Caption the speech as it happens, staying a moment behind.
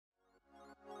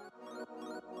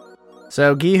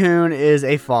So Gi-hoon is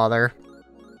a father,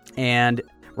 and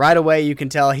right away you can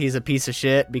tell he's a piece of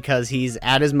shit because he's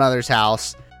at his mother's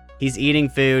house. He's eating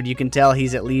food. You can tell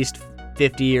he's at least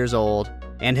 50 years old,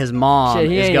 and his mom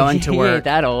is going to work. He ain't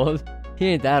that old. He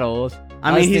ain't that old.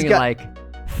 I mean, he's got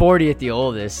like 40 at the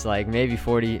oldest, like maybe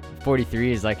 40,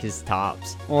 43 is like his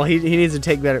tops. Well, he needs to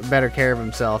take better care of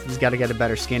himself. He's got to get a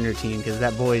better skin routine because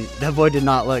that boy did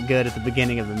not look good at the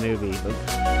beginning of the movie.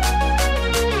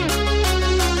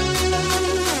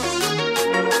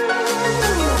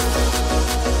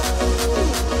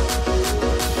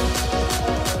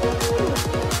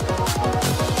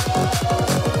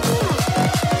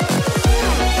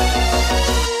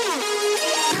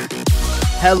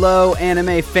 Hello,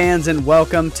 anime fans, and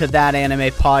welcome to That Anime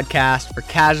Podcast for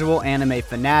casual anime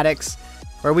fanatics,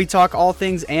 where we talk all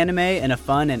things anime in a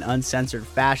fun and uncensored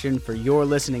fashion for your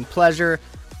listening pleasure.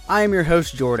 I am your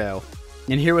host, Jordo,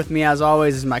 and here with me, as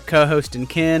always, is my co-host and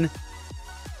kin,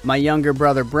 my younger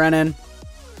brother, Brennan.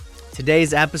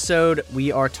 Today's episode,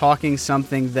 we are talking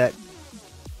something that,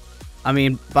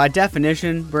 by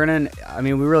definition, Brennan,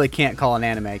 we really can't call an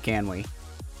anime, can we?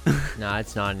 No,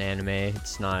 it's not an anime.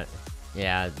 It's not...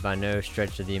 Yeah, by no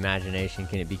stretch of the imagination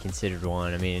can it be considered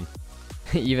one. I mean,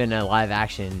 even a live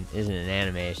action isn't an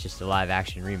anime, it's just a live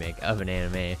action remake of an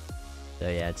anime. So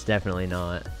yeah, it's definitely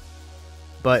not.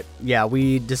 But yeah,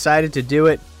 we decided to do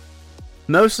it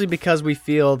mostly because we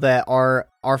feel that our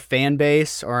fan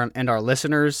base and our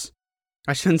listeners,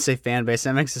 I shouldn't say fan base,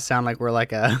 that makes it sound like we're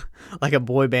like a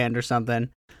boy band or something.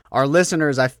 Our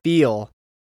listeners, I feel,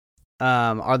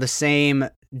 are the same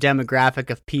demographic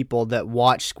of people that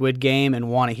watch Squid Game and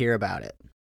want to hear about it.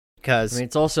 Because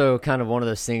it's also kind of one of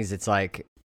those things that's like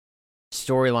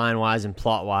storyline wise and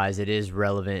plot wise, it is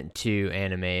relevant to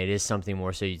anime. It is something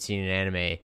more so you'd see in an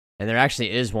anime. And there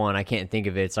actually is one, I can't think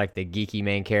of it. It's like the geeky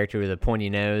main character with a pointy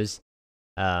nose.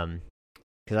 Because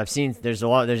I've seen there's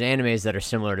animes that are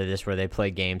similar to this where they play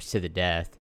games to the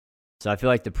death. So I feel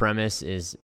like the premise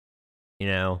is,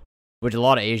 which a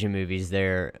lot of Asian movies,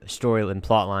 their story and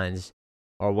plot lines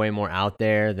are way more out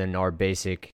there than our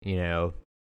basic,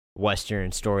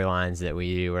 Western storylines that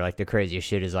we do, where like the craziest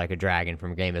shit is like a dragon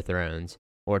from Game of Thrones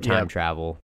or time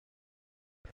travel.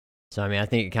 So I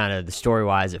think kind of the story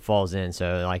wise it falls in.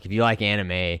 So like if you like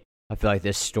anime, I feel like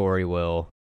this story will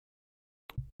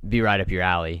be right up your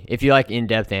alley. If you like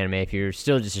in-depth anime, if you're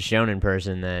still just a shonen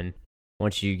person, then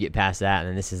once you get past that,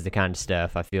 then this is the kind of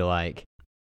stuff I feel like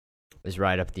is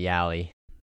right up the alley.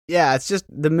 Yeah, it's just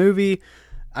the movie.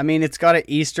 It's got an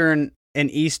Eastern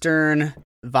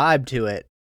vibe to it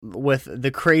with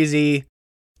the crazy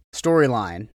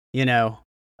storyline,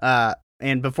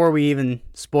 and before we even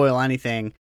spoil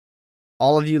anything,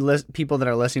 all of you people that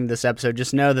are listening to this episode,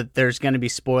 just know that there's going to be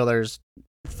spoilers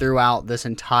throughout this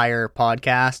entire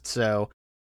podcast, so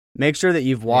make sure that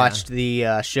you've watched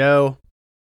the show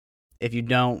if you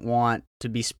don't want to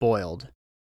be spoiled.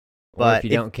 But if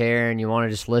you don't care and you want to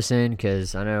just listen,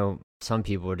 because I know some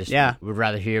people would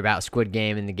rather hear about Squid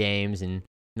Game and the games and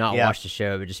not watch the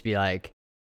show, but just be like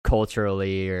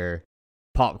culturally or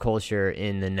pop culture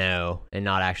in the know and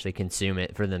not actually consume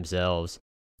it for themselves,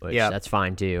 which that's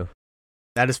fine too.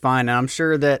 That is fine. And I'm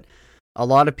sure that a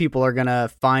lot of people are going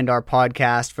to find our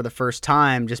podcast for the first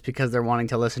time just because they're wanting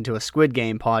to listen to a Squid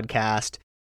Game podcast.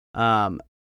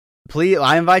 Please,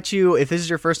 I invite you, if this is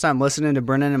your first time listening to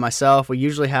Brennan and myself, we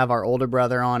usually have our older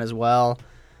brother on as well.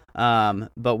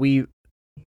 But we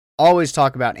always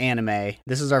talk about anime.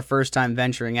 This is our first time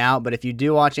venturing out, but if you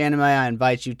do watch anime, I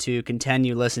invite you to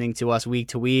continue listening to us week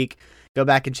to week. Go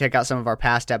back and check out some of our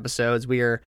past episodes. We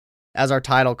are, as our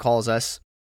title calls us,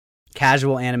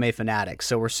 casual anime fanatics.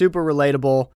 So we're super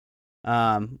relatable.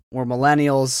 We're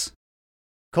millennials.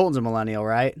 Colton's a millennial,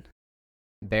 right?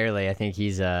 Barely. I think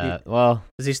he's because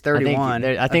he's 31.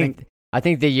 I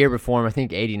think the year before him, I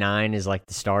think 89 is like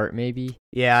the start, maybe.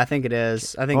 Yeah, I think it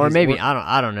is. I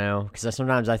don't know, because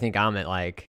sometimes I think I'm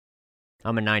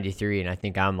a 93, and I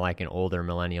think I'm like an older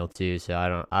millennial too. So I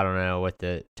don't know what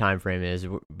the time frame is,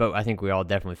 but I think we all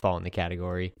definitely fall in the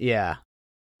category. Yeah.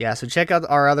 So check out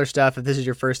our other stuff if this is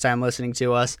your first time listening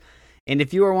to us, and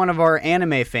if you are one of our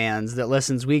anime fans that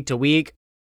listens week to week,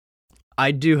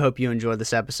 I do hope you enjoyed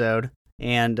this episode.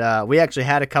 And we actually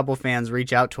had a couple fans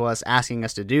reach out to us asking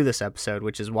us to do this episode,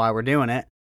 which is why we're doing it.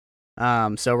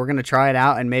 So we're going to try it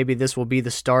out, and maybe this will be the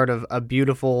start of a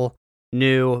beautiful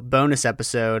new bonus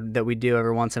episode that we do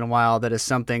every once in a while that is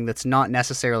something that's not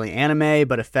necessarily anime,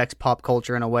 but affects pop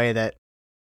culture in a way that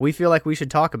we feel like we should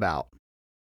talk about.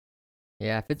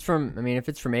 Yeah, if it's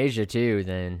from Asia too,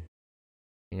 then,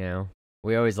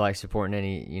 we always like supporting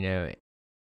any,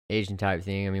 Asian type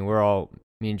thing.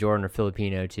 Me and Jordan are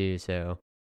Filipino too, so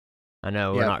I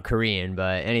know we're not Korean,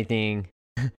 but anything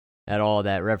at all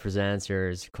that represents or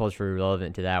is culturally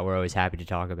relevant to that, we're always happy to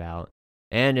talk about.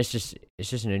 And it's just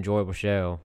an enjoyable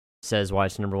show. Says why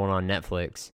it's number 1 on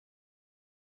Netflix.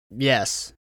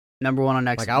 Yes, number 1 on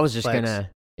Netflix. Like I was just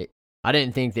I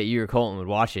didn't think that you or Colton would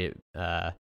watch it,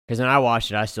 because when I watched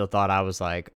it, I still thought I was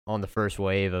like on the first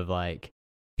wave of like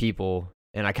people,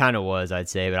 and I kind of was, I'd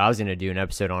say, but I was gonna do an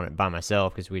episode on it by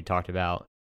myself because we talked about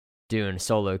doing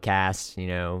solo casts,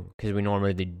 because we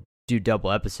normally do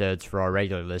double episodes for our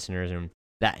regular listeners, and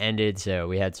that ended, so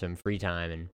we had some free time,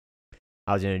 and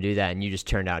I was gonna do that, and you just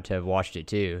turned out to have watched it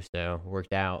too, so it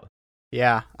worked out.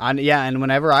 Yeah, and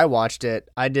whenever I watched it,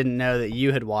 I didn't know that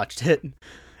you had watched it.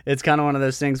 It's kind of one of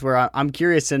those things where I'm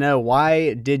curious to know,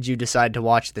 why did you decide to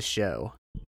watch the show?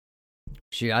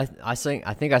 Shoot, I think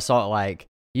I saw it like,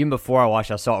 even before I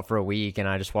watched it, I saw it for a week, and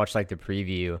I just watched like the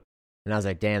preview, and I was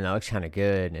like, damn, that looks kind of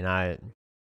good, and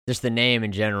just the name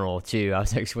in general too, I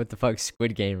was like, what the fuck's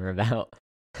Squid Game about?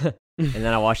 And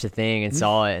then I watched the thing and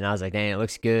saw it, and I was like, dang, it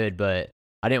looks good, but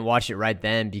I didn't watch it right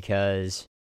then because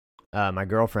my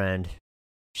girlfriend,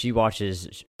 she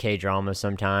watches K-drama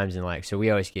sometimes, and like, so we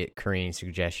always get Korean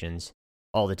suggestions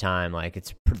all the time. Like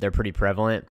they're pretty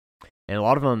prevalent, and a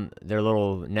lot of them, their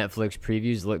little Netflix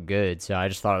previews look good. So I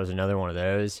just thought it was another one of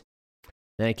those.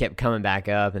 Then it kept coming back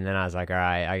up, and then I was like, all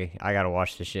right, I gotta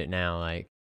watch this shit now. Like,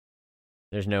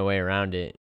 there's no way around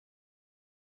it.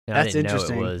 And That's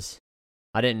interesting.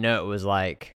 I didn't know it was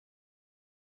like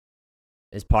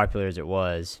as popular as it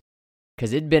was,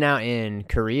 because it'd been out in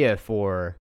Korea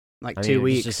for like 2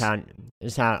 weeks. Just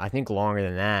how I think longer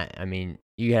than that. I mean,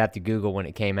 you have to Google when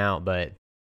it came out, but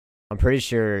I'm pretty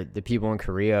sure the people in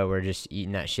Korea were just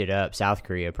eating that shit up. South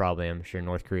Korea probably. I'm sure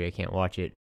North Korea can't watch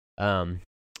it.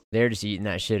 They're just eating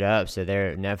that shit up. So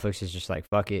Netflix is just like,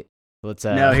 fuck it. Let's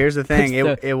no. Here's the thing.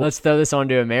 Let's throw this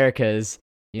onto America's.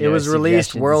 It was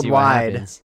released worldwide.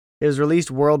 It was released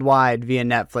worldwide via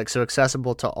Netflix, so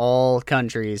accessible to all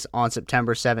countries on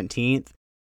September 17th.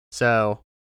 So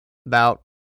about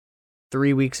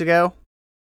 3 weeks ago.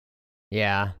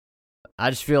 Yeah.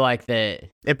 I just feel like that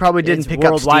it probably didn't pick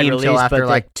up steam until after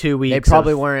like 2 weeks. They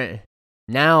probably weren't.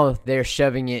 Now they're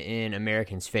shoving it in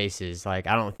Americans' faces. Like,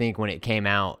 I don't think when it came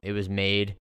out, it was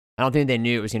made. I don't think they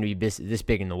knew it was going to be this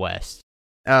big in the West.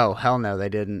 Oh, hell no, they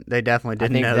didn't. They definitely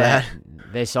didn't know that.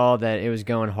 They saw that it was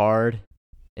going hard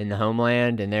in the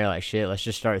homeland, and they're like, shit, let's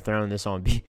just start throwing this on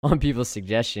people's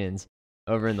suggestions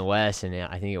over in the West, and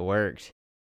I think it worked.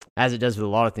 As it does with a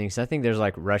lot of things. I think there's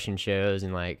like Russian shows,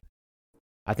 and like,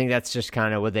 I think that's just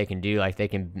kind of what they can do. Like, they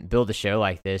can build a show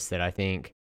like this that I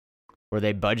think, where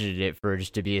they budgeted it for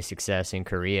just to be a success in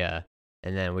Korea,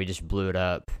 and then we just blew it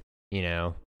up,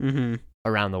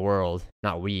 around the world.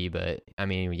 Not we, but I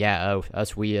mean, yeah,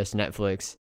 us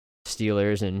Netflix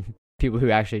stealers and people who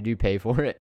actually do pay for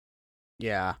it.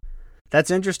 Yeah.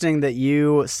 That's interesting that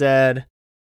you said,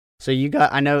 so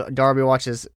I know Darby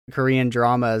watches Korean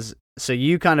dramas, so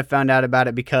you kind of found out about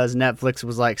it because Netflix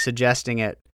was like suggesting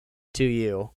it to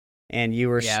you, and you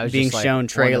were being shown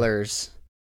trailers.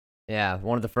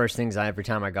 One of the first things every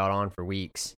time I got on for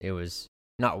weeks, it was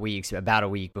not weeks, about a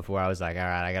week before, I was like, all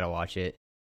right, I gotta watch it.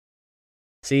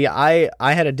 See, I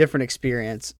had a different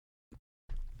experience.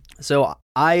 So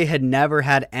I had never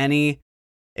had any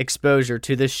exposure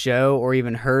to this show or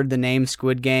even heard the name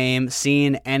Squid Game,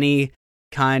 seen any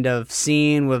kind of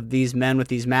scene with these men with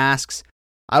these masks.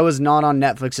 I was not on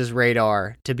Netflix's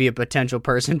radar to be a potential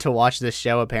person to watch this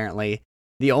show, apparently.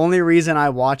 The only reason I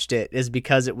watched it is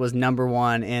because it was number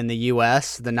 1 in the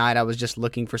US the night I was just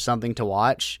looking for something to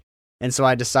watch. And so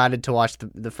I decided to watch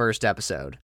the first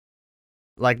episode.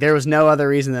 Like, there was no other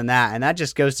reason than that. And that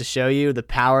just goes to show you the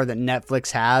power that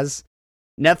Netflix has.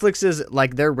 Netflix is,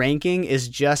 like, their ranking is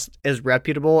just as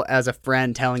reputable as a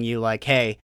friend telling you, like,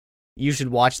 hey, you should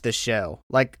watch this show.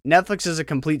 Like, Netflix is a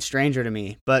complete stranger to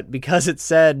me. But because it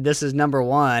said this is number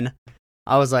 1,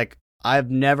 I was like,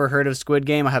 I've never heard of Squid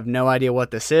Game. I have no idea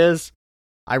what this is.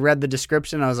 I read the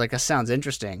description. I was like, that sounds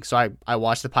interesting. So I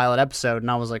watched the pilot episode, and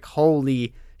I was like,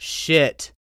 holy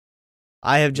shit.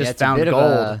 I have just found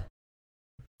gold.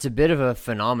 It's a bit of a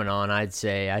phenomenon, I'd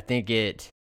say. I think I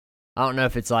don't know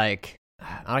if it's like,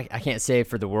 I can't say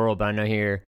for the world, but I know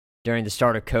here during the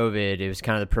start of COVID, it was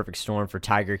kind of the perfect storm for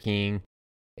Tiger King,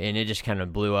 and it just kind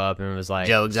of blew up, and it was like,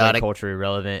 Joe Exotic, culturally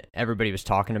relevant. Everybody was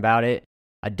talking about it.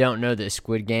 I don't know that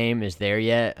Squid Game is there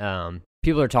yet.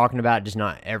 People are talking about it, just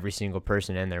not every single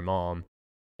person and their mom,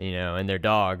 and their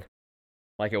dog,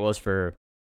 like it was for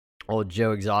old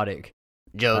Joe Exotic.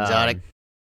 Joe Exotic.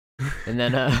 And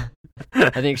then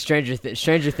I think Stranger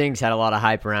Things had a lot of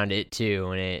hype around it too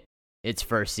when its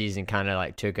first season kind of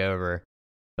like took over.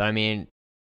 But I mean,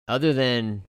 other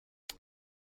than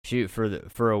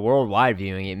for a worldwide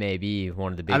viewing, it may be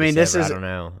one of the biggest. I mean, this ever. is I don't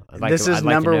know. this is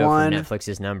number one.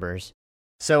 Netflix's numbers.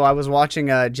 So I was watching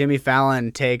a Jimmy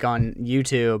Fallon take on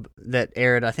YouTube that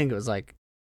aired. I think it was like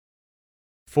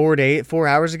 4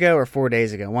 hours ago or 4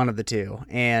 days ago, one of the two,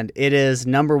 and it is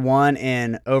number one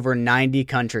in over 90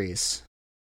 countries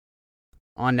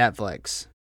on Netflix.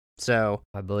 So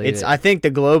I believe it. I think the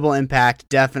global impact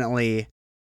definitely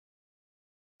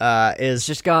is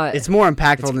just got. It's more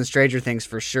impactful than Stranger Things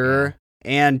for sure,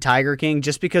 and Tiger King,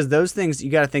 just because those things,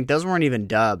 you got to think those weren't even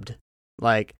dubbed.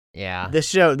 Like, yeah, this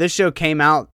show came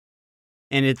out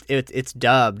and it's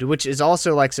dubbed, which is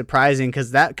also like surprising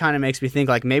because that kind of makes me think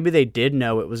like maybe they did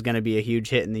know it was going to be a huge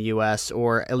hit in the U.S.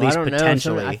 or at least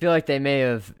potentially. I feel like they may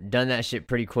have done that shit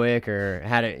pretty quick or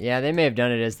had it. Yeah, they may have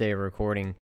done it as they were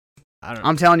recording.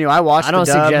 I'm telling you, I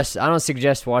don't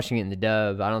suggest watching it in the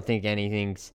dub. I don't think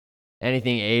anything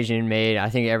Asian made. I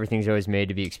think everything's always made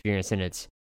to be experienced in its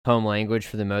home language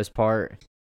for the most part.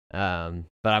 But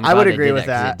I would agree with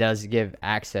that. It does give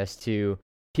access to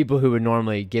people who would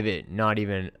normally give it not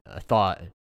even a thought.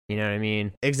 You know what I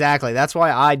mean? Exactly. That's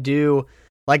why I do.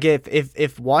 Like,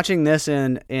 if watching this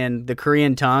in the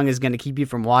Korean tongue is going to keep you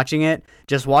from watching it,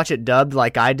 just watch it dubbed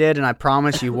like I did, and I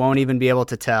promise you won't even be able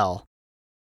to tell.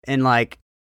 And like,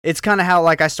 it's kind of how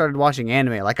like I started watching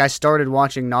anime. Like, I started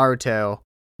watching Naruto,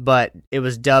 but it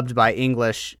was dubbed by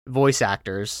English voice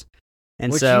actors.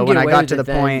 And so when I got to the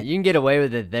point, you can get away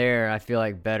with it there. I feel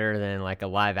like better than like a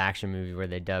live action movie where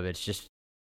they dub it. It's just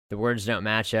the words don't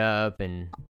match up. And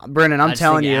Brennan, I'm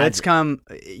telling you,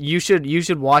 you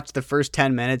should watch the first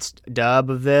 10 minutes dub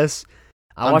of this.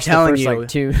 I watched the first like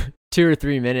two or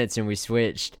 3 minutes and we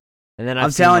switched. And then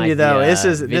I'm telling you though, this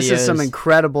is some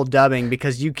incredible dubbing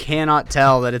because you cannot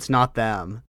tell that it's not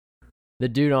them. The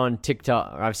dude on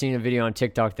TikTok, I've seen a video on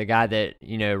TikTok, the guy that,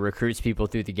 recruits people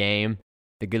through the game,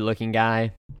 the good-looking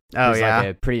guy. Oh,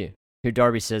 yeah. Like who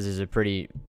Darby says is a pretty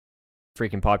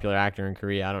freaking popular actor in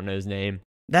Korea. I don't know his name.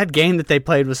 That game that they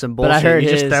played was some bullshit. But I heard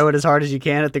just throw it as hard as you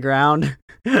can at the ground.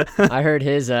 I heard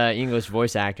his English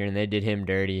voice actor, and they did him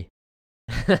dirty.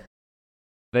 But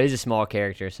he's a small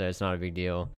character, so it's not a big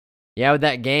deal. Yeah, with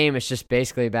that game, it's just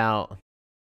basically about,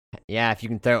 if you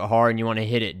can throw it hard and you want to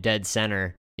hit it dead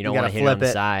center, you don't want to hit it on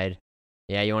the side.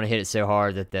 Yeah, you want to hit it so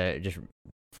hard that it just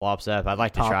flops up. I'd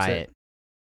like to try it.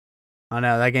 I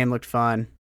know, that game looked fun.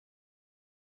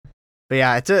 But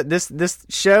yeah, this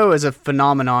show is a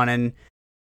phenomenon, and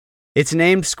it's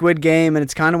named Squid Game, and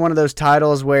it's kind of one of those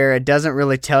titles where it doesn't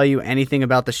really tell you anything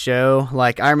about the show.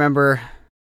 Like, I remember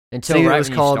until right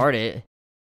when you start it.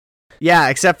 Yeah,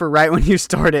 except for right when you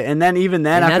start it. And then even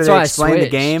then, after they explain the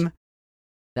game.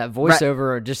 That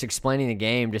voiceover just explaining the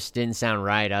game just didn't sound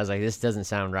right. I was like, this doesn't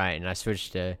sound right. And I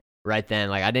switched to right then.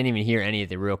 Like, I didn't even hear any of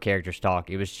the real characters talk.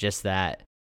 It was just that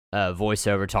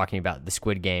voiceover talking about the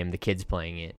Squid Game, the kids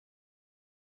playing it.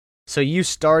 So you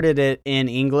started it in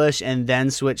English and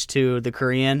then switched to the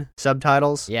Korean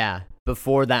subtitles? Yeah.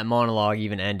 Before that monologue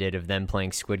even ended of them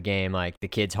playing Squid Game, like the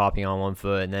kids hopping on one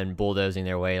foot and then bulldozing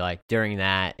their way, like during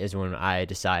that is when I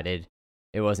decided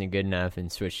it wasn't good enough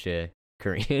and switched to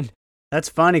Korean. That's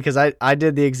funny because I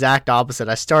did the exact opposite.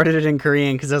 I started it in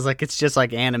Korean because I was like, it's just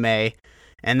like anime.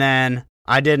 And then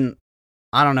I don't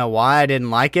know why I didn't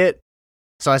like it.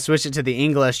 So I switched it to the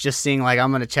English, just seeing like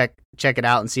I'm going to check it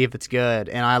out and see if it's good.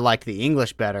 And I liked the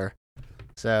English better.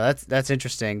 So that's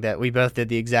interesting that we both did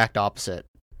the exact opposite.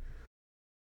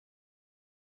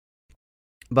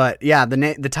 But yeah,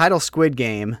 the title Squid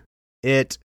Game,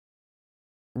 it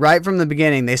right from the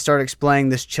beginning they start explaining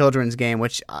this children's game,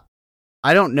 which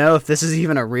I don't know if this is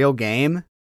even a real game.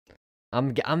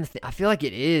 I feel like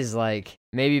it is, like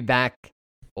maybe back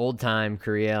old time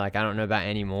Korea. Like I don't know about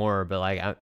anymore, but like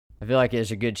I feel like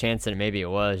there's a good chance that maybe it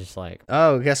was just like.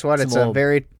 Oh, guess what?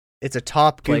 It's a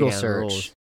top Google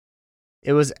search.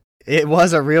 It was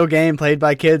a real game played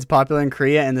by kids, popular in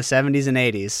Korea in the 70s and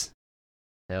 80s.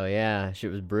 Hell yeah,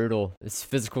 shit was brutal. It's a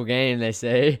physical game, they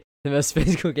say. The most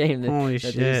physical game that they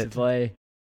used to play.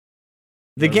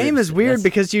 The game is weird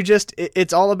because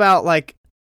it's all about like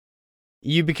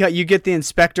you get the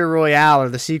Inspector Royale or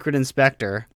the Secret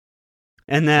Inspector.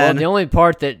 And then the only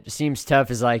part that seems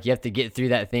tough is like you have to get through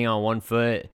that thing on one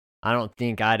foot. I don't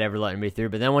think I'd ever let anybody through,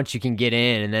 but then once you can get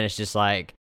in and then it's just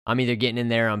like I'm either getting in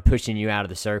there or I'm pushing you out of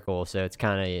the circle. So it's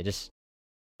kind of just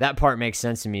that part makes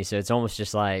sense to me. So it's almost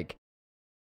just like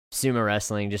sumo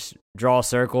wrestling, just draw a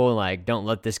circle and like don't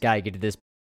let this guy get to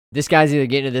this guy's either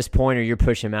getting to this point or you're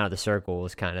pushing him out of the circle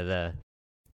is kind of the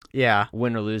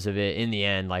win or lose of it in the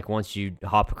end, like once you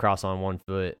hop across on one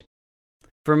foot.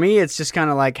 For me, it's just kind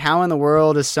of like, how in the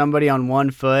world is somebody on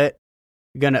one foot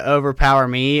going to overpower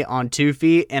me on 2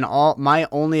 feet, and my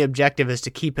only objective is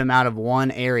to keep him out of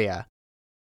one area.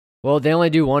 Well, they only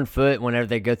do 1 foot whenever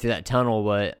they go through that tunnel,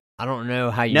 but I don't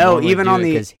know how you even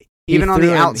on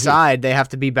the outside, they have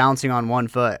to be bouncing on 1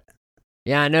 foot.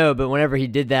 Yeah, I know, but whenever he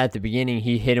did that at the beginning,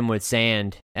 he hit him with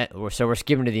sand. So we're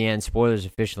skipping to the end. Spoilers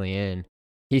officially in.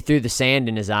 He threw the sand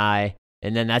in his eye,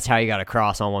 and then that's how you got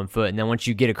across on 1 foot. And then once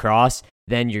you get across,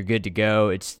 then you're good to go.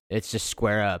 It's just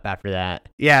square up after that.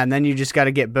 Yeah, and then you just got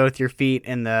to get both your feet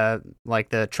in the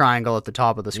triangle at the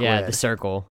top of the squid. Yeah, the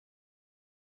circle.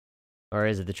 Or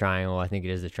is it the triangle? I think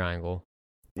it is the triangle.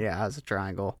 Yeah, it's a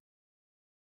triangle.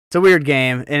 It's a weird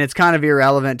game, and it's kind of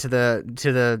irrelevant to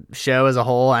the show as a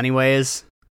whole, anyways.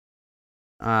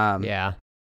 Yeah.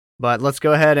 But let's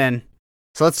go ahead and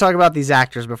let's talk about these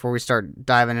actors before we start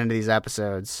diving into these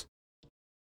episodes.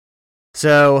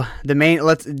 So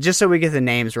just so we get the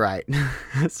names right.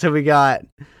 So we got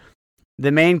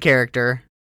the main character.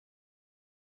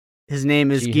 His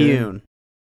name is Gi-hun.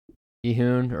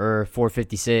 Gi-hun, or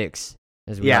 456,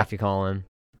 as we like to call him.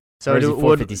 So or is it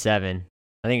 457?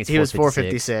 I think he was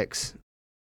 456.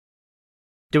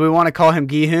 Do we want to call him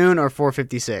Gi-hun or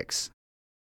 456?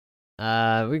 We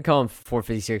can call him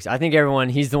 456. I think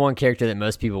he's the one character that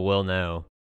most people will know.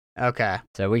 Okay.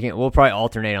 So we'll probably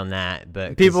alternate on that,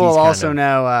 but people will also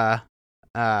know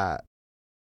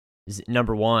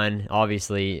number 1,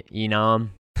 obviously, Enam.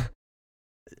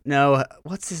 No,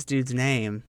 what's this dude's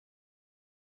name?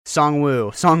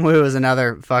 Song-woo. Song-woo is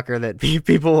another fucker that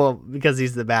people will, because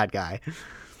he's the bad guy.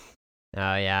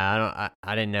 Oh yeah,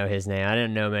 I didn't know his name. I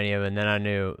didn't know many of them. And then I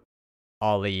knew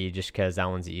Ali just because that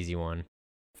one's the easy one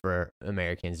for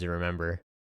Americans to remember.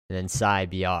 And then Sai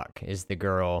Biak is the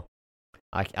girl.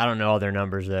 I don't know all their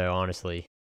numbers though, honestly.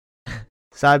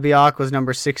 Sai Biak was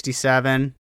number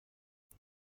 67.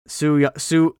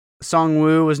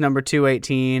 Song-woo was number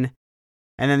 218.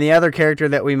 And then the other character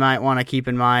that we might want to keep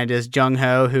in mind is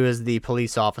Jung-ho, who is the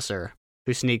police officer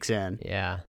who sneaks in.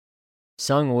 Yeah.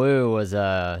 Sung-woo was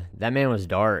that man was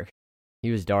dark.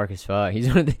 He was dark as fuck. He's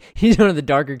one of the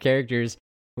darker characters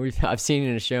I've seen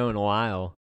in a show in a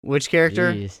while. Which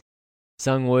character? Jeez.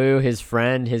 Sung-woo, his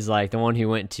friend, the one who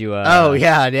went to oh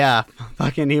yeah.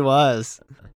 Fucking he was.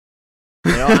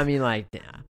 I mean,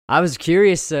 I was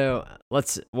curious, so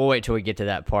we'll wait till we get to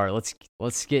that part.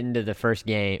 Let's get into the first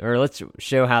game, or let's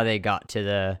show how they got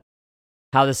to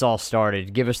how this all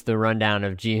started. Give us the rundown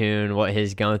of Gi-hun, what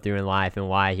he's going through in life, and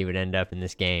why he would end up in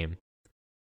this game.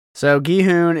 So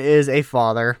Gi-hun is a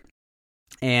father,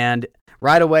 and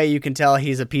right away you can tell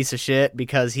he's a piece of shit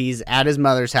because he's at his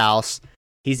mother's house.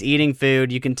 He's eating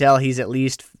food. You can tell he's at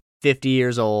least 50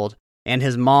 years old, and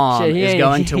his mom is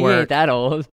going to work. He ain't that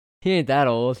old. He ain't that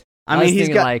old. I mean, he's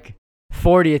got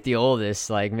 40 at the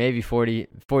oldest, maybe 40,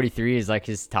 43 is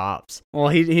his tops. Well,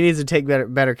 he needs to take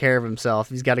better care of himself.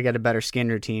 He's got to get a better skin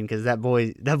routine because that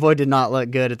boy did not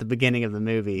look good at the beginning of the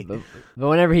movie. But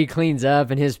whenever he cleans up,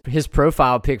 and his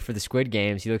profile pic for the Squid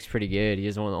Games, he looks pretty good. He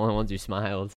was one of the only ones who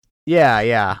smiled.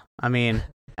 Yeah. I mean,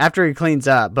 after he cleans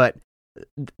up, but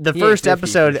the first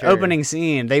episode, sure. Opening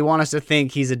scene, they want us to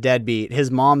think he's a deadbeat. His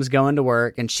mom's going to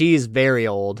work, and she's very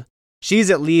old.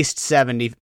 She's at least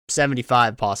 70,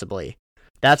 75 possibly.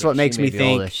 That's what makes me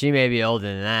think... Older. She may be older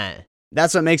than that.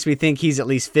 That's what makes me think he's at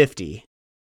least 50.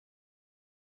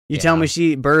 You tell me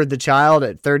she birthed the child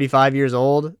at 35 years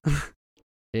old?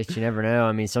 You never know.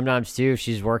 I mean, sometimes, too, if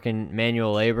she's working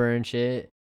manual labor and shit,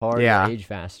 hard to age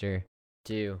faster,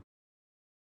 too.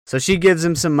 So she gives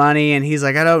him some money, and he's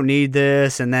like, I don't need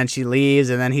this, and then she leaves,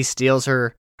 and then he steals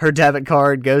her debit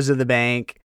card, goes to the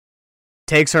bank,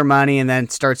 takes her money, and then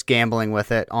starts gambling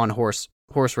with it on horse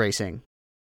racing.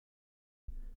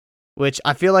 Which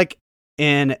I feel like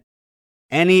in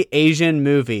any Asian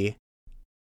movie,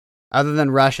 other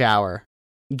than Rush Hour,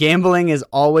 gambling is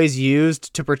always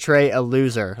used to portray a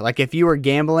loser. Like, if you were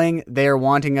gambling, they are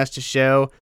wanting us to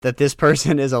show that this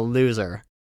person is a loser.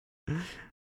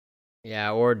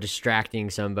 Yeah, or distracting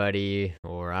somebody,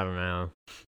 or I don't know.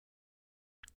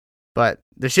 But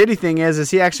the shitty thing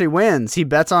is he actually wins. He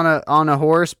bets on a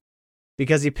horse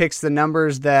because he picks the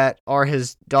numbers that are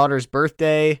his daughter's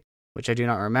birthday, which I do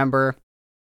not remember,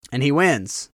 and he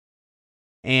wins.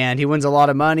 And he wins a lot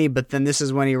of money, but then this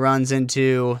is when he runs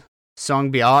into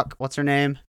Song Biak. What's her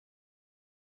name?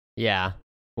 Yeah.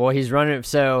 Well, he's running,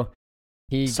 so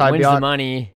he wins the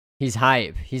money. He's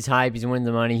hype. He's winning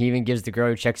the money. He even gives the girl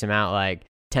who checks him out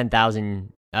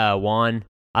 10,000 won.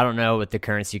 I don't know what the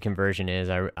currency conversion is.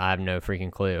 I have no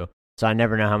freaking clue. So I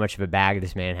never know how much of a bag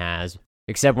this man has,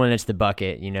 except when it's the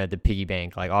bucket, the piggy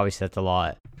bank. Obviously that's a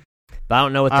lot. But I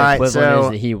don't know what the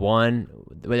equivalent is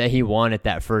that he won at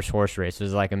that first horse race. It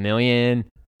was $1 million,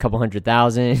 couple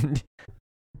 100,000.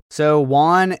 So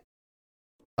Juan,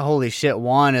 holy shit,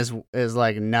 Juan is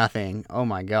like nothing. Oh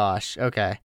my gosh.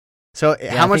 Okay. So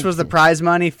how much was the prize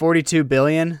money? 42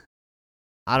 billion?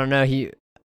 I don't know.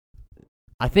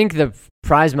 I think the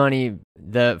prize money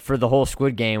for the whole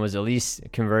Squid Game was at least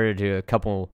converted to a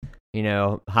couple,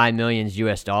 high millions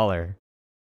US dollar.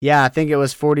 Yeah, I think it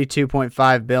was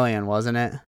 42.5 billion, wasn't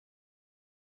it?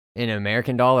 In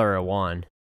American dollar or won?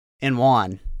 In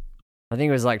won. I think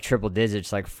it was like triple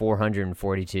digits, like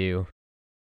 442.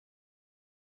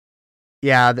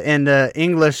 Yeah, in the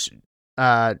English,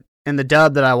 in the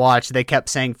dub that I watched, they kept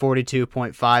saying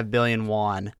 42.5 billion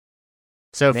won.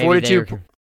 So Maybe 42.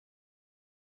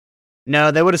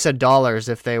 No, they would have said dollars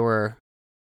if they were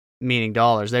meaning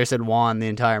dollars. They said won the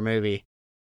entire movie.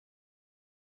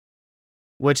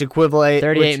 Which equivalent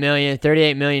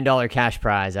 $38 million cash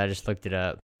prize. I just looked it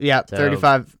up. Yeah, so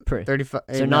 35.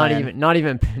 So not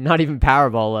even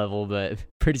Powerball level, but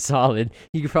pretty solid.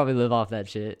 You could probably live off that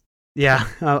shit. Yeah.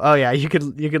 Oh yeah, you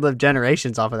could live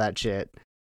generations off of that shit.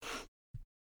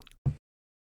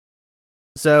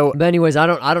 So, but anyways, I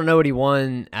don't know what he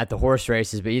won at the horse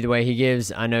races, but either way, he gives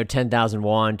 10,000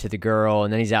 won to the girl,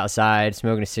 and then he's outside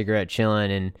smoking a cigarette,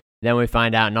 chilling, and then we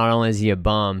find out not only is he a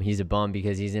bum, he's a bum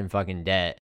because he's in fucking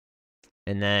debt,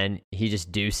 and then he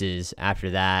just deuces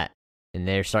after that, and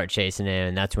they start chasing him,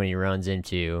 and that's when he runs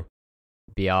into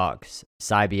Biak,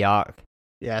 Sai Biak.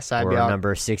 Yeah, Sai Biak.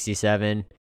 Number 67,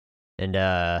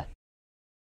 and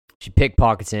she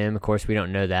pickpockets him. Of course, we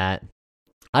don't know that.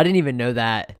 I didn't even know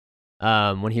that.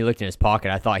 When he looked in his pocket,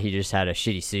 I thought he just had a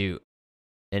shitty suit,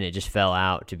 and it just fell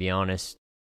out, to be honest.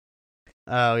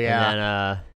 Oh, yeah. And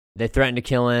then they threatened to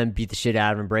kill him, beat the shit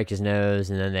out of him, break his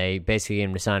nose, and then they basically get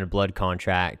him to sign a blood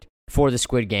contract for the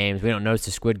Squid Games. We don't know it's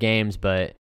the Squid Games,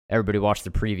 but everybody watched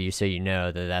the preview, so you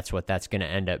know that that's what that's going to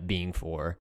end up being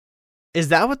for. Is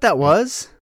that what that was?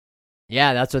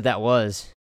 Yeah, that's what that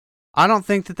was. I don't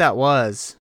think that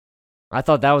was. I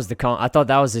thought that was I thought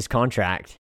that was his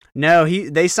contract. No,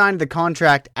 they signed the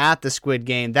contract at the Squid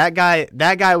Game. That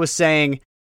guy was saying,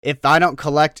 if I don't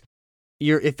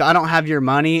have your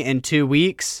money in 2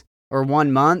 weeks or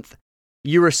 1 month,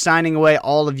 you were signing away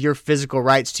all of your physical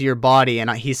rights to your body.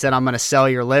 And he said, I'm going to sell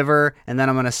your liver, and then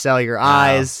I'm going to sell your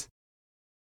eyes.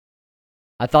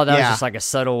 I thought that was just like a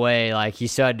subtle way, like he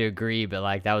still had to agree, but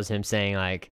like that was him saying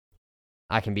like,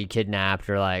 I can be kidnapped,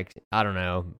 or like, I don't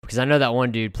know, because I know that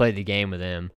one dude played the game with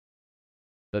him.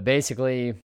 But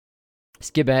basically,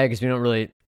 skip ahead because we don't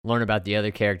really learn about the other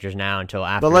characters now until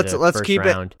after the first keep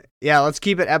round. Let's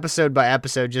keep it episode by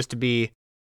episode just to be.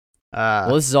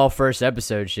 Well, this is all first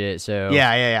episode shit, so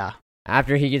yeah.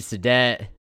 After he gets to debt,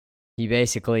 he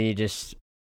basically just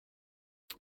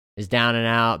is down and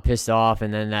out, pissed off,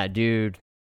 and then that dude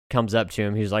comes up to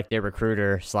him. He was like their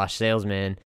recruiter /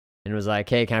 salesman, and was like,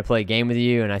 "Hey, can I play a game with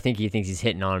you?" And I think he thinks he's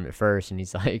hitting on him at first, and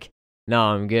he's like, "No,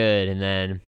 I'm good." And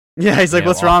then he's like,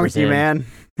 "What's wrong with you, man?"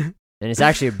 And it's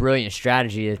actually a brilliant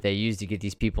strategy that they use to get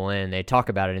these people in. They talk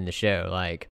about it in the show.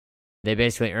 Like, they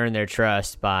basically earn their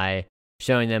trust by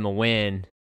showing them a win.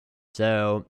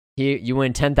 So you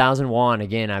win 10,000 won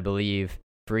again, I believe,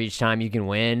 for each time you can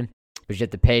win. But you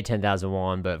have to pay 10,000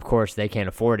 won. But of course, they can't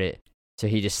afford it. So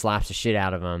he just slaps the shit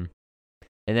out of them.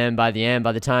 And then by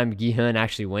the time Gi-hun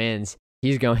actually wins,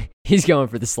 he's going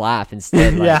for the slap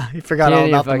instead. Like, yeah, he forgot all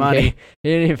about the money. He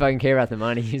didn't even fucking care about the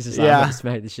money. He's just like, I'm going to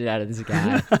smack the shit out of this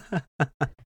guy.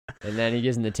 And then he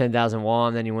gives him the 10,000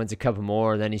 won, then he wins a couple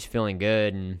more, then he's feeling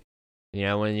good. And,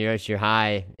 when you're at your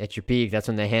high, at your peak, that's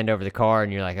when they hand over the card,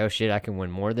 and you're like, oh shit, I can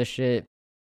win more of this shit.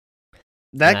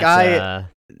 That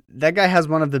guy has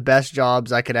one of the best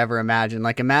jobs I could ever imagine.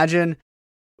 Like, imagine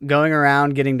going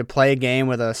around getting to play a game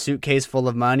with a suitcase full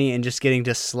of money and just getting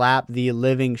to slap the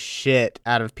living shit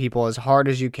out of people as hard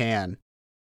as you can.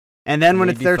 And then when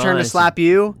it's their turn to slap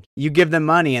you, you give them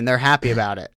money and they're happy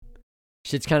about it.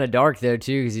 Shit's kind of dark though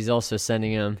too, because he's also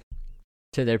sending them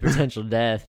to their potential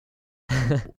death.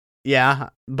 Yeah,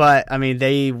 but I mean,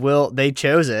 they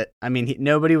chose it. I mean,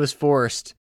 nobody was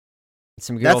forced.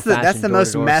 That's the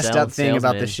most messed up thing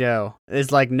about the show.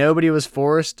 Is like nobody was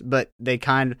forced, but they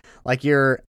kind of like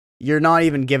you're not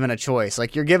even given a choice.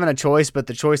 Like, you're given a choice, but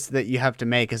the choice that you have to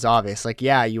make is obvious. Like,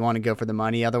 yeah, you want to go for the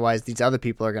money, otherwise these other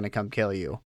people are going to come kill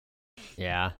you.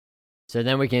 Yeah. So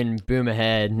then we can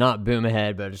not boom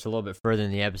ahead, but just a little bit further in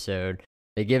the episode.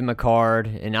 They give him a card,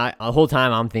 and the whole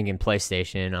time I'm thinking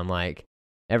PlayStation. I'm like,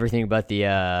 everything but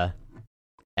the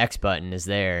X button is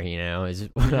there, is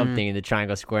what I'm thinking, the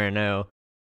triangle, square, and O.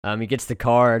 He gets the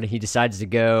card, he decides to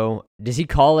go. Does he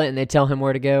call it and they tell him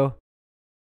where to go?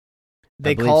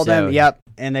 They called him, yep,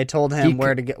 and they told him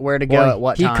where to go at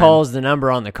what time. He calls the number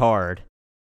on the card.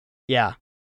 Yeah.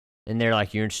 And they're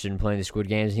like, "You're interested in playing the Squid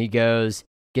Games?" And he goes,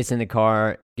 gets in the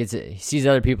car, he sees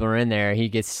other people are in there. He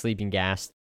gets sleeping gas.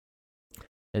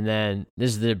 And then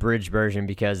this is the abridged version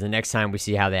because the next time we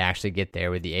see how they actually get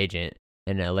there with the agent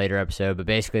in a later episode. But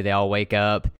basically, they all wake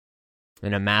up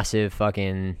in a massive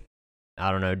fucking,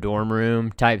 I don't know, dorm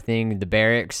room type thing, the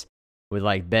barracks, with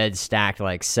like beds stacked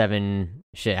like 7,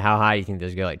 how high do you think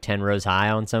those go? Like 10 rows high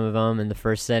on some of them in the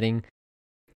first setting.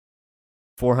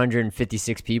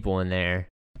 456 people in there.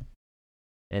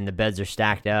 And the beds are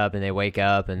stacked up, and they wake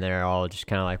up, and they're all just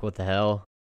kind of like, what the hell?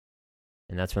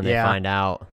 And that's when they find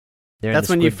out. That's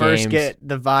when you first get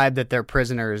the vibe that they're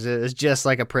prisoners. It's just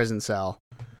like a prison cell.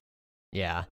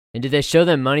 Yeah. And did they show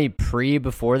them money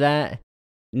before that?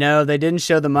 No, they didn't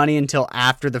show the money until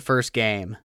after the first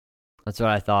game. That's what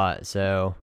I thought.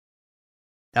 So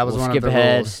that was we'll one skip of the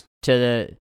ahead rules.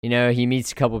 To the, he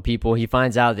meets a couple people. He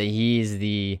finds out that he's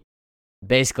the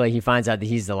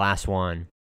last one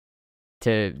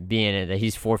to be in it, that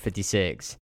he's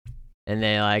 456. And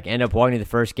they like end up walking to the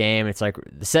first game. It's like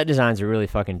the set designs are really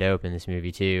fucking dope in this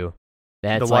movie too.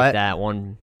 That's like that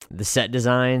one, the set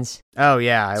designs. Oh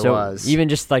yeah, it was. Even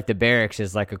just like the barracks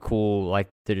is like a cool, like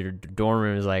the dorm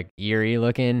room is like eerie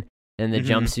looking, and the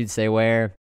jumpsuits they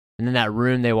wear, and then that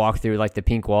room they walk through, like the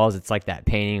pink walls. It's like that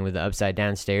painting with the upside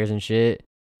down stairs and shit.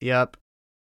 Yep.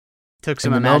 Took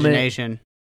some imagination.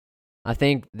 I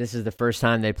think this is the first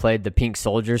time they played the Pink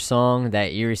Soldiers song,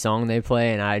 that eerie song they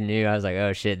play, and I was like,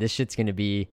 oh shit, this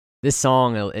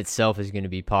song itself is gonna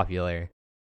be popular.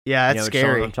 Yeah, it's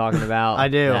scary. What song I'm talking about? I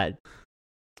do.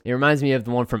 It reminds me of the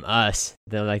one from Us.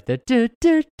 They're like the do,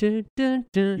 do, do, do,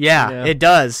 do, Yeah, it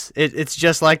does. It's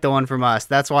just like the one from Us.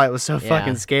 That's why it was so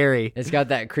fucking scary. It's got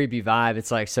that creepy vibe.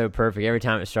 It's like so perfect. Every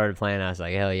time it started playing, I was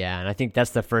like, hell yeah. And I think that's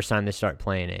the first time they start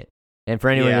playing it. And for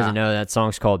anyone who doesn't know, that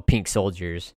song's called Pink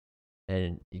Soldiers.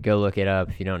 And you go look it up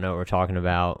if you don't know what we're talking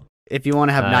about. If you want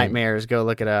to have nightmares, go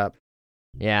look it up.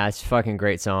 Yeah, it's a fucking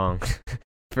great song.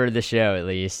 For the show, at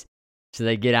least. So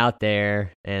they get out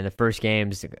there, and the first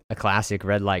game's a classic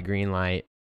red light, green light.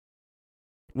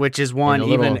 Which is one,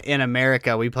 even in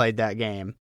America, we played that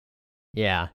game.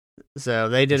 Yeah. So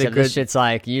they did Except this shit's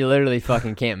like, you literally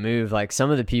fucking can't move. Like,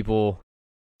 some of the people...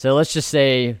 So let's just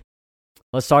say...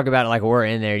 Let's talk about it like we're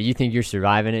in there. Do you think you're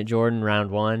surviving it, Jordan, round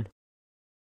 1?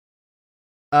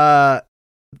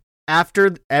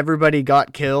 After everybody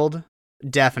got killed,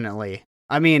 definitely.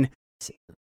 I mean,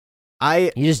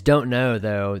 you just don't know,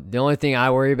 though. The only thing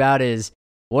I worry about is,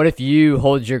 what if you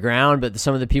hold your ground, but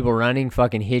some of the people running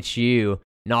fucking hit you,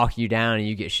 knock you down, and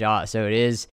you get shot? So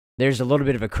there's a little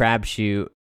bit of a crapshoot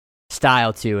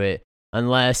style to it,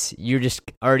 unless you're just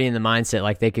already in the mindset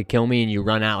like they could kill me, and you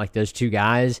run out like those 2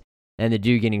 guys, and the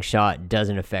dude getting shot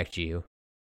doesn't affect you.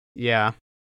 Yeah.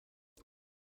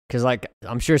 Because, like,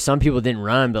 I'm sure some people didn't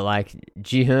run, but, like,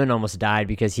 Ji-hoon almost died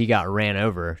because he got ran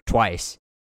over twice.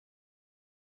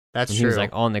 That's true. He was, like,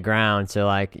 on the ground. So,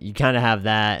 like, you kind of have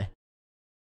that.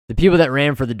 The people that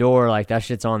ran for the door, like, that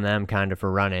shit's on them kind of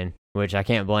for running, which I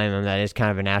can't blame them. That is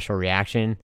kind of a natural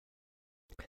reaction.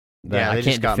 But yeah, I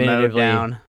can't definitively.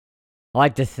 Down. I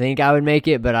like to think I would make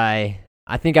it, but I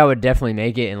think I would definitely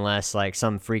make it unless, like,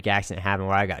 some freak accident happened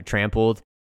where I got trampled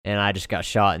and I just got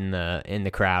shot in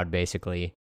the crowd,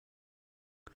 basically.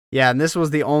 Yeah, and this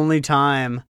was the only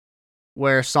time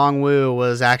where Song-woo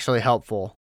was actually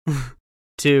helpful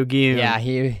to Gi-hoon. Yeah,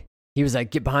 he was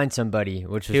like, get behind somebody,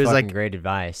 which was fucking like, great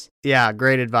advice. Yeah,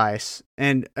 great advice.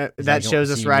 And that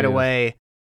shows us right away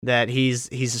that he's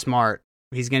smart.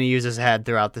 He's going to use his head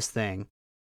throughout this thing.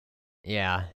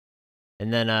 Yeah.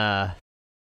 And then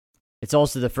it's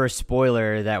also the first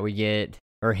spoiler that we get,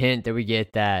 or hint that we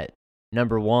get, that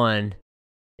number 1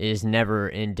 is never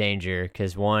in danger,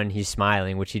 because 1, he's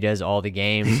smiling, which he does all the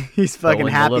games. He's fucking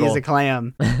happy as a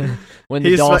clam. When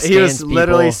the doll he was people,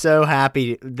 literally so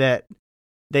happy that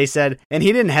they said, and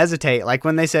he didn't hesitate. Like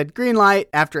when they said green light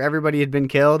after everybody had been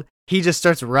killed, he just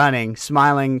starts running,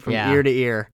 smiling from ear to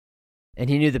ear. And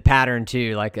he knew the pattern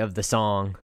too, like of the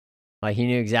song. Like he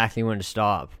knew exactly when to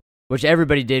stop, which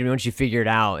everybody did. Once you figure it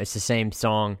out, it's the same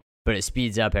song, but it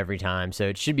speeds up every time. So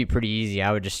it should be pretty easy.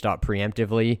 I would just stop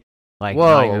preemptively. Like,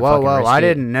 whoa! I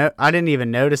didn't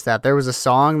even notice that there was a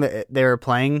song that they were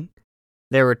playing.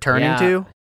 They were turning to.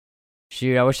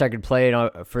 Shoot, I wish I could play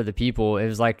it for the people. It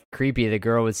was like creepy. The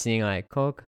girl would sing like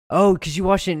 "Coke." Oh, because you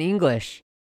watched it in English.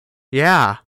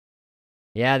 Yeah.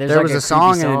 Yeah, there like was a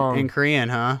song in Korean,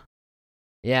 huh?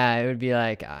 Yeah, it would be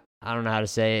like, I don't know how to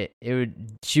say it.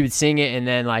 She would sing it, and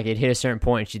then like it hit a certain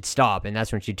point, and she'd stop, and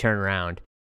that's when she'd turn around,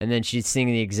 and then she'd sing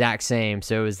the exact same.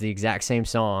 So it was the exact same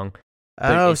song.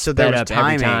 Oh, so there was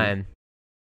timing.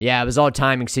 Yeah, it was all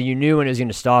timing. So you knew when it was going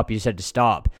to stop. You just had to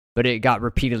stop. but it got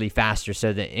repeatedly faster.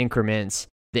 So the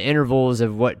intervals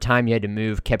of what time you had to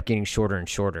move kept getting shorter and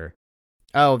shorter.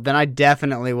 Oh, then I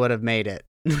definitely would have made it.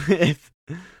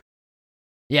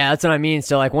 Yeah, that's what I mean.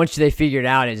 So like once they figured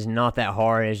out, it's not that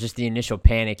hard. It's just the initial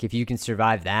panic. If you can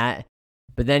survive that,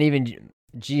 but then even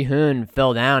Ji-Hoon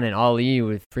fell down and Ali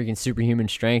with freaking superhuman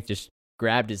strength just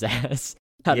grabbed his ass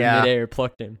out of midair,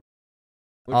 plucked him.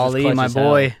 Ali, my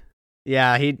boy.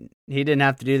 Yeah, he didn't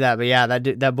have to do that, but yeah,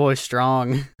 that boy's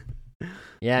strong.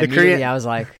 Yeah, immediately I was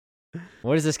like,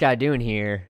 what is this guy doing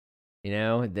here? You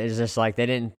know, there's just like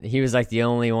he was like the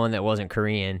only one that wasn't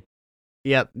Korean.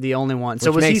 Yep, the only one. Which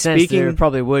so was he makes sense. speaking? There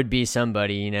probably would be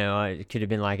somebody, you know, it could have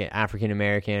been like an African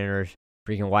American or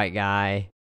freaking white guy,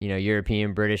 you know,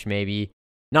 European, British maybe.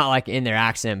 Not like in their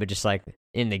accent, but just like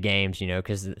in the games, you know,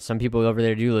 because some people over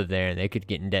there do live there and they could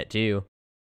get in debt too.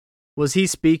 Was he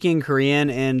speaking Korean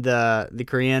in the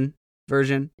Korean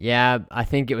version? Yeah, I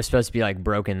think it was supposed to be like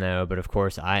broken though, but of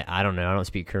course I don't know. I don't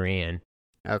speak Korean.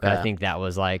 Okay. But I think that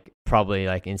was like probably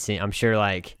like insane. I'm sure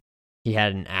like he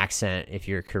had an accent if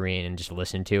you're Korean and just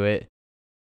listen to it.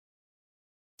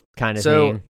 Kind of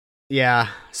thing. Yeah.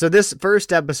 So this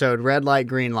first episode, Red Light,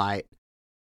 Green Light,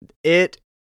 it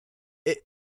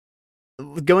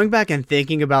going back and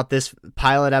thinking about this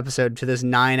pilot episode to this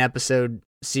 9-episode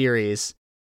series,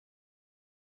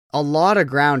 a lot of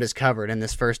ground is covered in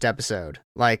this first episode.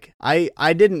 Like,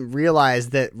 I didn't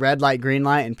realize that Red Light, Green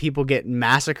Light and people get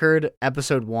massacred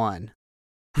episode 1.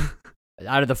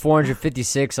 Out of the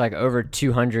 456, like over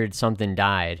 200 something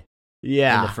died.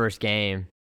 Yeah. In the first game.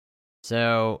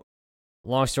 So,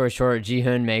 long story short,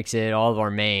 Ji-Hoon makes it. All of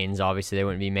our mains, obviously they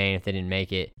wouldn't be main if they didn't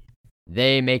make it.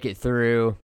 They make it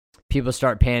through. People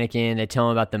start panicking. They tell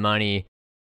him about the money.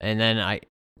 And then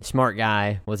smart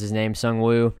guy, what's his name?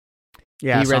 Sung-woo.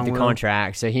 Yeah, he read the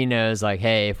contract, so he knows, like,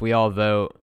 hey, if we all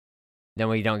vote, then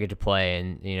we don't get to play.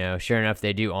 And, you know, sure enough,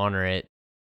 they do honor it.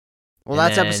 Well,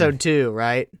 that's episode 2,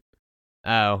 right?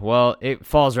 Oh, well, it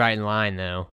falls right in line,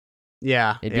 though.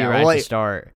 Yeah. It'd be right at the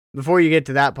start. Before you get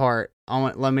to that part,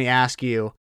 let me ask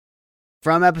you,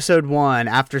 from episode 1,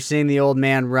 after seeing the old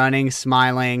man running,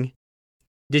 smiling,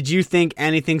 did you think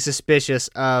anything suspicious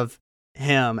of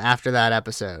him after that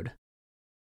episode?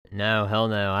 No, hell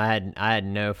no. I had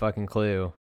no fucking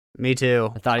clue. Me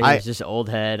too. I thought he was just old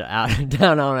head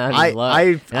down on his luck.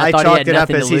 I chalked it up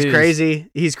as he's crazy.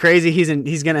 He's crazy.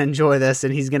 He's gonna enjoy this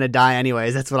and he's gonna die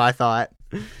anyways. That's what I thought.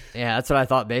 Yeah, that's what I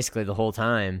thought basically the whole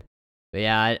time. But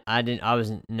yeah, I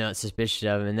was not suspicious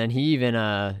of him. And then he even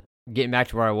getting back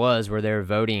to where they were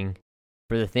voting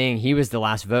for the thing. He was the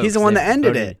last vote. He's the one that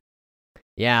ended it.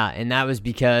 Yeah, and that was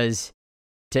because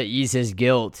to ease his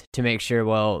guilt, to make sure,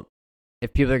 well,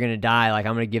 if people are going to die, like,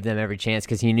 I'm going to give them every chance,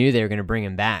 because he knew they were going to bring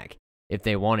him back if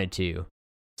they wanted to.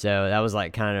 So that was,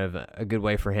 like, kind of a good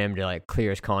way for him to, like, clear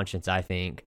his conscience, I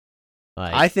think.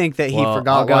 Like, I think that he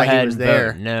forgot why he was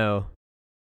there. No.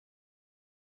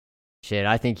 Shit,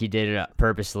 I think he did it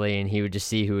purposely, and he would just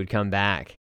see who would come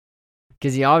back.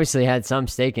 Because he obviously had some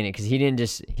stake in it, because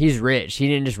he's rich. He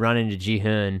didn't just run into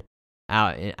Ji-Hoon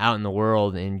out in the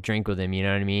world and drink with him, you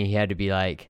know what I mean? He had to be,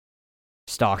 like,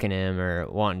 stalking him or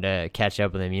wanting to catch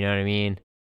up with him, you know what I mean?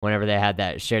 Whenever they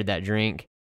had shared that drink.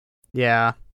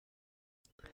 Yeah.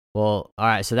 Well, all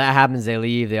right, so that happens, they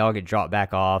leave, they all get dropped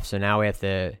back off, so now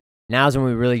now's when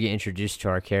we really get introduced to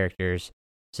our characters.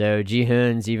 So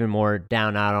Ji-Hoon's even more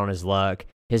down out on his luck.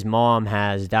 His mom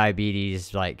has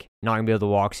diabetes, like, not gonna be able to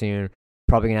walk soon,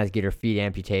 probably gonna have to get her feet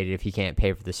amputated if he can't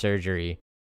pay for the surgery.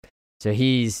 So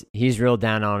he's real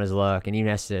down on his luck, and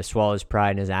even has to swallow his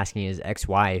pride and is asking his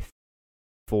ex-wife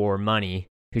for money,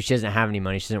 who she doesn't have any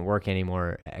money, she doesn't work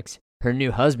anymore. Her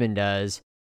new husband does,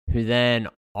 who then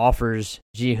offers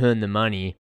Ji-Hoon the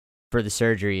money for the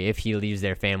surgery if he leaves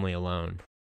their family alone.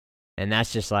 And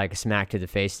that's just like a smack to the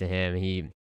face to him. He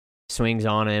swings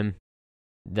on him,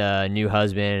 the new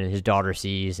husband, and his daughter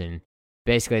sees, and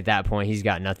basically at that point he's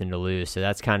got nothing to lose. So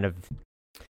that's kind of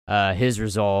his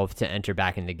resolve to enter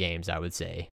back into games, I would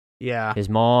say. Yeah. His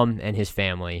mom and his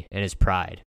family and his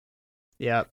pride.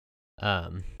 Yep.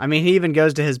 I mean, he even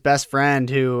goes to his best friend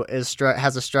who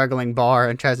has a struggling bar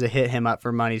and tries to hit him up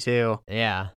for money too.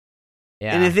 Yeah.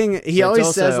 Yeah. And the thing, he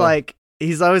always says, like,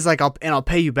 he's always like, I'll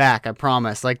pay you back, I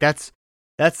promise. Like, that's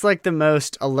like the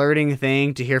most alerting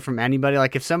thing to hear from anybody.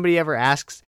 Like, if somebody ever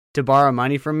asks to borrow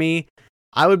money from me,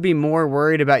 I would be more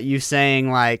worried about you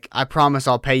saying, like, I promise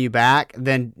I'll pay you back,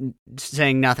 than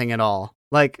saying nothing at all.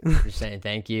 Like, just saying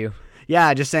thank you.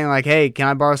 Yeah, just saying, like, hey, can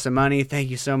I borrow some money? Thank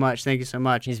you so much. Thank you so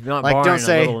much. He's not like, borrowing don't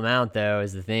say, a little amount, though,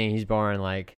 is the thing. He's borrowing,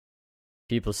 like,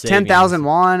 people's savings. 10,000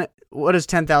 won? What is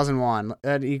 10,000 won?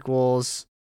 That equals...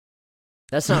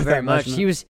 That's not very much. He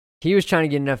was he was trying to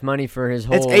get enough money for his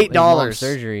whole It's $8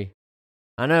 surgery.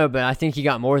 I know, but I think he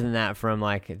got more than that from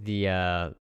like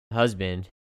the husband.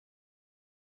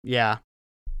 Yeah.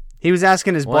 He was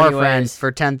asking his Well, boyfriend anyways.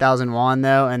 for 10,000 won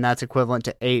though, and that's equivalent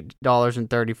to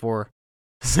 $8.34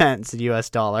 US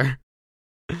dollar.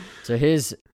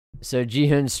 So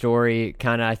Ji-hoon's story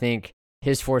kind of, I think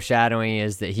his foreshadowing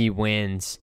is that he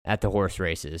wins at the horse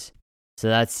races. So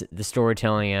that's the story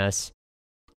telling us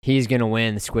he's going to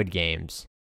win the Squid Games.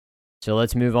 So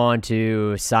let's move on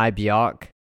to Sai Byok,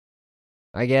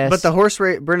 I guess. But the horse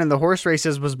race, Brennan, the horse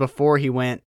races was before he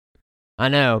went. I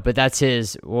know, but that's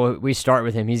his. Well, we start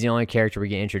with him. He's the only character we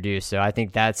get introduced. So I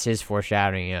think that's his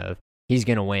foreshadowing of he's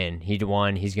going to win. He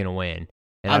won. He's going to win.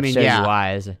 And I'll show you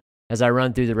why as I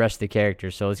run through the rest of the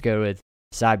characters. So let's go with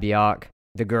Sai Byok,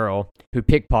 the girl who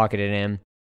pickpocketed him.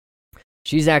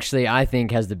 She's actually, I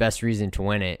think, has the best reason to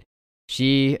win it.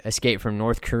 She escaped from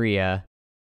North Korea.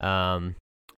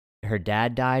 Her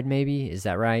dad died, maybe? Is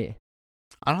that right?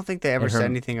 I don't think they ever said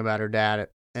anything about her dad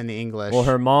in the English. Well,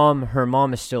 her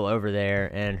mom is still over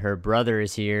there, and her brother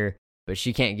is here, but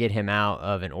she can't get him out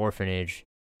of an orphanage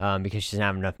because she doesn't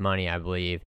have enough money, I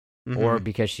believe, or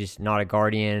because she's not a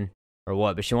guardian or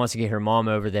what. But she wants to get her mom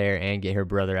over there and get her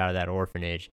brother out of that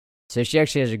orphanage. So she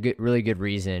actually has a really good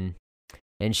reason,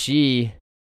 and she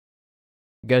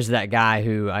goes to that guy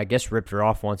who I guess ripped her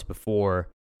off once before,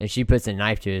 and she puts a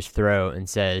knife to his throat and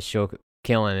says she'll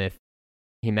kill him if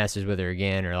he messes with her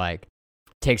again or like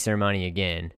takes their money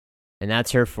again. And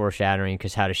that's her foreshadowing,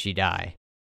 because how does she die?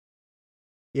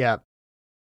 Yeah.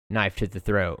 Knife to the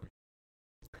throat.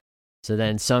 So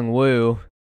then Sung Woo,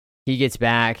 he gets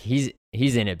back. He's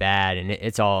in it bad, and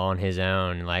it's all on his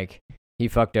own. Like, he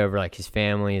fucked over like his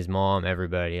family, his mom,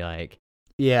 everybody. Like,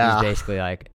 yeah, he's basically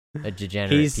like a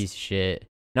degenerate piece of shit.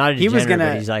 Not a degenerate, he was gonna,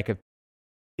 but he's like a.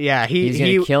 Yeah, he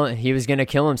was gonna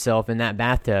kill himself in that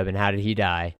bathtub, and how did he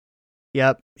die?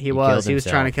 Yep, he was. He was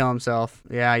himself. trying to kill himself.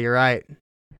 Yeah, you're right.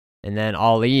 And then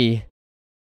Ali,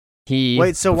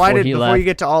 wait. So why did before you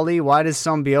get to Ali, why does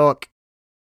Sung Byok?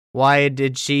 Why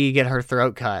did she get her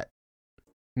throat cut?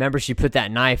 Remember, she put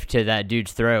that knife to that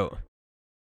dude's throat.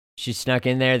 She snuck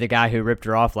in there. The guy who ripped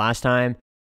her off last time,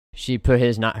 she put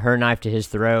her knife to his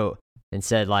throat and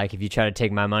said, like, if you try to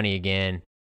take my money again,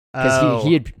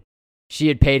 because she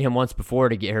had paid him once before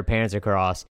to get her parents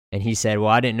across, and he said, well,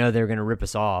 I didn't know they were gonna rip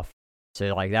us off.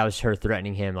 So like that was her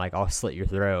threatening him, like, I'll slit your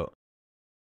throat.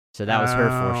 So that was her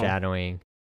foreshadowing.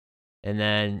 And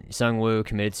then Sung Woo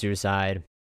committed suicide.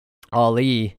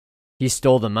 Ali, he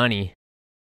stole the money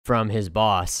from his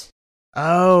boss.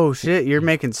 Oh shit, you're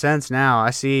making sense now. I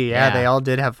see. Yeah, they all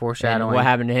did have foreshadowing. And what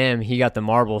happened to him? He got the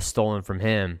marble stolen from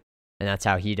him, and that's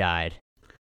how he died.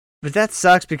 But that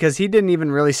sucks because he didn't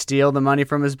even really steal the money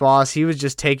from his boss. He was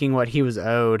just taking what he was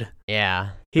owed. Yeah.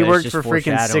 He worked for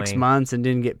freaking 6 months and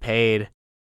didn't get paid.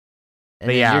 And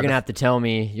but yeah, you're gonna have to tell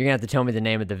me the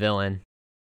name of the villain.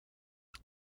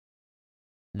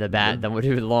 The dude with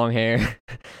the long hair.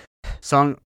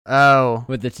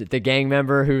 With the gang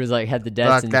member who was like had the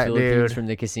debts in the Philippines dude. From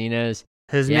the casinos.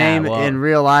 His name in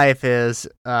real life is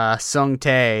Sung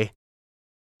Tae.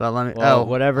 But let me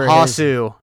whatever.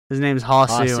 Hasu. His name's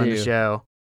Hasu in the show.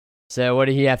 So what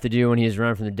did he have to do when he was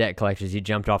running from the debt collectors? He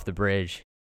jumped off the bridge.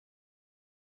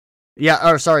 Yeah,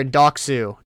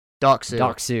 Doksu.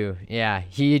 Yeah,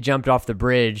 he jumped off the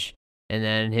bridge, and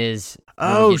then his.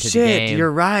 Oh shit!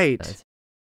 You're right.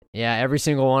 Yeah, every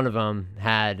single one of them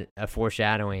had a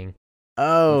foreshadowing.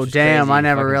 Oh damn! I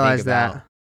never realized that.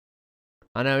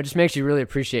 I know, it just makes you really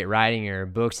appreciate writing or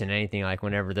books and anything. Like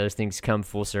whenever those things come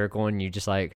full circle, and you just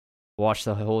like watch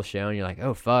the whole show, and you're like,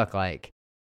 oh fuck, like.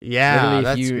 Yeah,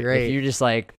 that's great. If you're just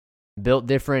like built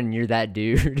different and you're that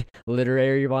dude,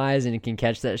 literary wise, and you can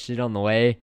catch that shit on the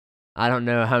way, I don't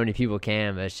know how many people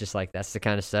can, but it's just like that's the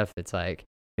kind of stuff that's like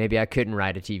maybe I couldn't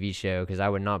write a TV show because I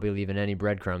would not be leaving any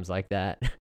breadcrumbs like that.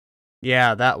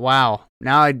 Yeah, wow.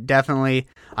 Now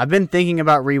I've been thinking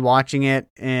about rewatching it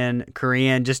in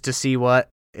Korean just to see what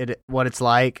it's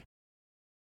like.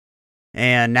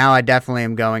 And now I definitely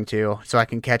am going to, so I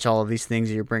can catch all of these things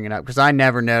that you're bringing up, because I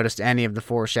never noticed any of the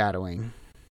foreshadowing.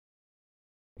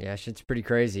 Yeah, shit's pretty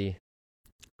crazy.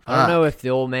 I don't know if the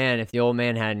old man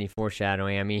had any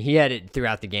foreshadowing. I mean, he had it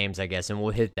throughout the games, I guess, and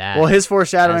we'll hit that. Well, his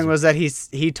foreshadowing was that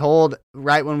he told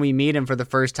right when we meet him for the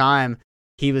first time,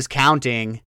 he was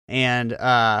counting, and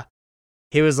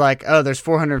he was like, "Oh, there's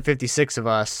 456 of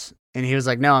us." And he was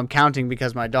like, no, I'm counting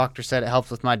because my doctor said it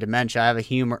helps with my dementia. I have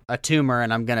a tumor,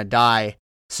 and I'm going to die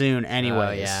soon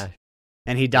anyways. Yeah.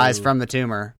 And he dies from the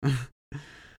tumor.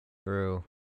 True.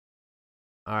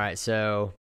 All right,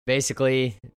 so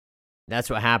basically that's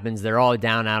what happens. They're all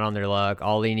down out on their luck.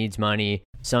 Ali needs money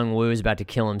Sung Woo is about to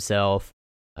kill himself.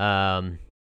 The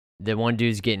one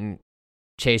dude's getting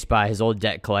chased by his old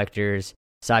debt collectors.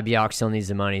 Sae-byeok still needs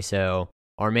the money, so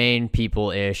our main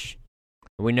people-ish,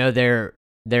 we know their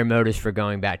motives for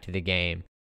going back to the game.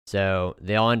 So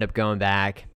they all end up going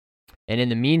back. And in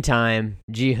the meantime,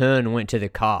 Ji-hoon went to the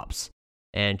cops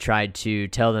and tried to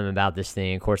tell them about this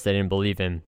thing. Of course, they didn't believe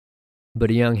him. But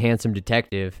a young, handsome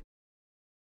detective,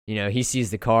 he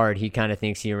sees the card. He kind of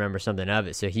thinks he remembers something of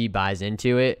it, so he buys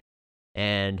into it.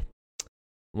 And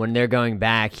when they're going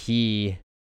back, he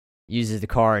uses the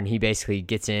card, and he basically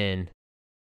gets in.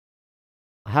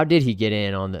 How did he get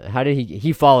in on the? How did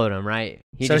he followed him, right?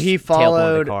 He tailed one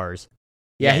of the cars.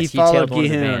 Yeah, yes, he followed tailed one of the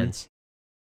Gi-hoon. vans.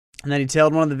 And then he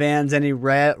tailed one of the vans, and he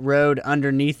rode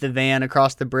underneath the van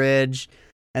across the bridge.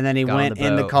 And then he went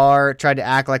in the car, tried to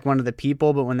act like one of the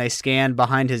people, but when they scanned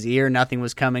behind his ear, nothing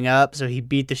was coming up. So he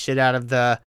beat the shit out of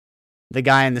the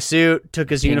guy in the suit, took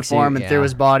his uniform, and threw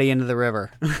his body into the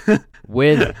river.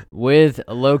 with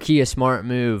low-key a smart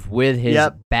move, with his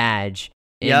badge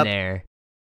in there.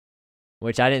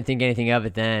 Which I didn't think anything of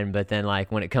it then, but then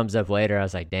like when it comes up later, I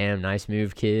was like, "Damn, nice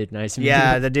move, kid. Nice move."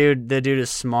 Yeah, the dude is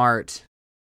smart.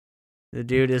 The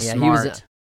dude is smart.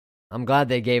 I'm glad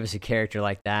they gave us a character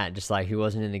like that, just like who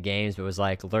wasn't in the games but was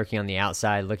like lurking on the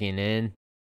outside, looking in.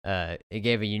 It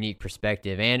gave a unique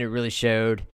perspective, and it really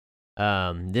showed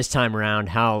this time around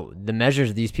how the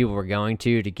measures these people were going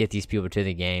to get these people to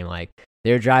the game. Like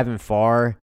they're driving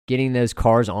far, getting those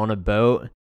cars on a boat,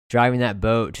 driving that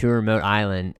boat to a remote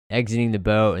island, exiting the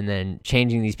boat, and then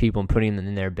changing these people and putting them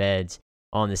in their beds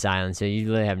on this island. So you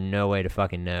really have no way to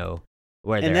fucking know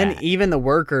where they're at. And then even the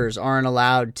workers aren't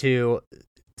allowed to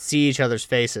see each other's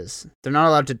faces. They're not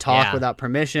allowed to talk without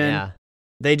permission. Yeah.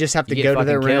 They just have to go to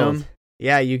their room. Killed.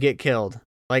 Yeah, you get killed.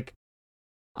 Like,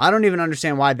 I don't even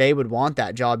understand why they would want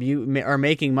that job. You are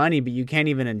making money, but you can't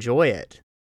even enjoy it.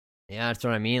 Yeah, that's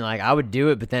what I mean. Like, I would do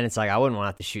it, but then it's like I wouldn't want to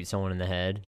have to shoot someone in the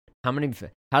head. How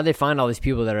do they find all these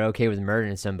people that are okay with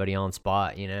murdering somebody on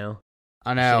spot, I know,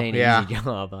 An easy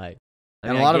job. Like,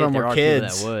 and a lot of them were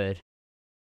kids. That would.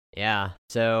 Yeah,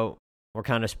 so we're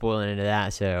kind of spoiling into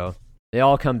that. So they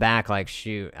all come back, like,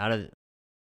 shoot, out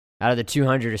of the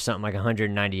 200 or something, like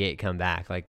 198 come back.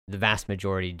 Like, the vast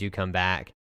majority do come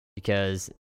back because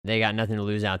they got nothing to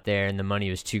lose out there, and the money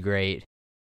was too great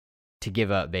to give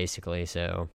up, basically.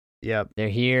 So they're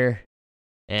here,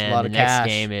 and the next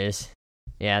game is...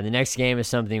 Yeah, the next game is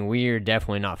something we're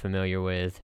definitely not familiar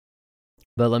with.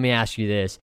 But let me ask you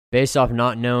this. Based off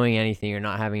not knowing anything or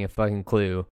not having a fucking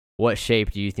clue, what shape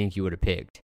do you think you would have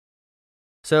picked?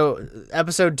 So,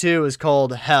 episode 2 is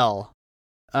called Hell.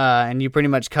 And you pretty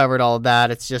much covered all of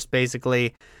that. It's just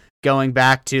basically going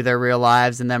back to their real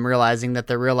lives and them realizing that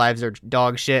their real lives are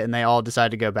dog shit and they all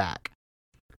decide to go back.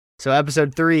 So,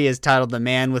 episode 3 is titled The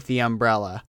Man with the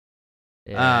Umbrella.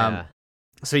 Yeah.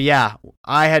 So yeah,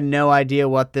 I had no idea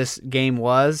what this game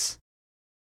was.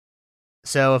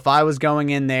 So if I was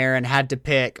going in there and had to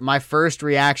pick, my first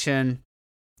thing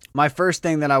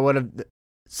that I would have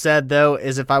said though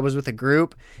is if I was with a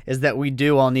group is that we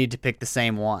do all need to pick the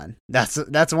same one. That's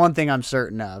one thing I'm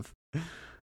certain of.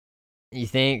 You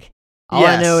think? All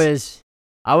I know is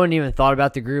I wouldn't even thought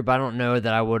about the group. I don't know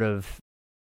that I would have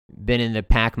been in the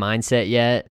pack mindset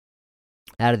yet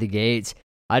out of the gates.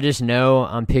 I just know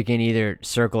I'm picking either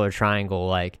circle or triangle,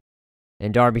 like,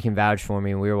 and Darby can vouch for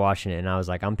me, and we were watching it, and I was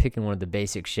like, I'm picking one of the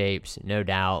basic shapes, no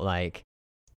doubt. Like,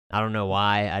 I don't know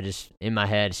why. In my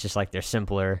head, it's just like they're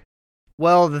simpler.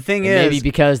 Well, the thing is... Maybe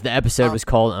because the episode was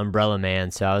called Umbrella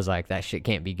Man, so I was like, that shit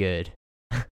can't be good.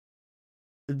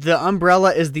 The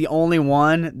umbrella is the only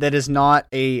one that is not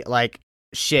a, like,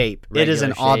 shape. Regular it is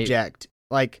an shape. Object.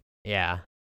 Like... Yeah.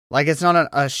 Like, it's not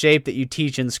a shape that you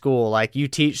teach in school. Like, you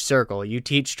teach circle, you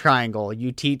teach triangle,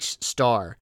 you teach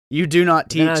star. You do not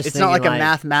teach... It's not like a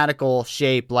mathematical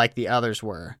shape like the others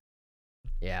were.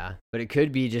 Yeah, but it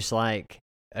could be just like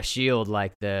a shield,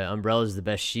 like the umbrella is the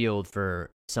best shield for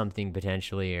something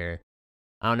potentially, or...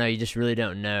 I don't know, you just really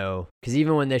don't know. Because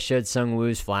even when they showed Sung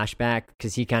Woo's flashback,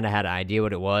 because he kind of had an idea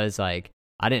what it was, like,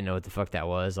 I didn't know what the fuck that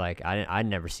was. Like, I'd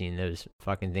never seen those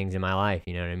fucking things in my life,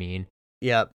 you know what I mean?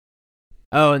 Yep.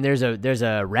 Oh, and there's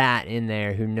a rat in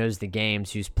there who knows the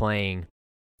games, who's playing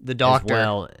the doctor. As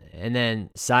well. And then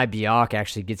Sae-byeok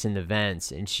actually gets in the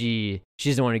vents, and she's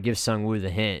the one who gives Sung Woo the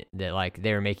hint that like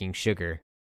they were making sugar.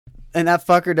 And that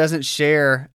fucker doesn't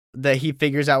share that he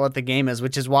figures out what the game is,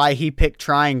 which is why he picked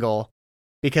triangle,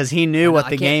 because he knew what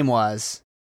the game was.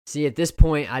 See, at this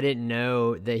point, I didn't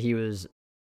know that he was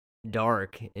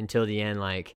dark until the end.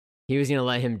 Like he was gonna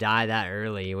let him die that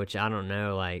early, which I don't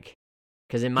know, like.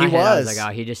 Because in my head, I was like,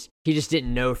 oh, he just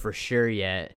didn't know for sure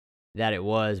yet. that it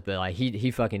was, but like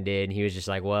he fucking did, and he was just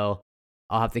like, well,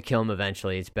 I'll have to kill him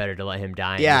eventually. It's better to let him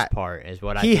die in this part. Is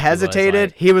what he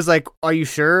hesitated. He was like, "Are you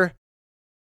sure?"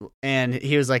 And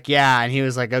he was like, "Yeah." And he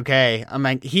was like, "Okay." I'm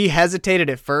like, he hesitated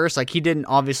at first. Like, he didn't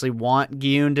obviously want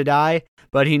Gyun to die,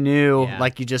 but he knew,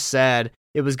 like you just said,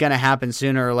 it was gonna happen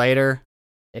sooner or later.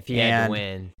 If he had to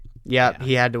win. Yep,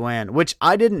 he had to win. Which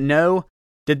I didn't know.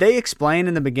 Did they explain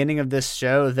in the beginning of this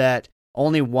show that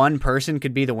only one person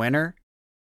could be the winner?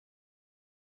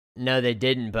 No, they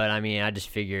didn't, but I mean, I just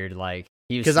figured, like,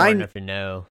 he was smart enough to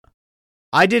know.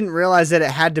 I didn't realize that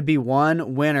it had to be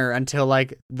one winner until,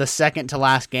 like, the second to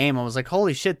last game. I was like,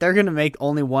 holy shit, they're going to make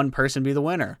only one person be the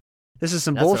winner. This is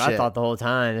some bullshit. That's what I thought the whole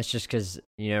time. It's just because,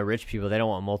 you know, rich people, they don't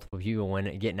want multiple people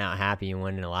getting out happy and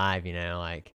winning alive, you know,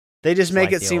 like. They just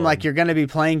make it seem like you're going to be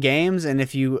playing games, and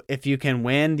if you can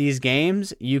win these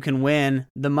games, you can win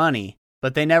the money.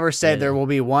 But they never said there will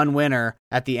be one winner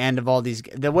at the end of all these.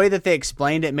 The way that they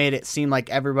explained it made it seem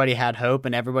like everybody had hope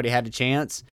and everybody had a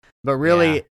chance. But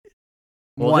really,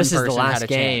 one person had a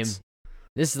chance.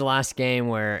 This is the last game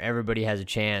where everybody has a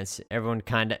chance. Everyone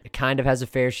kind of has a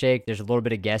fair shake. There's a little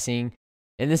bit of guessing,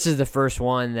 and this is the first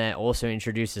one that also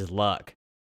introduces luck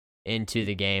into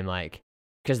the game, like.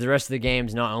 Because the rest of the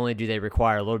games, not only do they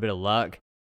require a little bit of luck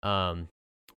and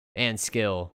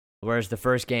skill, whereas the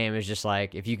first game is just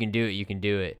like, if you can do it, you can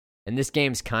do it. And this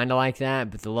game's kind of like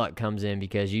that, but the luck comes in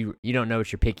because you don't know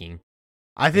what you're picking.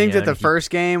 I think that the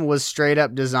first game was straight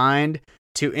up designed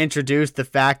to introduce the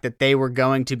fact that they were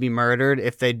going to be murdered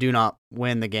if they do not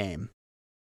win the game.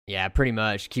 Yeah, pretty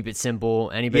much. Keep it simple.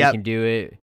 Anybody can do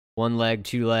it. One leg,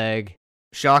 two leg.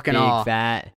 Shock and awe. Big,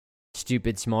 fat,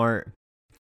 stupid, smart.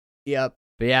 Yep.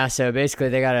 But yeah, so basically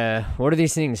they got what are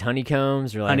these things?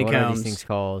 Honeycombs? Or like, honeycombs. What are these things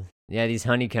called? Yeah, these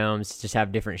honeycombs just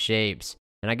have different shapes.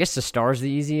 And I guess the star's the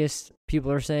easiest,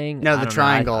 people are saying. No, the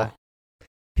triangle.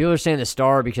 People are saying the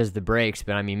star because of the breaks,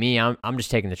 but I mean, I'm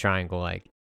just taking the triangle. Like,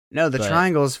 no, the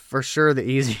triangle is for sure the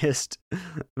easiest,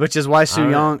 which is why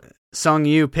Sung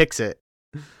Yu picks it.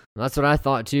 That's what I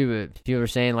thought too, but people are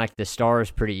saying like the star is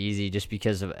pretty easy just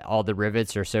because of all the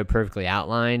rivets are so perfectly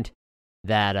outlined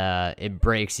that it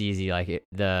breaks easy. Like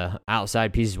the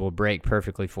outside pieces will break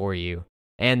perfectly for you.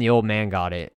 And the old man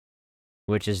got it,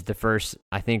 which is the first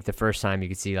time you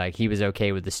could see like he was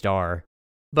okay with the star.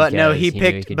 But no, he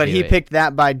picked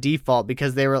that by default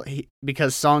because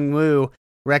because Sung Woo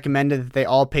recommended that they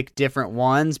all pick different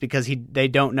ones because they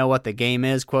don't know what the game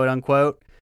is, quote unquote.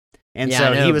 And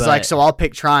he was like, so I'll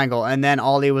pick triangle, and then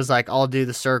Ollie was like, I'll do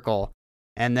the circle,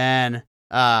 and then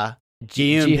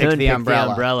Ji-hoon picked the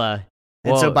umbrella.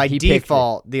 And so by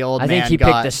default, the old man got... I think he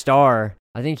picked the star.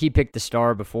 I think he picked the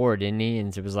star before, didn't he?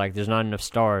 And it was like, there's not enough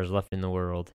stars left in the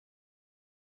world.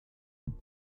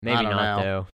 Maybe not,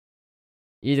 though.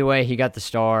 Either way, he got the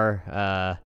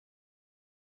star.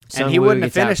 And he wouldn't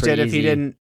have finished it if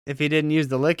he didn't use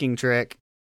the licking trick.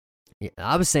 Yeah,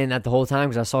 I was saying that the whole time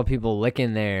because I saw people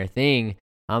licking their thing.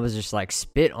 I was just like,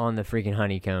 spit on the freaking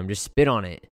honeycomb. Just spit on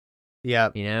it.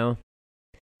 Yep. You know?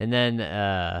 And then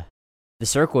the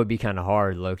circle would be kind of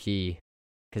hard, low-key,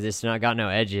 because it's not got no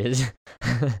edges.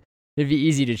 It'd be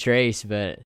easy to trace,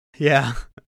 but... Yeah.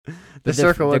 The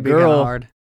circle would be kind of hard.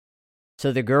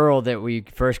 So the girl that we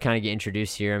first kind of get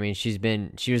introduced here, I mean,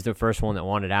 she was the first one that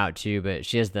wanted out too, but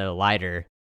she has the lighter.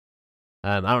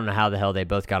 I don't know how the hell they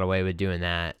both got away with doing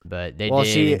that, but they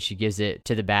did, and she gives it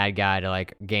to the bad guy to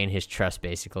like gain his trust,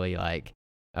 basically. Like,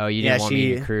 oh, you didn't want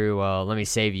me in your crew? Well, let me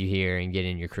save you here and get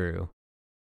in your crew.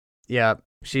 Yeah,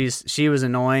 she was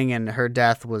annoying, and her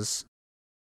death was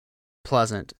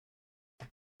pleasant.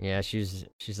 Yeah, she's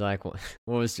like, what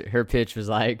was her pitch? Was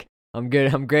like, I'm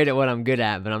great at what I'm good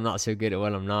at, but I'm not so good at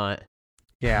what I'm not.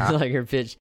 Yeah, like her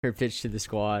pitch to the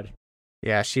squad.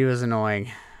 Yeah, she was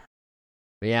annoying.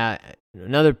 But yeah,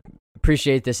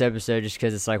 appreciate this episode just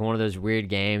because it's like one of those weird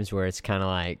games where it's kind of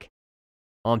like,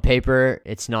 on paper,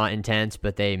 it's not intense,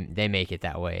 but they make it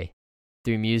that way.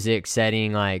 Through music,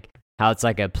 setting, like how it's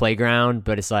like a playground,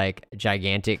 but it's like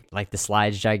gigantic, like the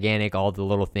slide's gigantic, all the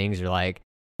little things are like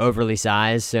overly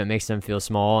sized, so it makes them feel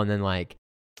small, and then like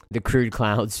the crude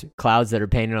clouds that are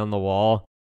painted on the wall,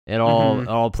 it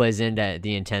all plays into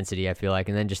the intensity, I feel like,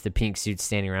 and then just the pink suits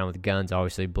standing around with guns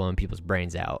obviously blowing people's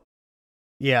brains out.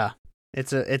 Yeah,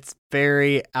 it's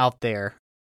very out there,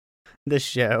 this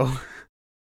show.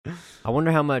 I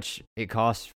wonder how much it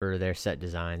costs for their set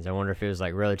designs. I wonder if it was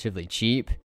like relatively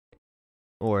cheap,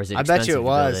 or is it expensive? I bet you it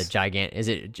was. Is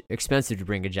it expensive to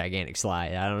bring a gigantic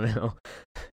slide? I don't know.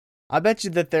 I bet you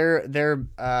that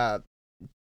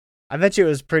I bet you it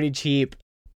was pretty cheap.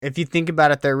 If you think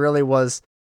about it, there really was,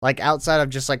 like, outside of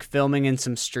just like filming in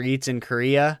some streets in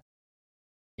Korea.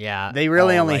 Yeah. They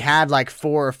really all, only like- had like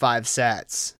 4 or 5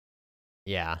 sets.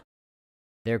 Yeah.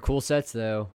 They're cool sets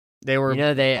though. They were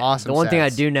They awesome the one thing I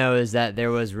sets. do know is that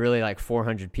there was really like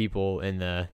 400 people in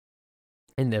the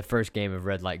first game of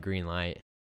Red Light Green Light.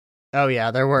 Oh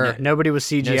yeah, there were. No- Nobody was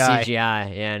CGI. No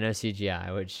CGI. Yeah, no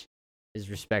CGI, which is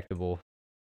respectable.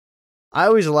 I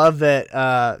always love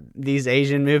that these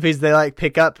Asian movies they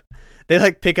pick up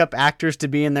actors to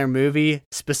be in their movie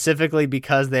specifically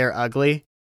because they're ugly.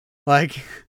 Like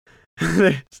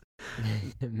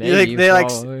Maybe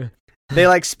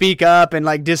they speak up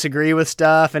and disagree with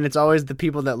stuff, and it's always the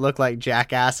people that look like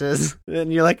jackasses.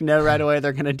 And you're know right away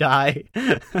they're gonna die.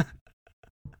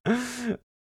 I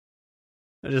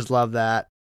just love that.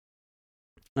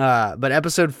 But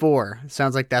episode 4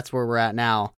 sounds like that's where we're at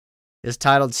now. Is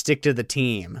titled "Stick to the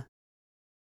Team,"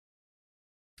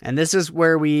 and this is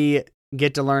where we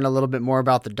get to learn a little bit more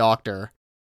about the doctor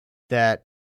that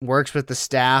works with the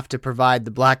staff to provide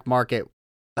the black market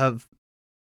of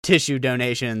tissue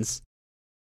donations,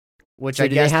 which So I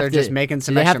do guess they have they're to- just making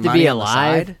some do they extra have to money be on the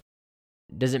alive? side.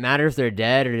 Does it matter if they're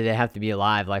dead or do they have to be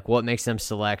alive? Like, what makes them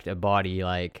select a body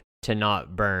to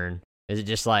not burn? Is it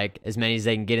just as many as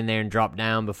they can get in there and drop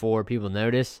down before people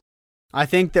notice? I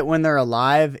think that when they're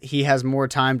alive, he has more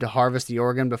time to harvest the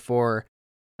organ before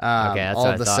That's all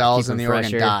what of the I thought. cells Keep in the 'em organ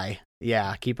fresher. die.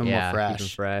 Yeah, keep them more Keep them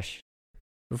fresh. fresh.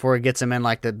 Before he gets them in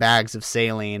the bags of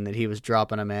saline that he was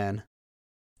dropping them in.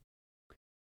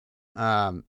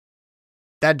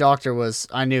 That doctor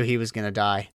I knew he was gonna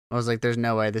die. I was like, there's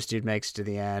no way this dude makes it to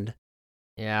the end.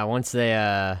 Yeah, once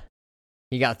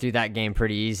he got through that game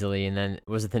pretty easily, and then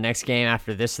was it the next game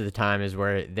after this of the time is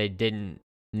where they didn't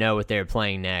know what they were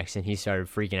playing next, and he started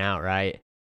freaking out, right?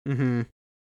 Mm-hmm.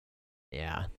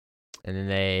 Yeah. And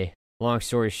then long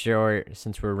story short,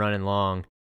 since we're running long,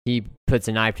 he puts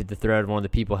a knife to the throat of one of the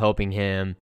people helping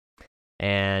him,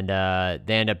 and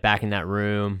they end up back in that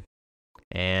room,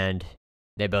 and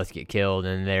they both get killed,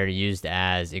 and they're used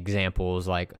as examples,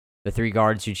 like the 3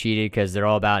 guards who cheated, because they're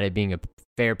all about it being a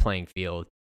fair playing field,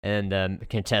 and the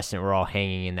contestant were all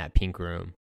hanging in that pink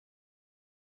room.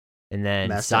 And then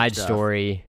Messed up side stuff.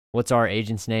 story, what's our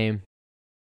agent's name?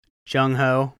 Jung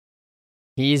Ho.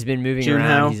 He's been moving Junho.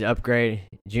 around. He's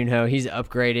Junho. He's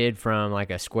upgraded from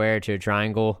a square to a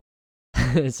triangle,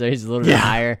 so he's a little bit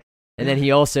higher. And then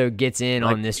he also gets in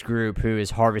on this group who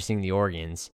is harvesting the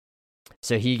organs.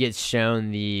 So he gets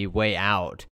shown the way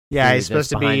out. Yeah, through he's supposed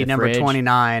to behind be the number fridge.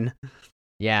 29.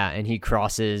 Yeah, and he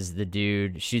crosses the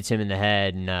dude, shoots him in the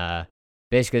head, and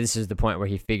basically this is the point where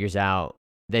he figures out.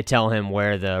 They tell him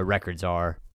where the records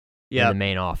are in the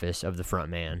main office of the front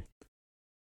man.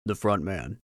 The front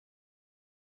man.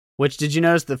 Which, did you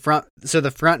notice the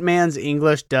front man's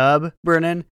English dub,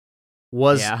 Brennan,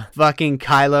 was fucking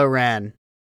Kylo Ren.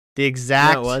 The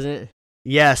exact... No, it wasn't?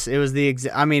 Yes, it was the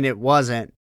exact... I mean, it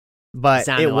wasn't, but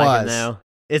it like was. him, though.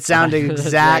 It sounded That's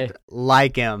exact right.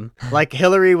 like him.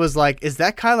 Hillary was like, is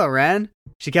that Kylo Ren?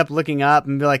 She kept looking up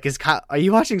and be like, are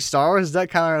you watching Star Wars? Is that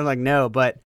Kylo Ren? I'm like, no,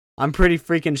 but I'm pretty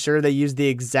freaking sure they used the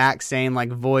exact same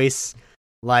voice,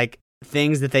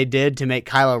 things that they did to make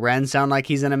Kylo Ren sound like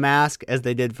he's in a mask as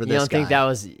they did for this guy.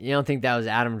 You don't think that was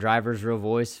Adam Driver's real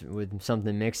voice with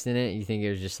something mixed in it? You think it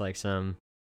was just some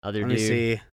other Let dude? me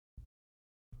see.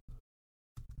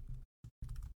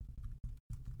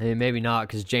 I mean, maybe not,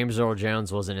 because James Earl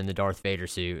Jones wasn't in the Darth Vader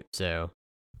suit, so...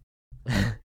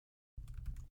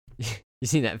 You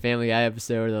seen that Family Guy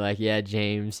episode where they're like, yeah,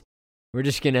 James, we're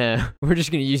just gonna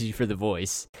use you for the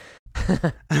voice.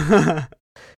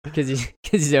 Because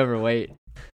he's overweight.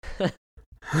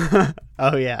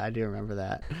 Oh yeah, I do remember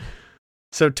that.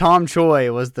 So Tom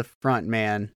Choi was the front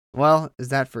man. Well, is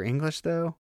that for English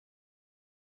though?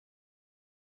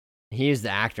 He is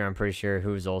the actor, I'm pretty sure,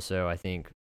 who is also, I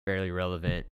think, fairly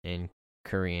relevant in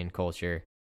Korean culture.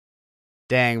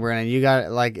 Dang, Brennan, you got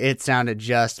it. It sounded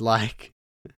just like.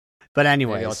 But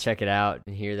anyways, Maybe I'll check it out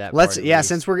and hear that. Let's part at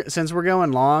least. since we're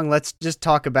going long, let's just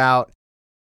talk about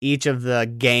each of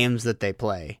the games that they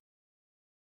play.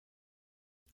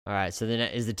 All right, so then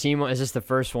is this the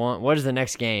first one? What is the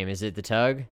next game? Is it the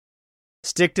tug?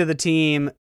 Stick to the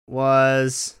Team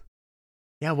was...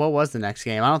 Yeah, what was the next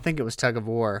game? I don't think it was Tug of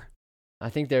War. I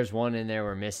think there's one in there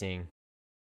we're missing.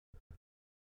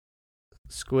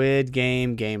 Squid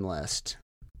Game game list.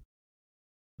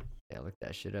 Yeah, look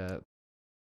that shit up.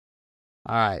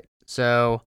 All right,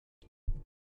 so...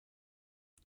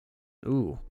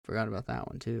 Ooh, forgot about that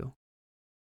one too.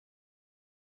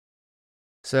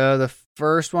 So the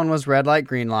first one was Red Light,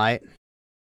 Green Light,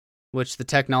 which the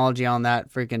technology on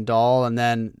that freaking doll, and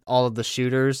then all of the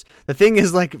shooters. The thing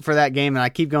is, for that game, and I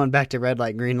keep going back to Red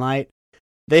Light, Green Light,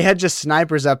 they had just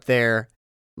snipers up there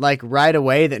like right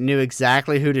away that knew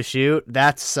exactly who to shoot,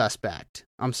 that's suspect.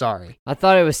 I'm sorry. I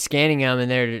thought it was scanning them,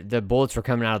 and the bullets were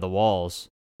coming out of the walls.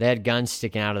 They had guns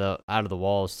sticking out of the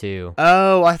walls too.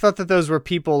 Oh, I thought that those were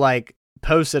people like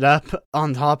posted up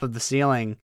on top of the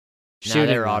ceiling shooting. No,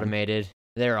 they were them. automated.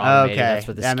 They were automated. Okay, That's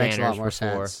what the that scanners makes a lot more were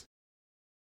sense.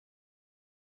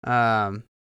 for.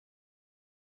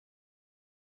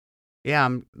 Yeah,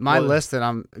 my list that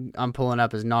I'm pulling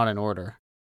up is not in order.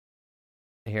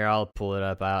 Here, I'll pull it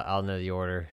up. I'll know the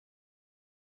order.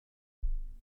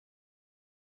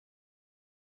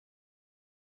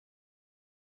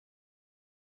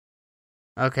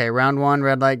 Okay, round 1,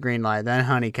 red light, green light, then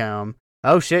honeycomb.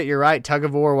 Oh shit, you're right. Tug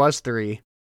of war was 3.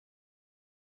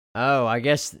 Oh, I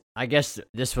guess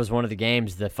this was one of the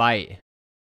games, the fight.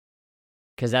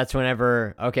 Because that's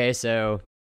whenever. Okay, so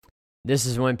this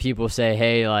is when people say,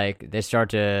 hey, like, they start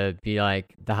to be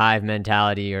like the hive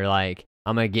mentality, or like,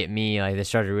 I'm gonna get me. Like, they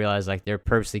start to realize like they're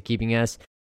purposely keeping us.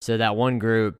 So that one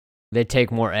group, they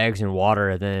take more eggs and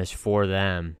water than is for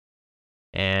them.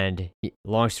 And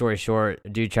long story short, a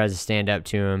dude tries to stand up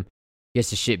to him, gets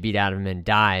the shit beat out of him, and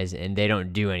dies, and they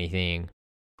don't do anything.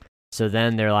 So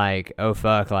then they're like, oh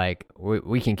fuck, like,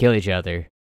 we can kill each other.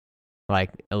 Like,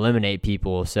 eliminate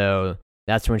people. So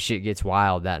that's when shit gets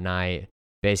wild that night.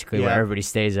 Basically, where everybody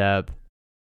stays up.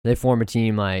 They form a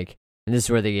team, like, and this is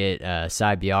where they get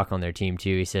Cy Biak on their team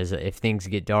too. He says, if things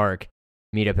get dark,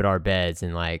 meet up at our beds,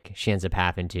 and like, she ends up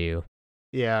having to.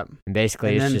 Yeah. And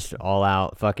basically, it's just all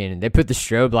out fucking. They put the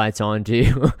strobe lights on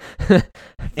too.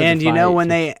 And you know when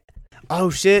they.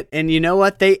 Oh shit, and you know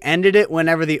what? They ended it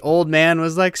whenever the old man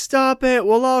was like, stop it,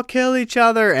 we'll all kill each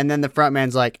other. And then the front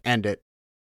man's like, end it.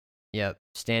 Yep,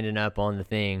 standing up on the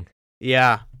thing.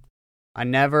 Yeah. I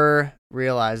never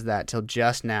realized that till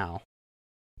just now.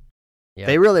 Yep.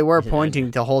 They really were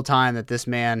pointing the whole time that this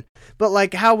man. But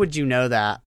like, how would you know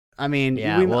that? I mean,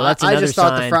 that's I just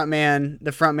thought sign.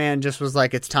 the front man just was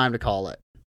like, it's time to call it.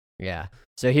 Yeah.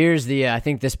 So here's the, I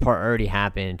think this part already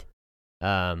happened.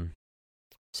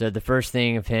 So the first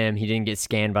thing of him, he didn't get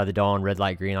scanned by the dawn, red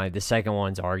light, green light. The second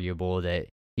one's arguable that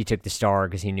he took the star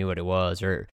because he knew what it was,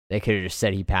 or they could have just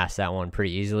said he passed that one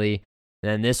pretty easily.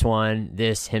 And then this one,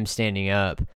 him standing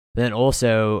up. But then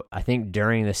also, I think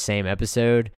during the same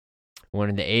episode,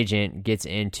 when the agent gets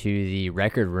into the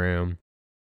record room,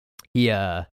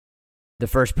 the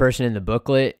first person in the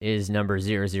booklet is number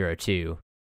 002.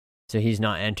 So he's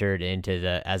not entered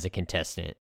into as a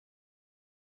contestant.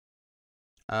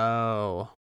 Oh.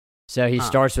 So he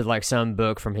starts with like some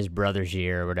book from his brother's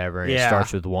year or whatever, and it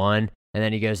starts with 1, and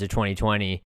then he goes to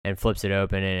 2020 and flips it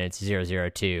open, and it's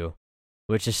 002,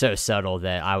 which is so subtle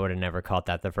that I would have never caught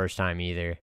that the first time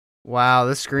either. Wow,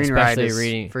 this screenwriting is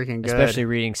freaking good. Especially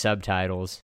reading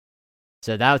subtitles.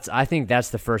 So I think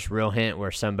that's the first real hint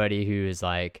where somebody who is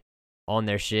like on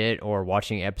their shit or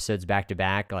watching episodes back to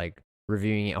back, like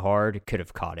reviewing it hard, could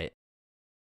have caught it.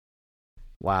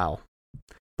 Wow.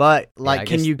 But like,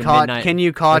 can you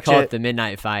catch it? The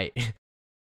midnight fight.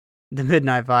 The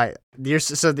midnight fight. You're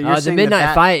saying the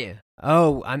midnight fight.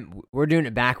 Oh, we're doing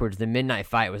it backwards. The midnight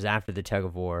fight was after the tug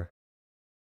of war.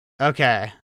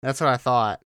 Okay, that's what I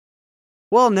thought.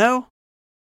 Well, no,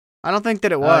 I don't think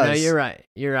that it was. Oh, no, you're right.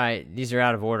 You're right. These are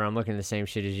out of order. I'm looking at the same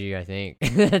shit as you, I think.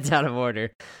 That's out of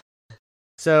order.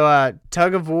 So,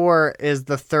 Tug of War is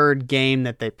the third game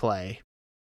that they play.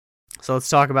 So let's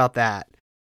talk about that.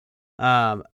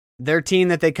 Their team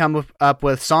that they come up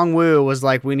with, Song-woo was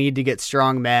like, we need to get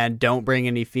strong men. Don't bring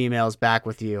any females back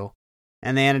with you.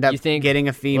 And they ended up getting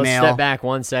a female. Let's step back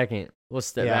 1 second.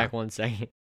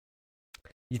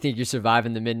 You think you're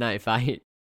surviving the midnight fight?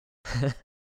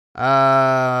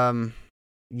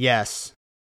 Yes.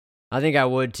 I think I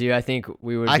would too. I think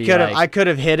we would. I could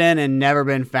have hidden and never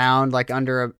been found, like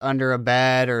under a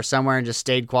bed or somewhere, and just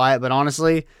stayed quiet. But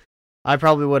honestly, I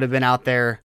probably would have been out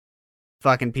there,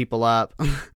 fucking people up.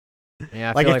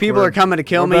 Yeah, like if people are coming to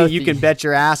kill me, you can bet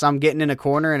your ass I'm getting in a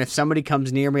corner, and if somebody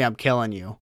comes near me, I'm killing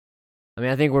you. I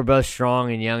mean, I think we're both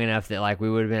strong and young enough that like we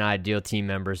would have been ideal team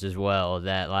members as well.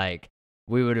 That like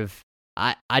we would have.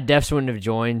 I definitely wouldn't have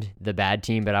joined the bad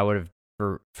team, but I would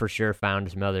have for sure found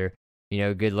some other,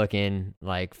 good looking,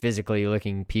 like physically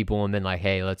looking people and been like,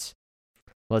 hey, let's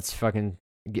fucking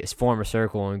form a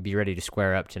circle and be ready to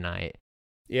square up tonight.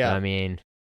 Yeah. But, I mean,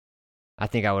 I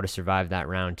think I would have survived that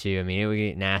round too. I mean, it would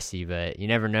get nasty, but you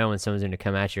never know when someone's going to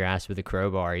come at your ass with a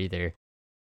crowbar either.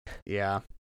 Yeah.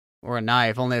 Or a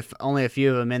knife. Only a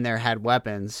few of them in there had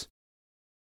weapons.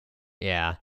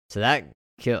 Yeah. So that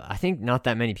killed. I think not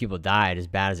that many people died as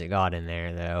bad as it got in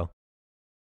there, though.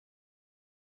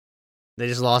 They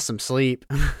just lost some sleep.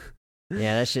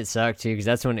 Yeah, that shit sucked too, because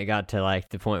that's when it got to like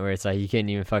the point where it's like you couldn't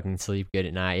even fucking sleep good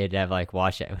at night. You had to have like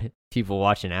people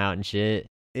watching out and shit.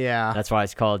 Yeah. That's why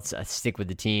it's called stick with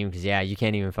the team, because yeah, you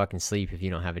can't even fucking sleep if you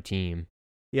don't have a team.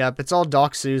 Yep, it's all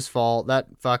Doc Sue's fault. That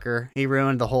fucker, he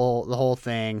ruined the whole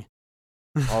thing.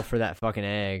 All for that fucking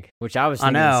egg, which I was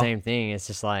thinking the same thing. It's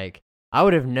just like I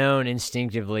would have known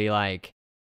instinctively, like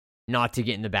not to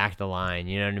get in the back of the line.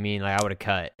 You know what I mean? Like I would have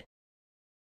cut.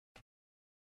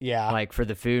 Yeah. Like for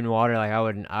the food and water, like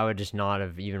I would just not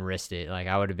have even risked it. Like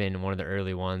I would have been one of the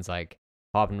early ones, like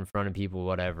hopping in front of people,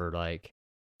 whatever. Like,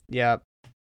 yep.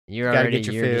 You gotta get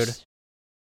your food.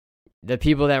 The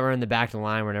people that were in the back of the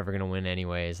line were never gonna win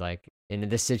anyways. Like in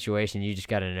this situation, you just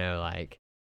gotta know, like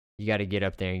you gotta get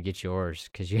up there and get yours,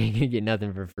 because you ain't gonna get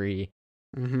nothing for free.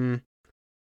 Mm-hmm.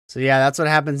 So yeah, that's what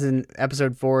happens in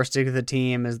episode 4. Stick with the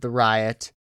team is the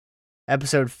riot.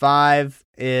 Episode 5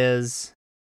 is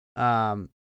a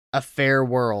fair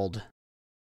world,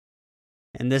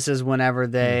 and this is whenever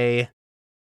they.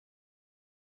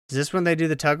 Is this when they do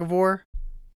the tug of war?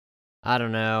 I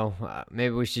don't know.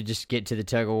 Maybe we should just get to the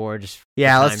tug of war.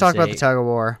 Let's talk about the tug of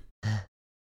war.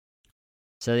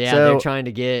 So they're trying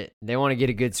to they want to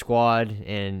get a good squad,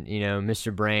 and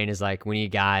Mr. Brain is like, we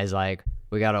need guys, like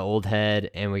we got an old head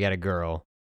and we got a girl,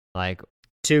 like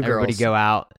 2 girls. Everybody go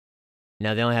out.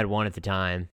 No, they only had one at the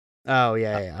time. Oh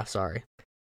yeah. Sorry.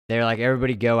 They're like,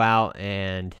 everybody go out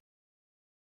and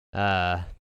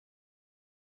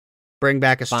bring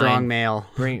back a strong male.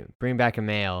 Bring back a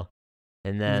male.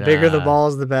 And then the bigger the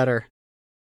balls, the better.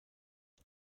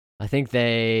 I think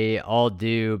they all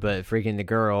do, but freaking the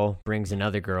girl brings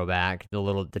another girl back,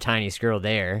 the tiniest girl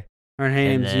there. Her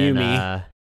name's Yumi.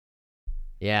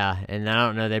 Yeah, and I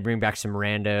don't know, they bring back some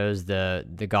randos,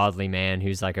 the godly man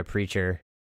who's like a preacher.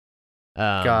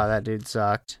 God, that dude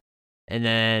sucked. And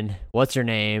then what's her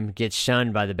name gets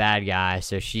shunned by the bad guy,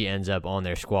 so she ends up on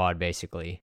their squad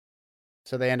basically.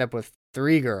 So they end up with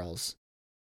 3 girls.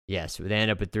 Yes, they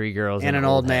end up with 3 girls and an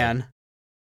old man,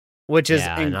 which is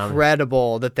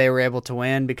incredible that they were able to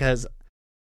win, because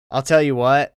I'll tell you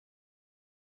what,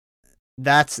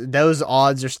 those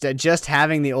odds are just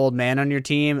having the old man on your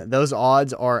team. Those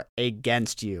odds are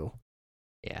against you.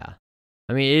 Yeah,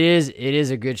 I mean it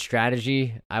is a good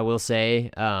strategy. I will say,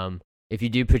 if you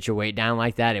do put your weight down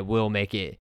like that, it will make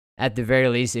it, at the very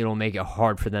least, it'll make it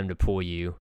hard for them to pull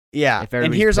you. Yeah, if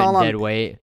and here's all dead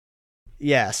weight.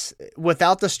 Yes,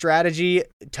 without the strategy,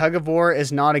 tug of war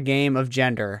is not a game of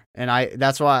gender, and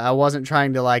that's why I wasn't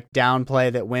trying to like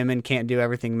downplay that women can't do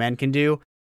everything men can do.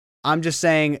 I'm just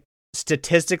saying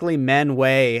statistically men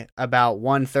weigh about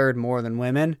 1/3 more than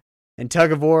women. In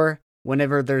tug of war,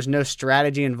 whenever there's no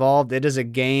strategy involved, it is a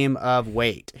game of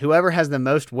weight. Whoever has the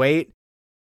most weight,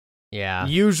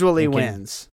 usually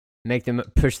wins. Make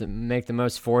the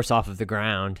most force off of the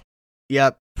ground.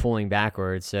 Yep. Pulling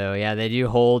backwards. So yeah, they do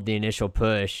hold the initial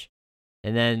push.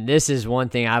 And then this is one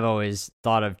thing I've always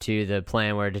thought of too, the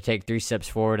plan where to take 3 steps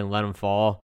forward and let them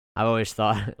fall. I've always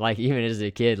thought, like even as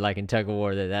a kid, like in tug of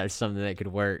war, that's something that could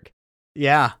work.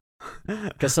 Yeah.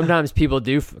 Because sometimes people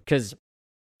do, because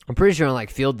I'm pretty sure on like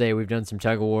field day we've done some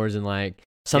tug of wars, and like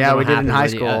something we did in high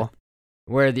school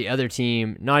where the other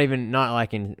team, not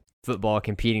like in football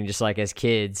competing, just like as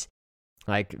kids,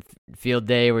 like field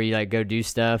day where you like go do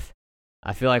stuff.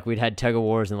 I feel like we'd had tug of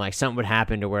wars, and like something would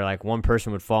happen to where like one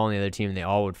person would fall on the other team and they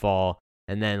all would fall,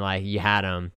 and then like you had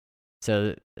them.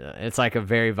 So it's like a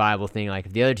very viable thing. Like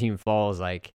if the other team falls,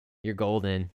 like you're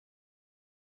golden.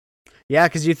 Yeah,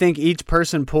 because you think each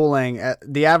person pulling,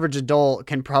 the average adult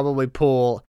can probably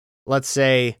pull, let's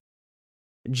say,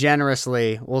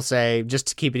 generously, we'll say, just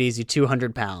to keep it easy,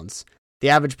 200 pounds. The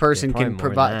average person can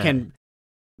provide,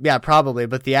 yeah, probably,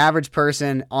 but the average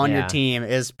person on your team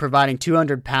is providing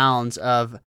 200 pounds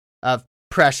of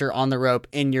pressure on the rope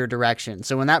in your direction.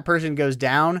 So when that person goes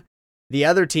down, the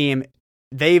other team,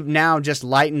 they've now just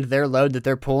lightened their load that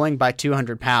they're pulling by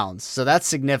 200 pounds. So that's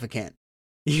significant.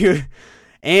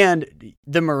 And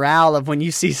the morale of when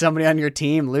you see somebody on your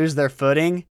team lose their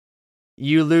footing,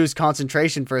 you lose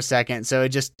concentration for a second. So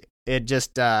it's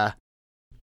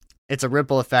a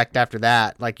ripple effect after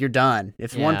that. Like you're done.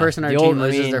 If one person on your team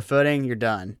loses their footing, you're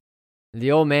done.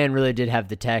 The old man really did have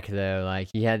the tech though. Like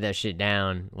he had that shit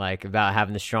down, like about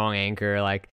having the strong anchor.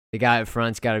 Like the guy up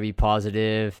front's got to be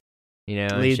positive, lead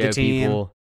and show the team.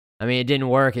 People. I mean, it didn't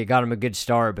work. It got them a good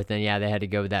start, but then they had to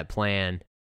go with that plan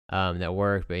that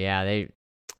worked. But yeah, they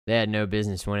had no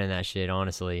business winning that shit,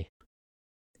 honestly.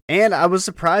 And I was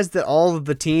surprised that all of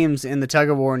the teams in the tug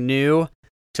of war knew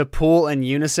to pull in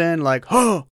unison, like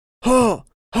ho ho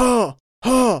ho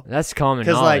ho. That's common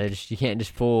knowledge. You can't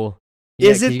just pull.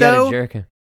 Is it though?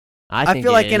 I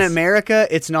feel like in America,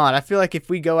 it's not. I feel like if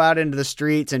we go out into the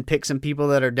streets and pick some people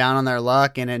that are down on their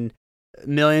luck and in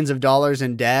millions of dollars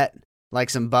in debt, like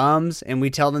some bums, and we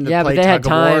tell them to play tug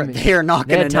of war, they are not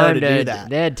going to know to do that.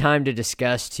 They had time to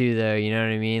discuss too, though. You know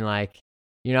what I mean? Like,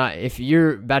 if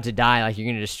you're about to die, like you're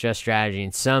going to discuss strategy,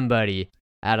 and somebody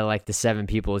out of like the 7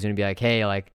 people is going to be like, hey,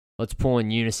 like let's pull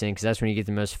in unison because that's when you get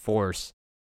the most force.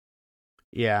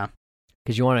 Yeah.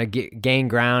 Because you want to gain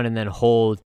ground and then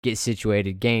hold, get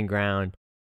situated, gain ground,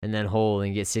 and then hold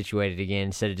and get situated again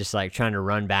instead of just like trying to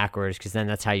run backwards because then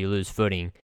that's how you lose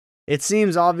footing. It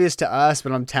seems obvious to us,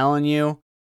 but I'm telling you,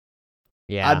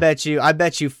 yeah, I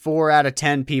bet you 4 out of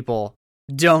 10 people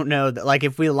don't know that. Like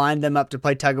if we lined them up to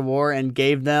play tug of war and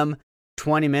gave them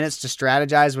 20 minutes to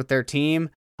strategize with their team,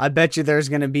 I bet you there's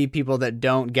going to be people that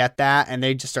don't get that and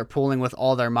they just start pulling with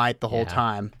all their might the whole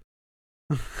time.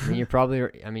 I mean, you're probably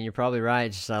right.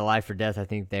 It's just a life or death. I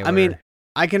think they were. I mean,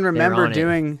 I can remember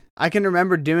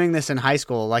doing this in high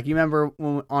school. Like you remember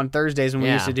on Thursdays when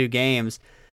we used to do games,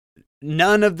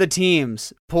 none of the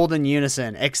teams pulled in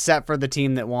unison except for the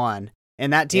team that won.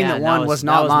 And that team that won was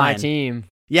not mine. My team.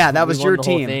 Yeah, that was your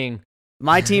team.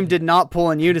 My team did not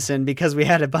pull in unison because we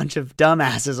had a bunch of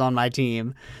dumbasses on my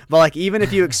team. But like even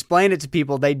if you explain it to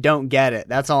people, they don't get it.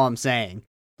 That's all I'm saying.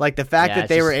 Like the fact that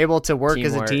they were able to work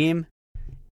as a team.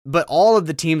 But all of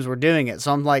the teams were doing it,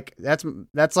 so I'm like,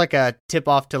 that's like a tip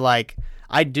off to like,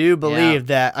 I do believe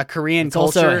that a Korean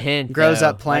culture grows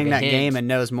up playing that game and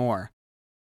knows more.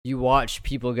 You watch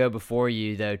people go before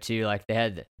you though too, like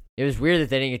it was weird that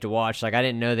they didn't get to watch. Like I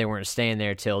didn't know they weren't staying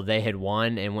there till they had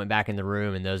won and went back in the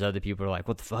room, and those other people were like,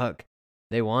 "What the fuck?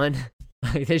 They won?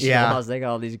 Like they should have lost. They got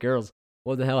all these girls.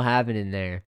 What the hell happened in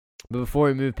there?" But before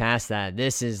we move past that,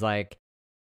 this is like.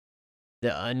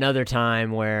 Another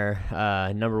time where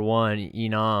number 1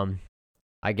 Enam,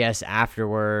 I guess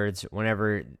afterwards,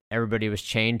 whenever everybody was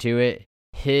chained to it,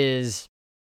 his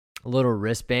little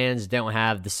wristbands don't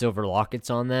have the silver lockets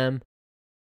on them.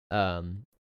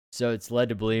 So it's led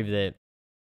to believe that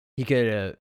he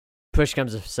could push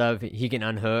comes to shove, he can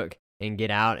unhook and get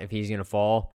out if he's gonna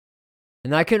fall.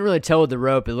 And I couldn't really tell with the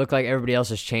rope. It looked like everybody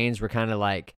else's chains were kind of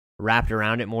like wrapped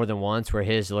around it more than once, where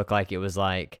his looked like it was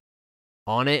like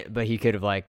on it, but he could have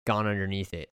like gone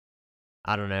underneath it.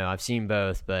 I don't know. I've seen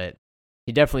both, but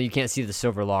you can't see the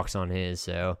silver locks on his.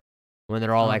 So when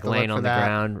they're all like laying on the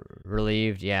ground,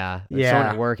 relieved, someone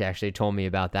at work actually told me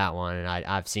about that one, and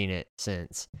I've seen it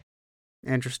since.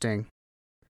 Interesting.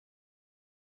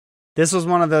 This was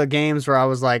one of the games where I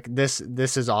was like, this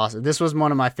is awesome. This was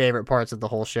one of my favorite parts of the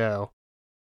whole show.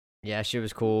 Yeah, shit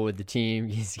was cool with the team.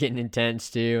 He's getting intense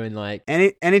too, and like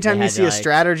anytime you see a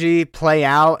strategy play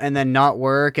out and then not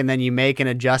work, and then you make an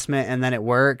adjustment and then it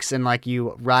works, and like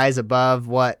you rise above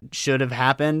what should have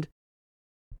happened,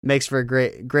 makes for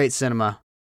a great cinema.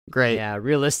 Great. Yeah,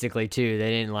 realistically too, they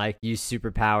didn't like use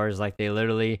superpowers. Like they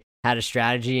literally had a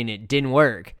strategy and it didn't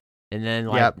work, and then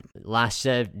like last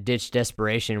ditch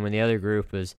desperation when the other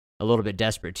group was a little bit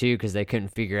desperate too because they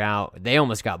couldn't figure out. They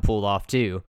almost got pulled off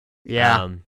too. Yeah.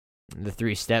 The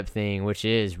 3-step thing, which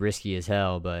is risky as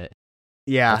hell, but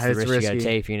it's the risk risky. You gotta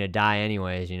take if you're gonna die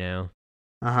anyways, Would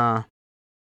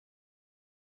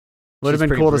have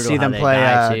been cool to see them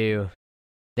play. Too.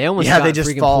 They almost got they just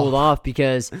freaking pulled off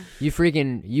because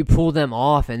you pull them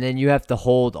off and then you have to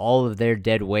hold all of their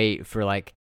dead weight for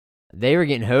like they were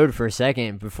getting hoed for a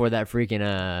second before that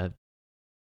freaking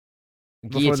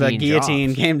before the guillotine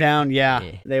dropped. Came down. Yeah,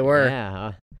 they were.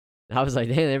 Yeah. I was like,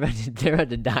 damn, they're about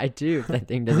to die too if that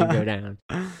thing doesn't go down.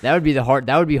 That would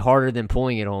be harder than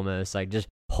pulling it almost, like just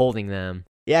holding them.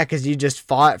 Yeah, because you just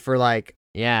fought for like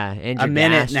and a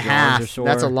minute and a half.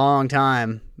 That's a long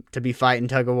time to be fighting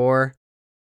tug of war.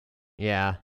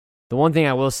 Yeah. The one thing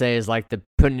I will say is like the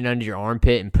putting it under your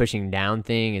armpit and pushing down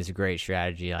thing is a great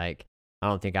strategy. Like I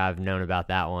don't think I've known about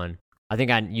that one. I think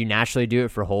you naturally do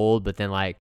it for hold, but then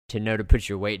like to know to put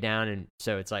your weight down and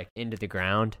so it's like into the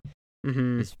ground.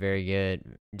 Mm-hmm. It's very good.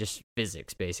 Just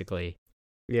physics, basically.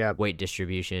 Yeah. Weight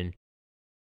distribution.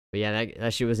 But yeah,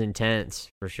 that shit was intense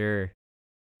for sure.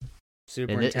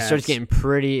 Super and intense. It starts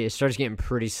getting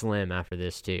pretty slim after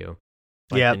this too.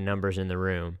 Like the numbers in the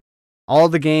room. All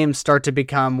the games start to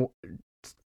become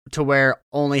to where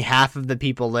only half of the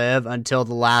people live until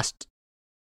the last.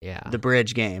 Yeah. The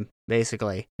bridge game,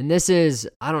 basically. And this is,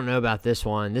 I don't know about this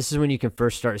one. This is when you can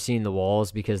first start seeing the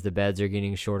walls because the beds are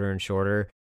getting shorter and shorter.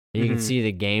 And you can see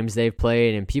the games they've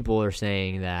played, and people are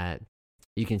saying that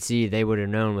you can see they would have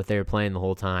known what they were playing the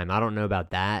whole time. I don't know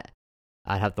about that.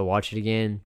 I'd have to watch it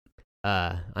again.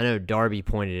 I know Darby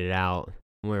pointed it out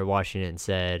when we were watching it and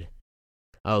said,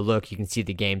 oh, look, you can see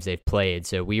the games they've played.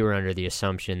 So we were under the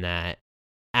assumption that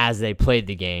as they played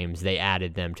the games, they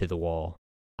added them to the wall.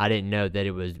 I didn't know that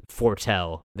it would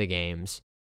foretell the games,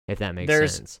 if that makes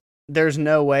sense. There's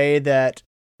no way that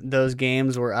those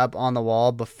games were up on the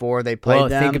wall before they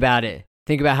played them. Think about it.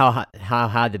 Think about how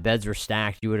high the beds were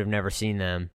stacked. You would have never seen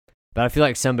them. But I feel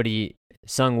like somebody,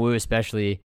 Sung Woo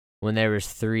especially, when there was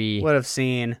 3... Would have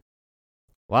seen.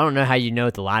 Well, I don't know how you know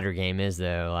what the ladder game is,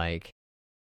 though. Like,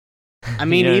 I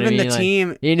mean, even the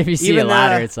team... Even if you see a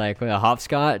ladder, it's like, a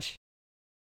hopscotch?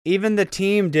 Even the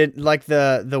team did, like,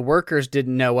 the workers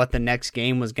didn't know what the next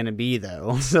game was going to be,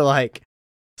 though. So, like,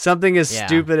 something as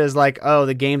stupid as, like, oh,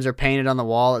 the games are painted on the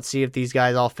wall. Let's see if these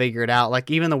guys all figure it out.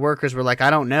 Like, even the workers were like, I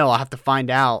don't know. I'll have to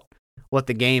find out what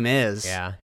the game is.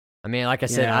 Yeah. I mean, like I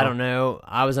said, I don't know.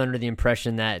 I was under the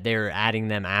impression that they were adding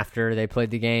them after they played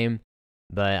the game.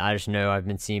 But I just know I've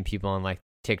been seeing people on, like,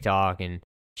 TikTok and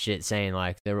shit saying,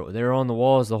 like, they were on the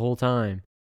walls the whole time.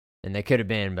 And they could have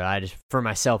been, but for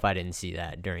myself, I didn't see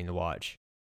that during the watch.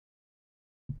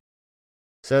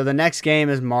 So the next game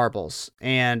is marbles,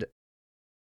 and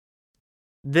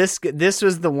this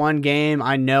was the one game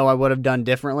I know I would have done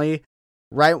differently.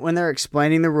 Right when they're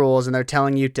explaining the rules and they're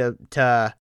telling you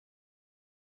to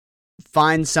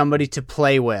find somebody to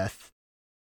play with.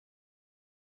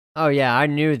 Oh yeah, I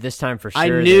knew this time for sure. I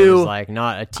knew it was like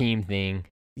not a team thing.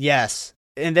 Yes,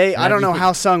 and I don't know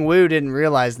how Sung Woo didn't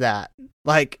realize that.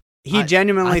 Like. He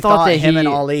genuinely I thought that that him and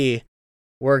Ali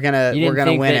were gonna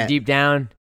win it. Deep down,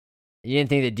 you didn't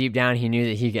think that deep down he knew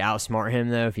that he could outsmart him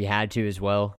though if he had to as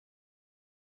well.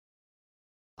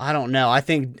 I don't know. I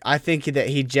think that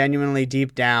he genuinely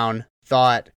deep down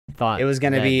thought it was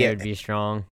gonna be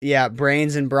strong. Yeah,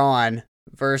 brains and brawn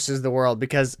versus the world,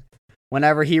 because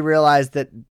whenever he realized that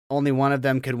only one of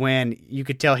them could win, you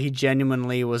could tell he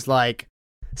genuinely was like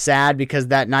sad, because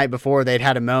that night before they'd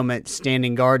had a moment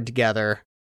standing guard together.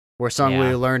 Where Sung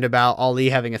Woo learned about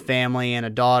Ali having a family and a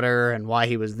daughter and why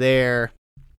he was there.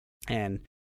 And,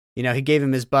 he gave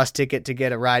him his bus ticket to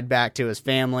get a ride back to his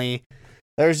family.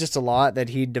 There was just a lot that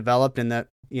he developed in the,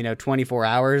 24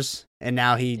 hours. And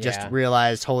now he just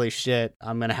realized, holy shit,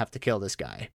 I'm going to have to kill this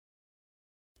guy.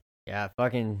 Yeah,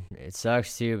 it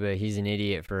sucks too, but he's an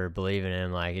idiot for believing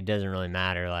him. Like, it doesn't really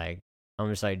matter. Like,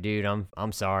 I'm just like, dude,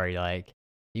 I'm sorry. Like,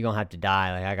 you're going to have to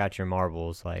die. Like, I got your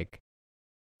marbles. Like,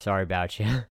 sorry about you.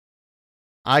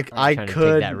 I could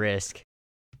take that risk.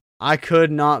 I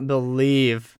could not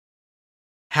believe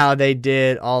how they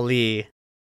did Ali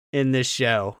in this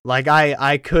show. Like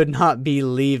I could not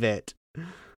believe it.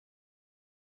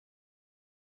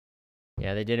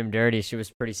 Yeah, they did him dirty. She was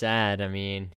pretty sad. I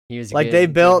mean, he was like they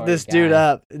built this dude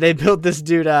up. They built this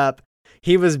dude up.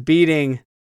 He was beating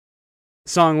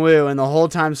Sung Woo, and the whole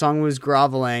time Sung Woo's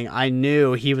groveling, I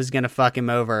knew he was gonna fuck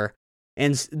him over.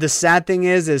 And the sad thing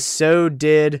is so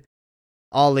did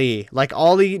Ali. Like,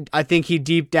 Ali, I think he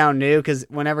deep down knew, because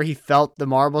whenever he felt the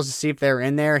marbles to see if they were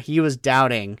in there, he was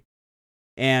doubting.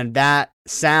 And that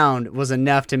sound was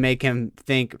enough to make him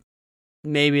think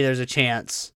maybe there's a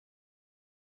chance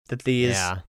that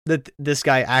that this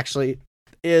guy actually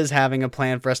is having a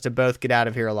plan for us to both get out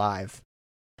of here alive.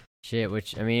 Shit,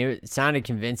 which, I mean, it sounded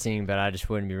convincing, but I just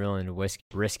wouldn't be willing to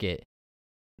risk it.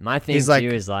 My thing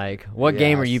is like, what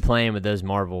game are you playing with those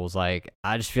marbles? Like,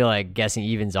 I just feel like guessing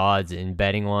evens odds and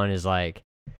betting one is like,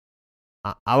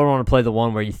 I would want to play the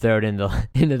one where you throw it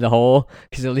into the hole,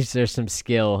 because at least there's some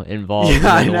skill involved.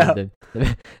 Yeah, I know.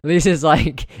 At least it's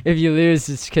like, if you lose,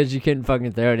 it's because you couldn't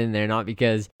fucking throw it in there, not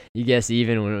because you guessed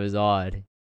even when it was odd.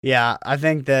 Yeah, I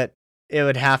think that it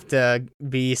would have to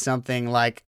be something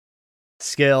like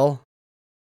skill.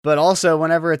 But also,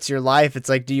 whenever it's your life, it's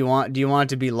like, do you want it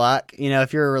to be luck?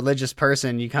 If you're a religious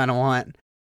person, you kind of want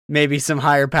maybe some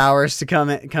higher powers to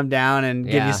come down and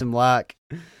give you some luck.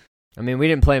 I mean, we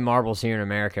didn't play marbles here in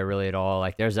America really at all.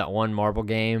 Like, there's that one marble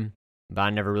game, but I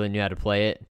never really knew how to play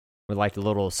it, with like the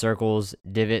little circles,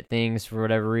 divot things for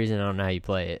whatever reason. I don't know how you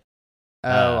play it.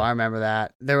 Oh, I remember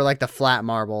that. They were like the flat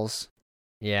marbles.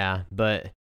 Yeah,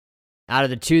 but out of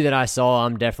the two that I saw,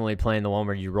 I'm definitely playing the one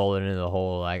where you roll it into the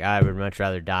hole. Like, I would much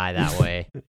rather die that way.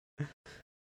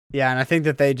 Yeah, and I think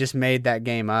that they just made that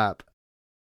game up.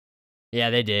 Yeah,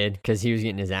 they did, because he was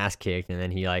getting his ass kicked, and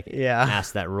then he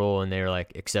asked that rule, and they were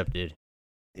like, accepted.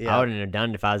 Yeah. I wouldn't have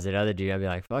done it if I was that other dude. I'd be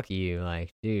like, fuck you. Like,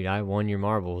 dude, I won your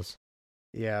marbles.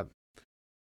 Yeah.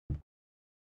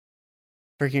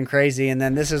 Freaking crazy. And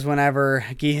then this is whenever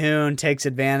Gi-hoon takes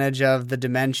advantage of the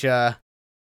dementia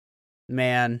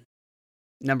man.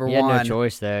 Number one. You had no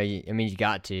choice, though. You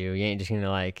got to. You ain't just going to,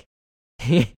 like...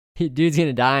 Dude's going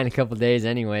to die in a couple days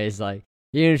anyways. Like,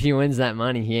 even if he wins that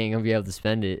money, he ain't going to be able to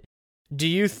spend it. Do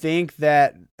you think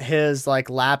that his, like,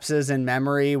 lapses in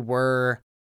memory were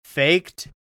faked?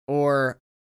 Or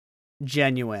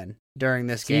genuine during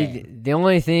this game. The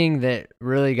only thing that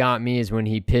really got me is when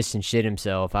he pissed and shit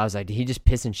himself. I was like, did he just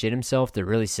piss and shit himself to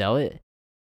really sell it?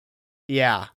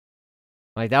 Yeah.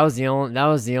 Like that was the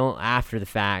only after the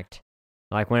fact.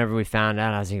 Like whenever we found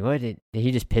out, I was like, what did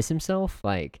he just piss himself?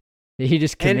 Like did he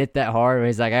just commit that hard where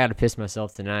he's like, I gotta piss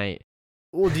myself tonight?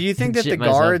 Well, do you think that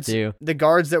the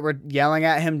guards that were yelling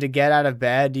at him to get out of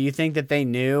bed, do you think that they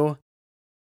knew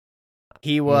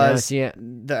he was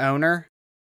the owner?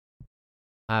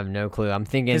 I have no clue. I'm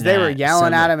thinking because they were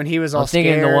yelling at him and he was all scared.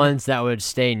 I'm thinking the ones that would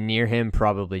stay near him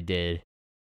probably did.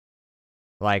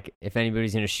 Like if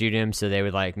anybody's gonna shoot him, so they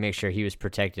would like make sure he was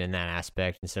protected in that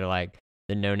aspect instead of like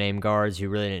the no-name guards who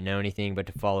really didn't know anything but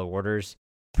to follow orders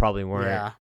probably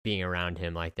weren't being around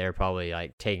him. Like they're probably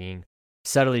like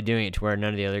subtly doing it to where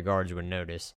none of the other guards would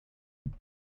notice.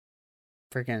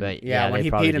 Freaking but, when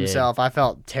he peed himself, I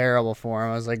felt terrible for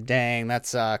him. I was like, dang, that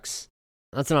sucks.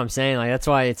 That's what I'm saying. Like that's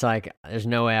why it's like there's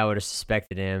no way I would have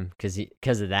suspected him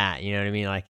because of that. You know what I mean?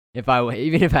 Like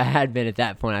even if I had been at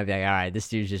that point, I'd be like, all right, this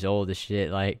dude's just old as shit.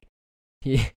 Like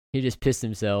he just pissed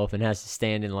himself and has to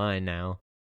stand in line now.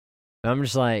 But I'm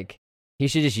just like, he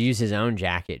should just use his own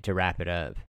jacket to wrap it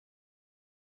up.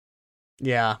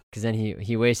 Yeah, because then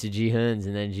he wasted Ji-Hun's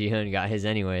and then Ji-Hun got his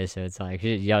anyway. So it's like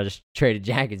y'all just traded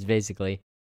jackets basically.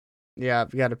 Yeah,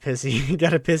 you got a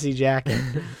pissy jacket.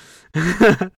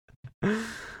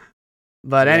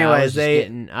 But anyways,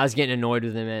 I was getting annoyed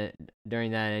with him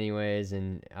during that anyways,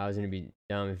 and I was gonna be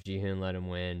dumb if Ji-Hun let him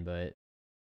win. But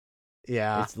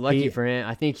yeah, it's lucky for him.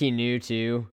 I think he knew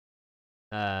too.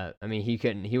 I mean, he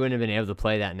wouldn't have been able to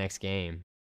play that next game.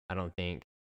 I don't think.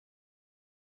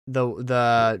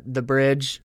 The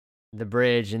bridge,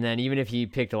 and then even if he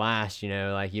picked last,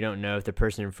 like you don't know if the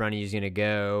person in front of you is gonna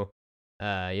go.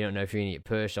 You don't know if you're gonna get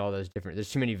pushed. All those different. There's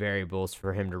too many variables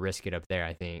for him to risk it up there.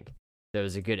 I think so. It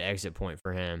was a good exit point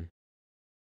for him.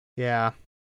 Yeah,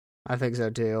 I think so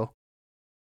too.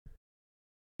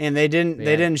 And they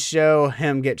didn't show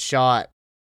him get shot.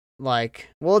 Like,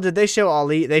 well, did they show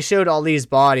Ali? They showed Ali's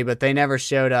body, but they never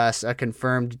showed us a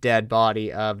confirmed dead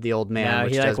body of the old man. No,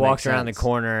 he like walked around the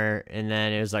corner, and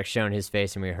then it was like showing his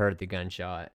face, and we heard the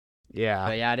gunshot. Yeah,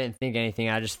 but yeah, I didn't think anything.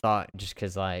 I just thought just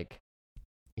because like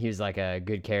he was like a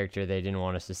good character, they didn't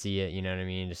want us to see it. You know what I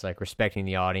mean? Just like respecting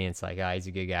the audience, like he's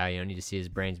a good guy. You don't need to see his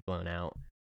brains blown out.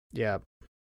 Yeah.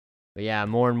 But yeah,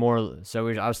 more and more. So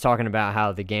I was talking about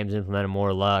how the game's implemented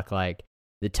more luck. Like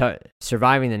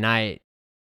surviving the night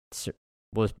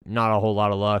was not a whole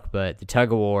lot of luck, but the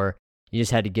tug of war, you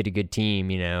just had to get a good team,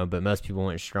 but most people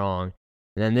went strong.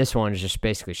 And then this one is just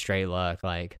basically straight luck.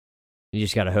 Like you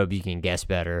just got to hope you can guess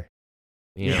better,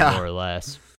 more or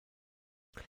less.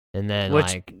 And then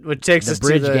which takes us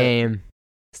bridge to the game.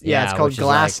 Yeah, it's called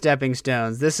Glass Stepping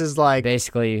Stones. This is like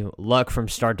basically luck from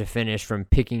start to finish, from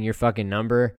picking your fucking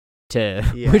number to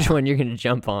which one you're going to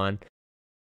jump on.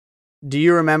 Do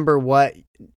you remember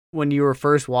when you were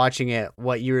first watching it,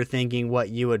 what you were thinking, what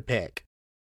you would pick,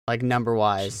 like number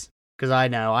wise? Because I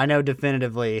know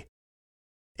definitively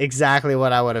exactly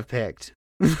what I would have picked.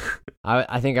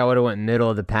 I think I would have went middle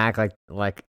of the pack,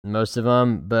 like most of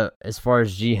them. But as far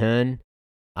as Ji-Hun,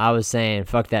 I was saying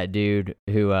fuck that dude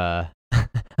who I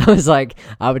was like,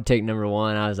 I would take number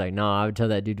one. I was like, no, I would tell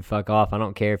that dude to fuck off. I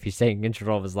don't care if he's taking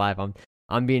control of his life.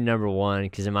 I'm being number one,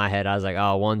 because in my head I was like,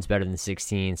 oh, 1's better than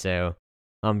 16, so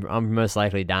I'm most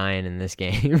likely dying in this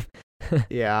game.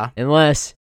 Yeah.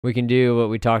 Unless we can do what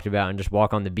we talked about and just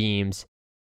walk on the beams.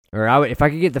 Or if I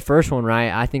could get the first one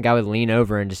right, I think I would lean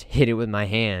over and just hit it with my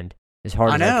hand as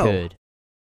hard as I could.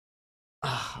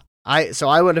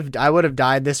 I would have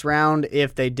died this round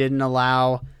if they didn't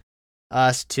allow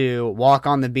us to walk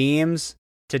on the beams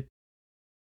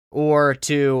or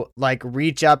to like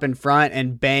reach up in front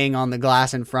and bang on the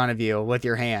glass in front of you with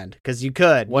your hand, because you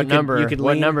could. What number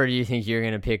do you think you're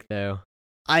gonna pick though?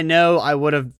 I know I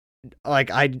would have. Like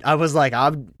I was like,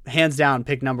 I'll hands down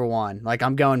pick number one. Like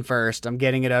I'm going first. I'm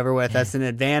getting it over with. That's an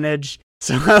advantage.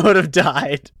 So I would have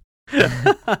died.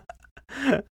 Yeah,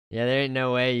 there ain't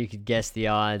no way you could guess the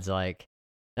odds. Like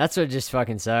that's what just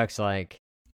fucking sucks. Like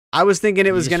I was thinking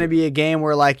it was going to be a game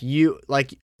where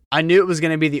I knew it was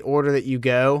going to be the order that you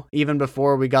go, even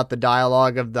before we got the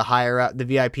dialogue of the higher up, the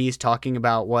VIPs talking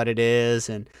about what it is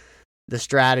and the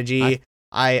strategy.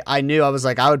 I knew, I was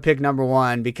like, I would pick number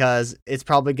one because it's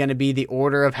probably going to be the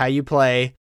order of how you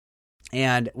play.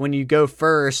 And when you go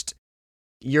first,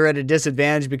 you're at a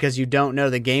disadvantage because you don't know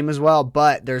the game as well,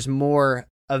 but there's more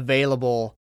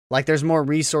available. Like there's more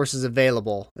resources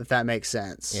available, if that makes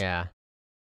sense. Yeah.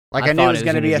 Like I knew it was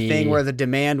going to be a thing where the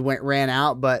demand ran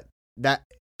out, but that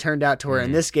turned out to where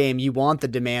in this game, you want the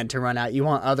demand to run out. You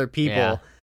want other people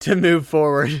to move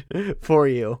forward for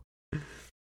you.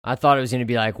 I thought it was going to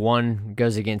be like 1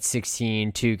 goes against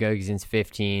 16, 2 goes against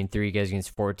 15, 3 goes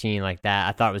against 14, like that.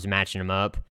 I thought it was matching them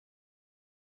up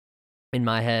in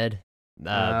my head.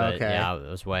 But okay. yeah, I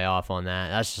was way off on that.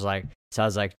 That's just like, so I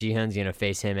was like, Ji-Hun's going to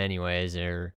face him anyways,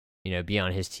 or, be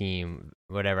on his team,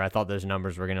 whatever. I thought those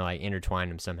numbers were going to like intertwine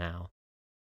them somehow.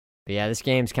 But yeah, this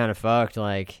game's kind of fucked.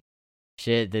 Like,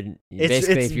 shit. It's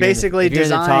if basically you're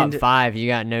designed. in the top 5, you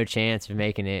got no chance of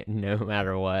making it no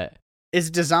matter what. It's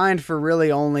designed for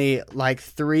really only like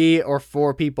 3 or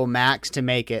 4 people max to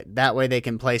make it. That way they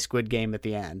can play Squid Game at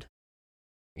the end.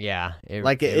 Yeah, it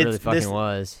Like, really fucking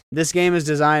was. This game is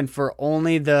designed for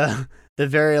only the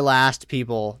very last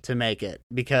people to make it,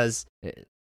 because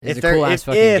It's a cool ass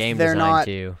fucking game they're design not,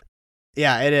 too.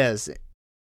 Yeah, it is.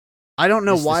 I don't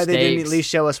know Just why the they didn't at stakes. least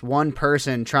show us one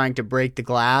person trying to break the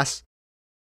glass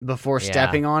before Yeah.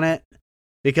 stepping on it,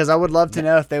 because I would love to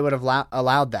know if they would have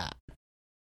allowed that.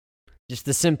 Just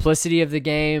the simplicity of the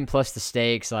game plus the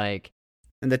stakes, like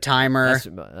And the timer.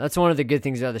 that's one of the good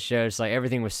things about the show. It's like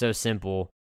everything was so simple,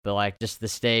 but like just the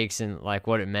stakes and like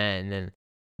what it meant. And then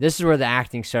this is where the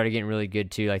acting started getting really good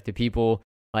too. Like the people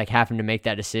like having to make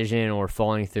that decision or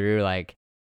falling through. Like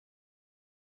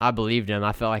I believed them.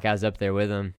 I felt like I was up there with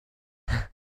them.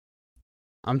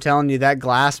 I'm telling you, that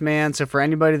glass man. So for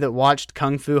anybody that watched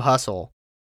Kung Fu Hustle,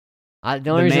 The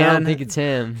only reason I don't think it's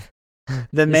him. the It's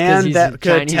 'cause man he's that a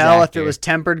could Chinese tell if actor. it was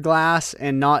tempered glass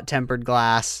and not tempered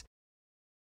glass,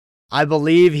 I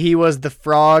believe he was the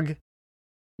frog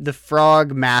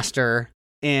master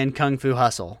in Kung Fu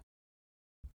Hustle.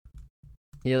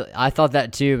 Yeah, I thought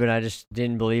that too, but I just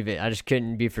didn't believe it. I just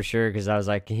couldn't be for sure because I was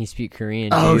like, can he speak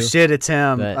Korean Oh too? shit, it's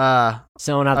him. But-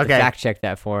 Someone have Okay. to fact check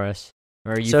that for us.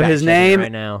 Or you So fact his checking it name-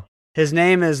 right now. His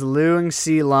name is Leung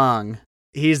Si Lung.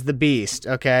 He's the beast.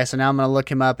 Okay, so now I'm gonna look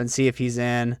him up and see if he's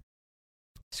in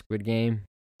Squid Game.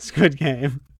 Squid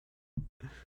Game.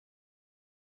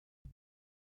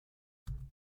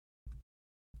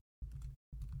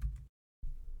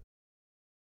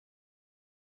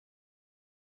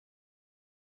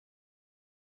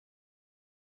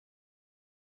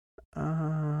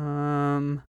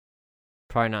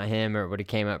 Probably not him, or it would have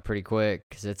came up pretty quick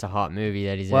because it's a hot movie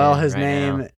that he's Well, in. his right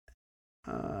name.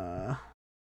 now.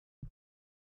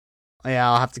 Yeah,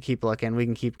 I'll have to keep looking. We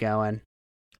can keep going.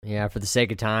 Yeah, for the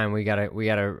sake of time, we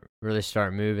gotta really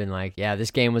start moving. Like, yeah,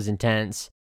 this game was intense.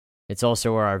 It's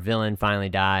also where our villain finally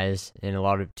dies, and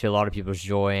to a lot of people's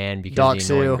joy, and because the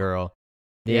Doksu. annoying girl,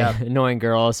 the Yep. annoying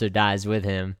girl also dies with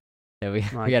him. So we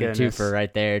My got goodness. a twofer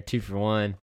right there, 2 for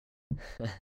 1.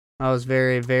 I was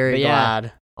very, very But yeah.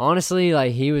 glad. Honestly,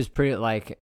 like he was pretty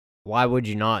like. Why would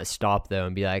you not stop though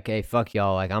and be like, hey, fuck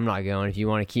y'all, like I'm not going. If you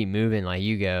want to keep moving, like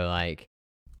you go. Like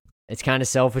it's kind of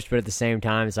selfish, but at the same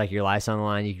time, it's like your life's on the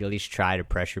line. You could at least try to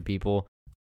pressure people.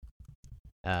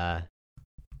 I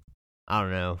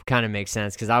don't know. Kind of makes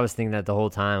sense because I was thinking that the whole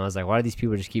time. I was like, why do these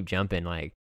people just keep jumping?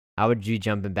 Like, how would you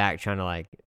jumping back trying to like?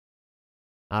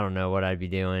 I don't know what I'd be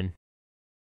doing.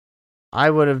 I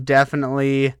would have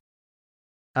definitely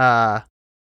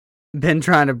been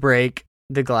trying to break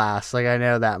the glass. Like, I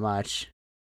know that much.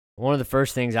 One of the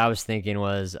first things I was thinking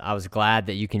was I was glad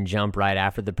that you can jump right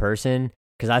after the person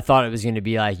because I thought it was going to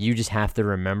be like you just have to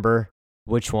remember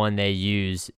which one they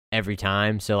use every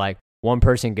time. So like one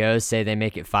person goes, say they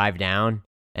make it 5 down,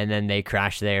 and then they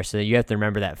crash there. So you have to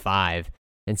remember that 5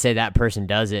 and say that person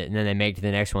does it, and then they make it to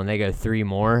the next one. They go 3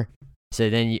 more. So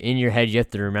then in your head, you have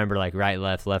to remember like right,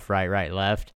 left, right,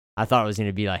 left. I thought it was going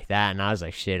to be like that, and I was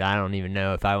like, shit, I don't even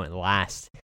know if I went last,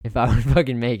 if I would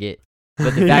fucking make it.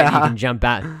 But the fact you can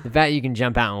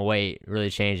jump out, and wait really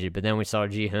changed it. But then we saw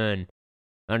Ji-Hun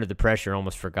under the pressure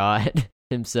almost forgot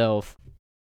himself.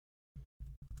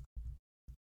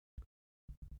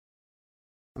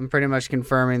 I'm pretty much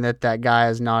confirming that guy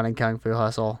is not in Kung Fu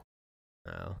Hustle.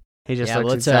 Oh. He just Yeah, looks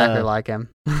let's, exactly like him.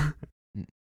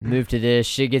 Move to this.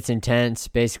 Shit gets intense.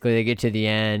 Basically, they get to the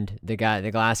end. The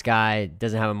glass guy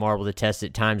doesn't have a marble to test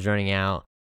it. Time's running out.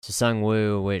 So Sung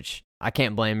Woo, which I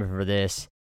can't blame him for this.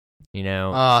 You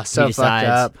know, Oh, so he fucked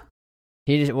up.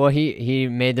 He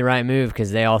made the right move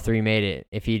because they all 3 made it.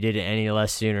 If he did it any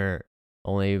less sooner,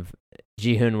 only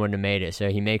Ji-Hun wouldn't have made it. So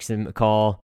he makes them a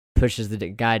call, pushes the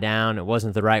guy down. It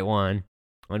wasn't the right one.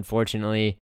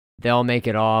 Unfortunately, they all make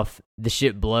it off. The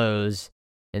ship blows,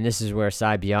 and this is where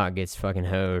Sai Biak gets fucking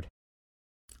hoed.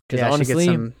 Because Yeah, honestly,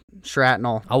 she gets some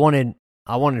shrapnel. I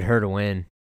wanted her to win.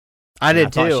 I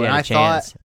did thought too, she and had a I thought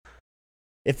chance.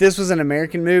 if this was an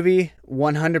American movie,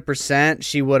 100%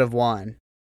 she would have won.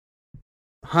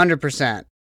 100%.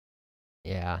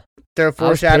 Yeah. throw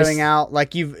foreshadowing pissed. out.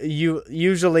 Like you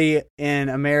usually in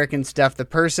American stuff, the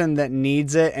person that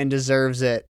needs it and deserves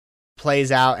it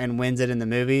plays out and wins it in the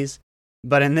movies.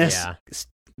 But in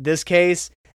this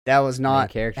case, that was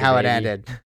not how it ended.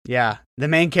 Yeah, the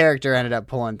main character ended up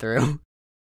pulling through.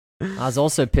 I was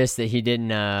also pissed that he didn't.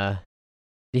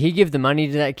 Did he give the money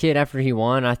to that kid after he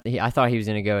won? I thought he was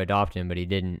gonna go adopt him, but he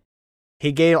didn't.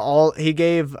 He gave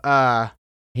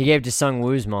to Sung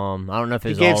Woo's mom. I don't know if it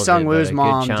was he gave all Sung of it, Woo's but a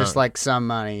mom good just chunk. like some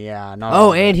money. Yeah. Not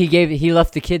all of and it. he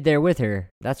left the kid there with her.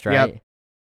 That's right. Yep.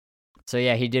 So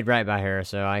yeah, he did right by her.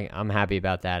 So I'm happy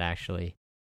about that actually.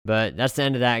 But that's the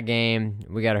end of that game.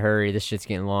 We gotta hurry. This shit's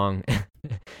getting long.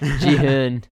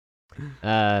 Ji-Hoon,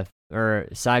 or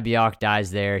Sae-byeok dies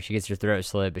there. She gets her throat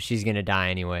slit, but she's gonna die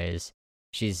anyways.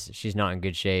 She's not in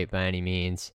good shape by any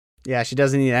means. Yeah, she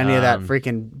doesn't eat any of that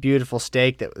freaking beautiful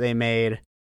steak that they made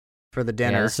for the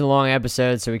dinner. Yeah, it's a long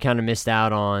episode, so we kind of missed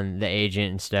out on the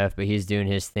agent and stuff, but he's doing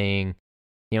his thing.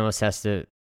 He almost has to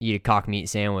eat a cock meat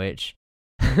sandwich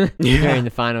during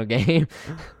the final game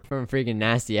from a freaking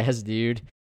nasty ass dude.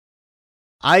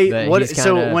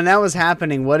 So when that was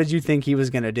happening, what did you think he was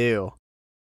gonna do?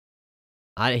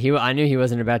 I knew he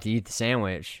wasn't about to eat the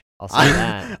sandwich. I'll say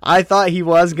that. I thought he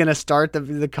was gonna start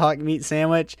the cock meat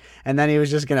sandwich, and then he was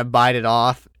just gonna bite it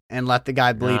off and let the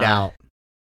guy bleed out.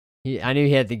 I knew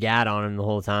he had the gat on him the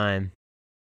whole time.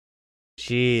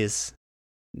 Jeez,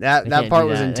 that part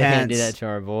was intense. They can't do that to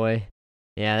our boy.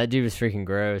 Yeah, that dude was freaking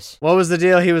gross. What was the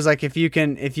deal? He was like, if you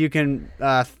can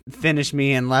finish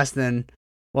me in less than,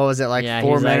 what was it, like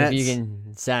 4 minutes? Like, if you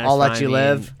can satisfy I'll let you me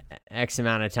live. in X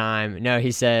amount of time. No,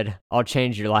 he said, I'll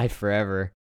change your life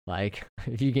forever. Like,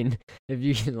 if you can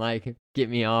like get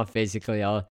me off, basically,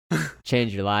 I'll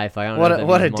change your life. Like, I don't know if that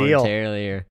what means a deal.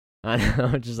 monetarily or I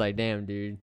know, just like, damn,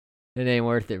 dude, it ain't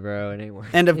worth it, bro. It ain't worth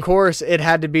it. And of course, it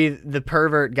had to be the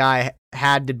pervert guy.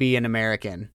 Had to be an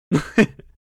American.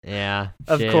 Yeah,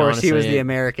 of shit, course, honestly, he was the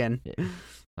American.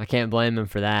 I can't blame him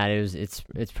for that. It's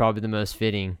probably the most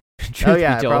fitting. Oh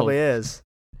yeah, it probably is.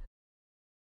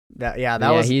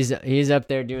 He's up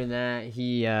there doing that.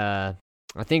 He I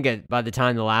think by the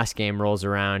time the last game rolls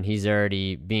around, he's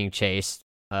already being chased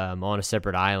on a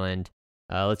separate island.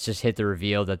 Let's just hit the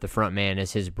reveal that the front man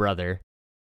is his brother.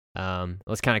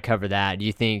 Let's kind of cover that. Do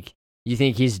you think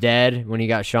he's dead when he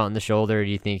got shot in the shoulder? Or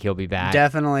do you think he'll be back?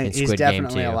 Definitely, he's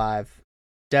definitely alive.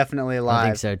 Definitely alive. I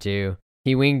think so too.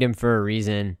 He winged him for a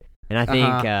reason, and I think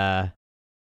I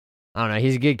don't know.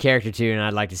 He's a good character too, and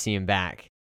I'd like to see him back.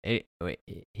 We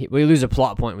lose a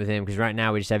plot point with him because right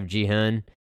now we just have Ji-Hoon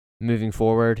moving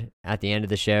forward at the end of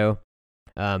the show,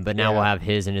 but now we'll have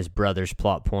his and his brother's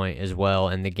plot point as well,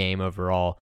 and the game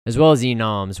overall, as well as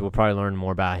Enam's. We'll probably learn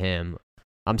more about him.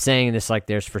 I'm saying this like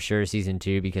there's for sure season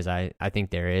 2 because I think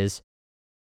there is.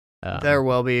 There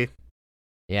will be.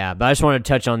 Yeah, but I just wanted to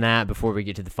touch on that before we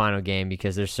get to the final game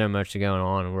because there's so much going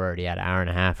on, and we're already at an hour and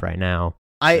a half right now.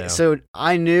 So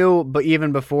I knew, but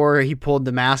even before he pulled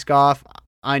the mask off,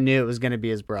 I knew it was going to be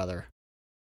his brother.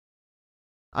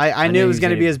 I knew it was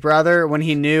going to be his brother when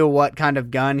he knew what kind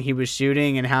of gun he was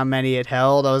shooting and how many it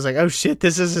held. I was like, oh shit,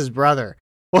 this is his brother.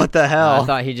 What the hell? I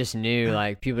thought he just knew,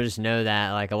 like, people just know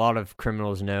that, like, a lot of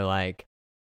criminals know, like,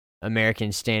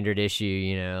 American standard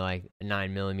issue, like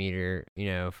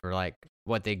 9mm, for, like,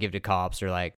 what they give to cops or,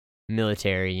 like,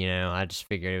 military, I just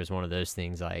figured it was one of those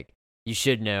things, like, you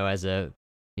should know as a,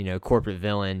 corporate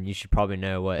villain, you should probably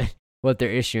know what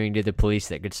they're issuing to the police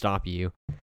that could stop you.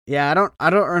 Yeah, I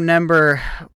don't remember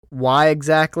why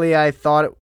exactly I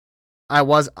thought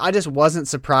I just wasn't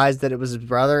surprised that it was his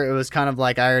brother. It was kind of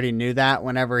like I already knew that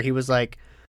whenever he was like,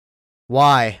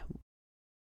 why?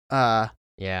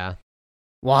 Yeah.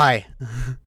 Why?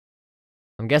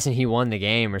 I'm guessing he won the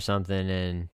game or something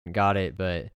and got it,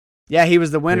 but yeah, he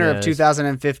was the winner of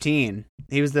 2015.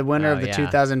 He was the winner of the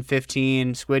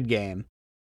 2015 Squid Game.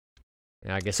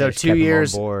 Yeah, I guess so. They just kept him on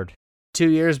board. 2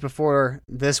 years before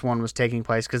this one was taking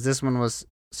place, because this one was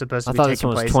supposed to be taking place. I thought this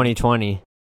one was 2020.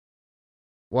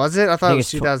 Was it? I thought it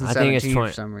was 2017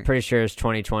 for some reason. Pretty sure it's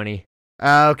 2020.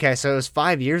 Okay, so it was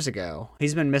 5 years ago.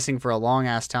 He's been missing for a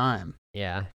long-ass time.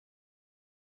 Yeah.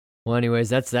 Well, anyways,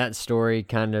 that's that story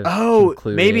kind of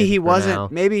concluded. Maybe he wasn't. Now.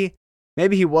 Maybe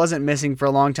he wasn't missing for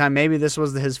a long time. Maybe this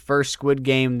was his first Squid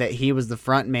Game that he was the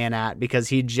front man at because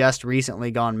he just recently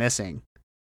gone missing.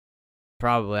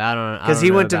 Probably, I don't know. Because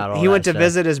he went to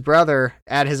visit his brother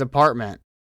at his apartment.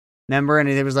 Remember, and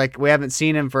he was like, "We haven't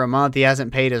seen him for a month. He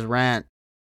hasn't paid his rent."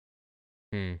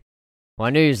 Well, I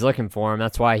knew he was looking for him.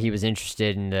 That's why he was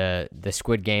interested in the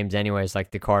Squid Games, anyways. Like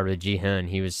the card with Ji-Hoon,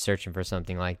 he was searching for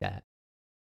something like that.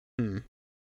 But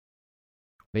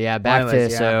yeah, back to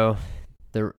so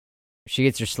she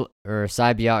gets or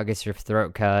Sae-byeok gets her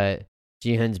throat cut.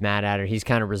 Ji-hoon's mad at her. He's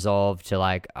kind of resolved to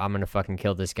like, I'm gonna fucking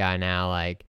kill this guy now.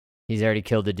 Like, he's already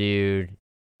killed the dude.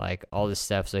 Like, all this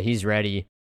stuff. So he's ready.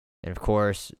 And of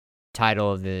course,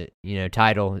 title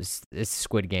is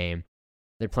Squid Game.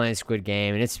 They're playing Squid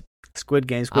Game, and it's Squid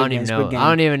Game. I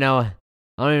don't even know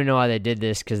why they did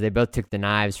this, because they both took the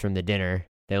knives from the dinner.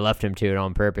 They left him to it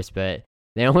on purpose, but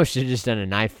they almost should have just done a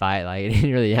knife fight. Like, it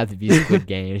didn't really have to be Squid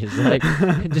Game. It's like,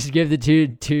 just give the two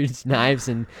dudes knives,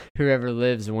 and whoever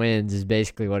lives wins is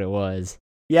basically what it was.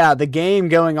 Yeah, the game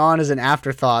going on is an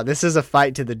afterthought. This is a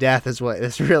fight to the death is what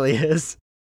this really is.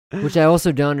 Which I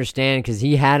also don't understand, because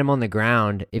he had him on the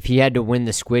ground. If he had to win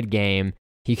the Squid Game,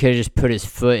 he could have just put his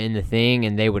foot in the thing,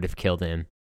 and they would have killed him.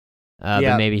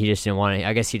 But maybe he just didn't want to.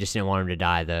 I guess he just didn't want him to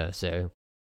die, though. So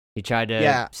he tried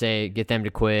to get them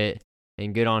to quit,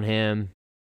 and good on him.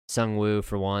 Sung-woo,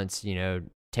 for once,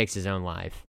 takes his own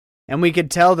life. And we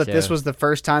could tell that this was the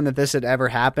first time that this had ever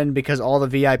happened, because all the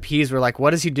VIPs were like,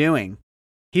 what is he doing?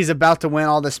 He's about to win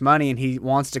all this money, and he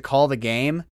wants to call the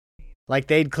game. Like,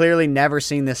 they'd clearly never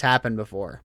seen this happen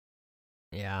before.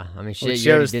 Yeah, I mean, shit,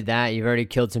 you already did that. You've already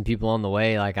killed some people on the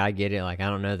way. Like, I get it. Like, I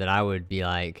don't know that I would be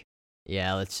like,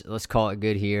 yeah, let's call it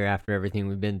good here after everything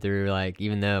we've been through. Like,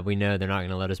 even though we know they're not going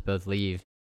to let us both leave.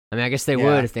 I mean, I guess they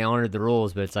would if they honored the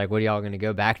rules, but it's like, what are y'all going to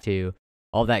go back to?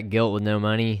 All that guilt with no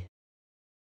money?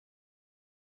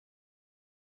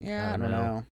 Yeah, I don't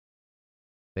know.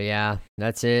 But yeah,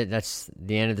 that's it. That's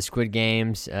the end of the Squid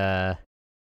Games.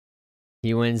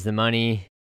 He wins the money.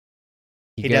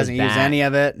 He doesn't use any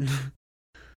of it.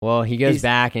 Well, he goes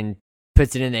back and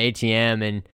puts it in the ATM,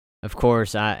 and of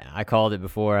course, I called it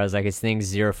before. I was like, his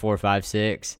thing's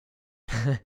 0456.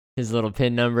 His little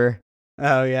PIN number.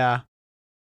 Oh, yeah.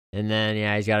 And then,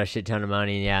 he's got a shit ton of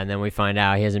money, and then we find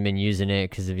out he hasn't been using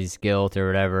it because of his guilt or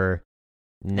whatever.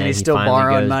 And then he's still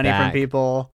borrowing money from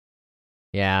people.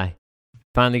 Yeah.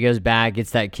 Finally goes back,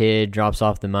 gets that kid, drops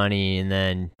off the money, and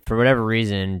then, for whatever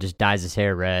reason, just dyes his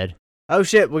hair red. Oh,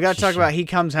 shit. We got to talk about he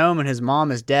comes home and his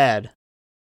mom is dead.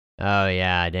 Oh,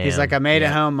 yeah, damn. He's like, I made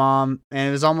it home, Mom. And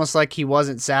it was almost like he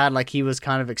wasn't sad, like he was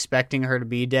kind of expecting her to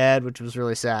be dead, which was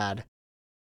really sad.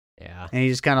 Yeah. And he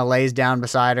just kind of lays down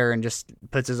beside her and just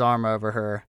puts his arm over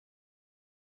her.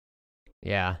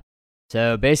 Yeah.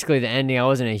 So basically the ending I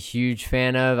wasn't a huge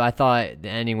fan of. I thought the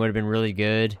ending would have been really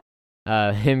good.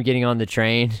 Him getting on the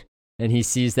train and he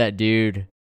sees that dude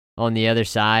on the other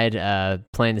side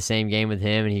playing the same game with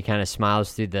him, and he kind of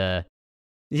smiles through the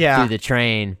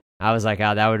train. I was like,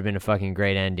 oh, that would have been a fucking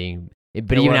great ending.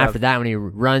 But even after that, when he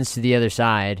runs to the other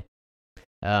side,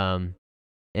 and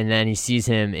then he sees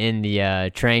him in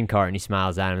the train cart and he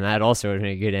smiles at him, that also would have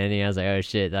been a good ending. I was like, oh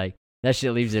shit, like that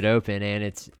shit leaves it open, and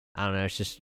it's, I don't know, it's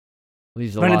just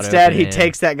leaves a lot open. But instead, he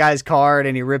takes that guy's card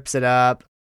and he rips it up,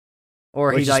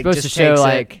 or he like just takes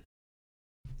it.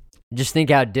 Just think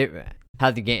how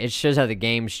the game. It shows how the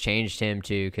game's changed him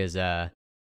too, because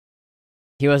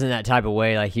he wasn't that type of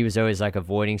way. Like he was always like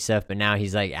avoiding stuff, but now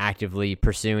he's like actively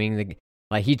pursuing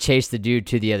like he chased the dude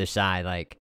to the other side.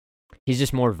 Like he's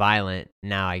just more violent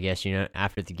now, I guess,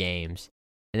 after the games.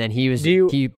 And then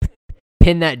he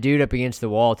pinned that dude up against the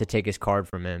wall to take his card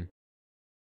from him.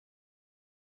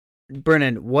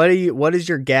 Brennan, what is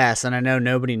your guess? And I know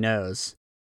nobody knows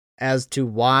as to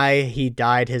why he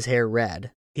dyed his hair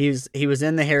red. He was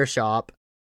in the hair shop,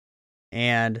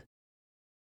 and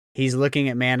he's looking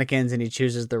at mannequins, and he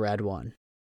chooses the red one.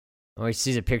 Oh, he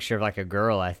sees a picture of like a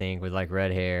girl, I think, with like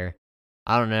red hair.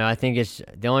 I don't know. I think it's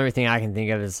the only thing I can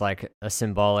think of is like a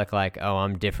symbolic, like, oh,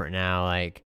 I'm different now.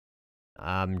 Like,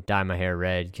 I'm dye my hair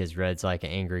red because red's like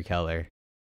an angry color,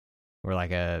 or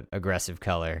like a aggressive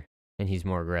color, and he's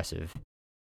more aggressive.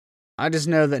 I just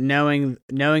know that knowing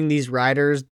these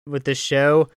writers with this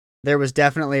show, there was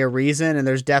definitely a reason, and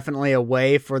there's definitely a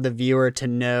way for the viewer to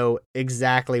know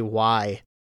exactly why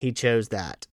he chose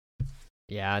that.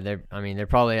 Yeah, they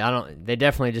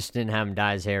definitely just didn't have him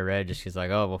dye his hair red just because,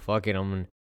 like, oh, well, fuck it, I'm going to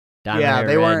dye my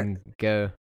hair red and go.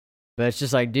 But it's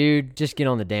just like, dude, just get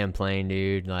on the damn plane,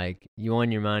 dude. Like, you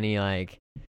won your money, like.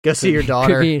 Go see your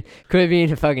daughter. Quit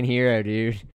being a fucking hero,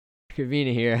 dude. Quit being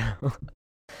a hero.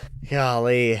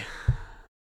 Golly.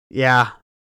 Yeah.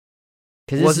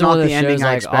 Because this is not the ending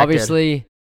I expected.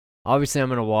 Obviously I'm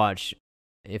going to watch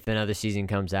if another season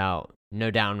comes out.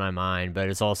 No doubt in my mind. But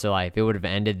it's also like, if it would have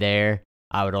ended there,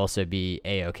 I would also be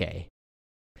A-okay.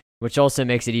 Which also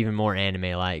makes it even more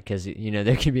anime-like. Because,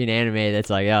 there could be an anime that's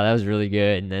like, oh, that was really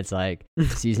good. And that's like,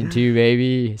 season 2,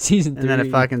 baby. Season 3. And then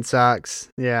it fucking sucks.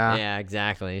 Yeah. Yeah,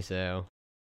 exactly. So,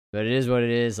 but it is what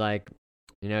it is. Like,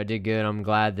 it did good. I'm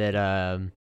glad that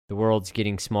the world's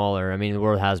getting smaller. I mean, the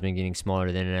world has been getting smaller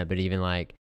than the internet, but even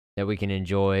like that we can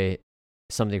enjoy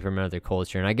something from another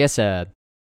culture. And I guess the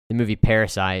movie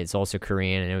Parasite is also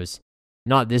Korean, and it was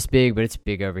not this big, but it's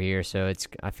big over here. So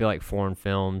I feel like foreign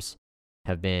films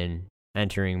have been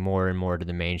entering more and more to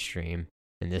the mainstream,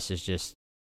 and this is just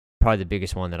probably the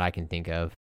biggest one that I can think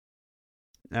of.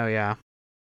 Oh yeah,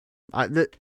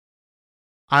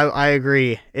 I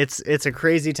agree. It's a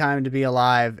crazy time to be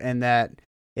alive, and that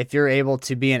if you're able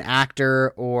to be an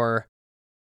actor or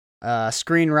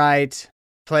screenwrite,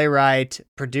 playwright,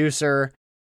 producer,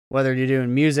 whether you're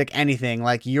doing music, anything,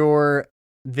 like your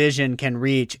vision can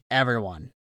reach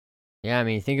everyone. Yeah, I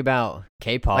mean, think about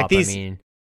K-pop. Like these, I mean,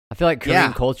 I feel like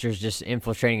Korean culture is just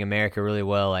infiltrating America really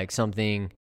well. Like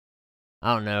something,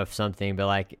 I don't know if something, but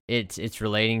like it's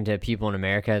relating to people in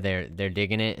America. They're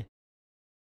digging it.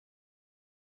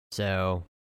 So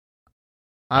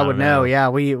I would know. Yeah,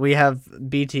 we have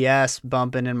BTS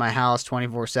bumping in my house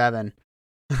 24/7.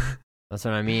 That's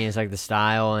what I mean. It's like the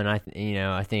style, and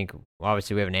I think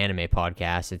obviously we have an anime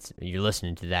podcast. You're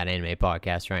listening to that anime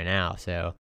podcast right now,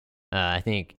 so I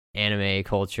think anime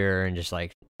culture and just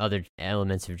like other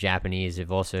elements of Japanese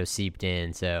have also seeped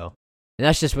in. So, and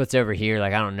that's just what's over here.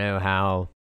 Like I don't know how.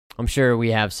 I'm sure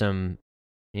we have some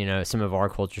of our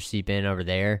culture seep in over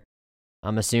there.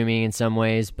 I'm assuming in some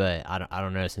ways, but I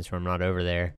don't know since we're not over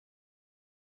there.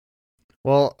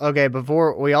 Well, okay.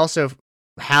 Before we also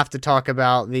have to talk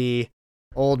about the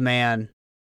old man,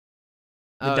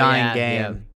 the dying game.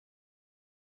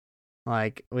 Yeah.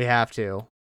 Like we have to.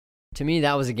 To me,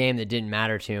 that was a game that didn't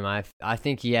matter to him. I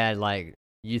think he had like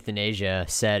euthanasia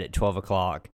set at 12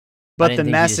 o'clock. But the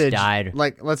message,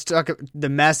 like let's talk the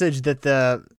message that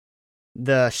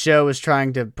the show is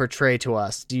trying to portray to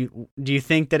us. Do you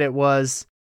think that it was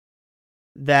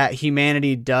that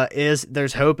humanity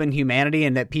there's hope in humanity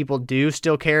and that people do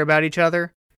still care about each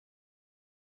other?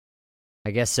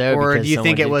 I guess so. Or do you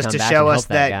think it was to show us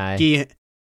that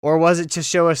or was it to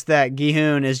show us that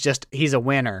Gi-hun is he's a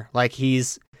winner? Like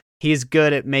he's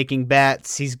good at making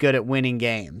bets, he's good at winning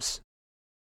games.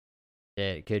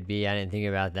 It could be. I didn't think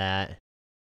about that.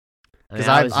 Because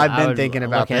I've been thinking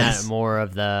about this. At more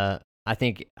of the. I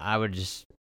think I would just.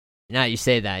 Now you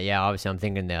say that, yeah. Obviously, I'm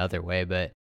thinking the other way,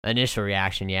 but initial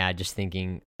reaction, yeah, just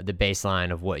thinking the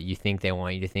baseline of what you think they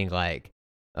want you to think. Like,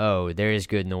 oh, there is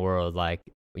good in the world. Like,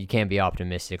 you can't be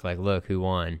optimistic. Like, look who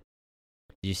won.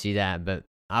 Did you see that? But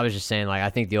I was just saying, like, I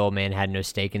think the old man had no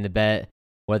stake in the bet,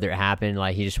 whether it happened.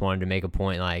 Like, he just wanted to make a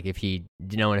point. Like, if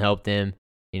no one helped him.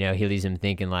 He leaves him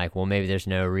thinking like, well, maybe there's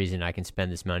no reason I can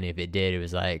spend this money. If it did, it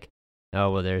was like,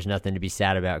 oh, well, there's nothing to be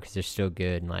sad about because they're still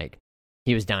good. And like,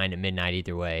 he was dying at midnight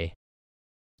either way.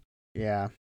 Yeah.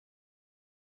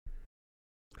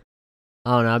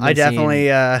 I don't know. I definitely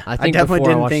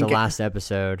didn't think the last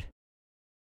episode.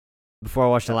 Before I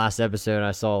watched the last episode,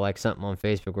 I saw like something on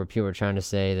Facebook where people were trying to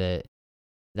say that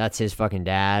that's his fucking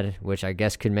dad, which I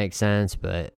guess could make sense,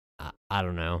 but I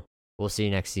don't know. We'll see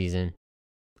next season.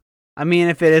 I mean,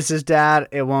 if it is his dad,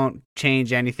 it won't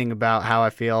change anything about how I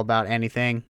feel about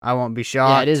anything. I won't be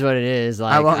shocked. Yeah, it is what it is.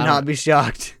 Like, I won't not be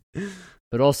shocked.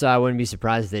 But also, I wouldn't be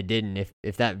surprised if they didn't.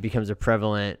 If that becomes a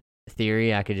prevalent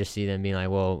theory, I could just see them being like,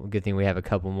 well, good thing we have a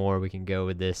couple more. We can go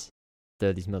with this.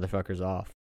 Throw these motherfuckers off.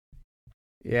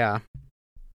 Yeah.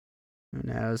 Who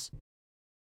knows?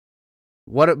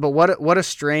 What a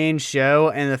strange show.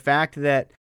 And the fact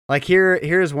that, like,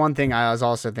 here's one thing I was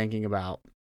also thinking about.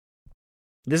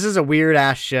 This is a weird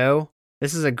ass show.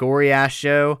 This is a gory ass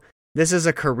show. This is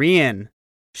a Korean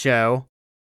show.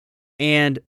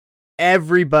 And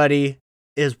everybody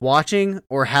is watching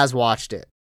or has watched it.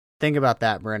 Think about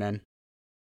that, Brennan.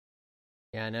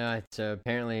 Yeah, I know. So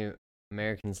apparently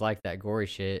Americans like that gory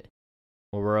shit.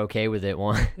 Well, we're okay with it.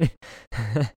 One.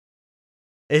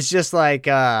 It's just like,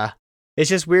 it's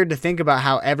just weird to think about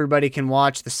how everybody can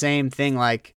watch the same thing.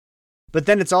 Like, but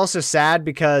then it's also sad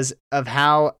because of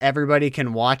how everybody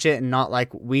can watch it and not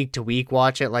like week to week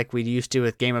watch it like we used to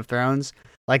with Game of Thrones.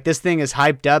 Like this thing is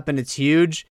hyped up and it's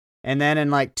huge. And then in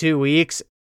like 2 weeks,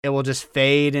 it will just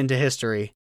fade into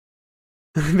history.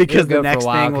 Because the next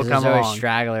thing will come along.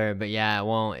 Straggler, but yeah, it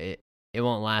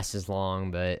won't last as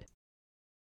long, but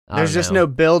there's just no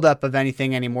buildup of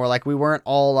anything anymore. Like we weren't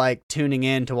all like tuning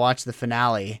in to watch the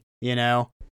finale, you know?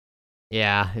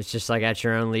 Yeah, it's just like at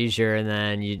your own leisure, and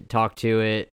then you talk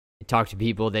to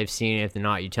people, they've seen it. If they're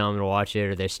not, you tell them to watch it,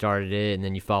 or they started it, and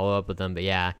then you follow up with them. But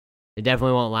yeah, it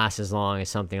definitely won't last as long as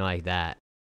something like that,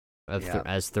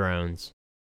 as Thrones.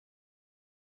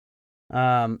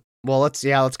 Well, let's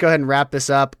go ahead and wrap this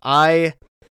up. I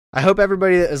hope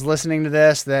everybody that is listening to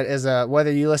this, that is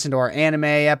whether you listen to our anime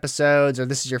episodes or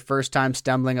this is your first time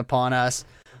stumbling upon us,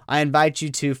 I invite you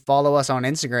to follow us on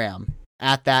Instagram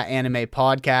at That Anime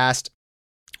Podcast.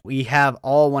 We have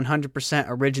all 100%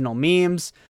 original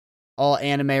memes, all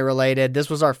anime related. This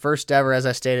was our first ever, as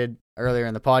I stated earlier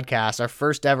in the podcast, our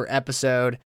first ever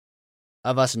episode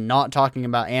of us not talking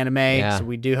about anime. Yeah. So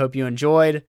we do hope you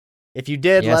enjoyed. If you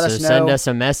did, let us know. Send us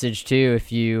a message too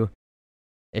if you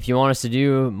want us to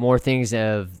do more things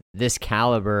of this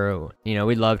caliber.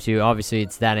 We'd love to. Obviously,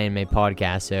 it's That Anime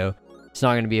Podcast, so it's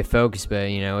not going to be a focus. But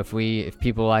if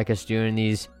people like us doing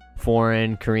these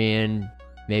foreign, Korean,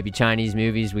 maybe Chinese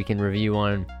movies, we can review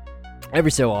one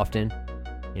every so often.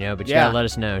 But you gotta let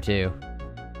us know too.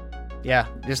 Yeah,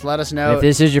 just let us know. And if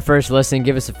this is your first listen,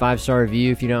 give us a 5-star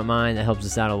review if you don't mind. That helps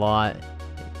us out a lot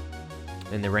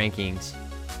in the rankings.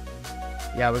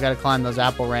 Yeah, we got to climb those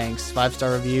Apple ranks.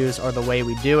 5-star reviews are the way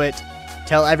we do it.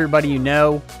 Tell everybody you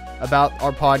know about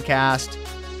our podcast.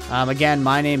 Again,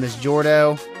 my name is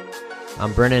Jordo.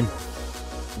 I'm Brennan.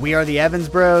 We are the Evans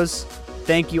Bros.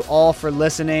 Thank you all for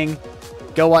listening.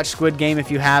 Go watch Squid Game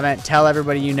if you haven't. Tell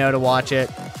everybody you know to watch it.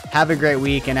 Have a great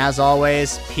week, and as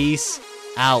always, peace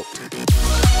out.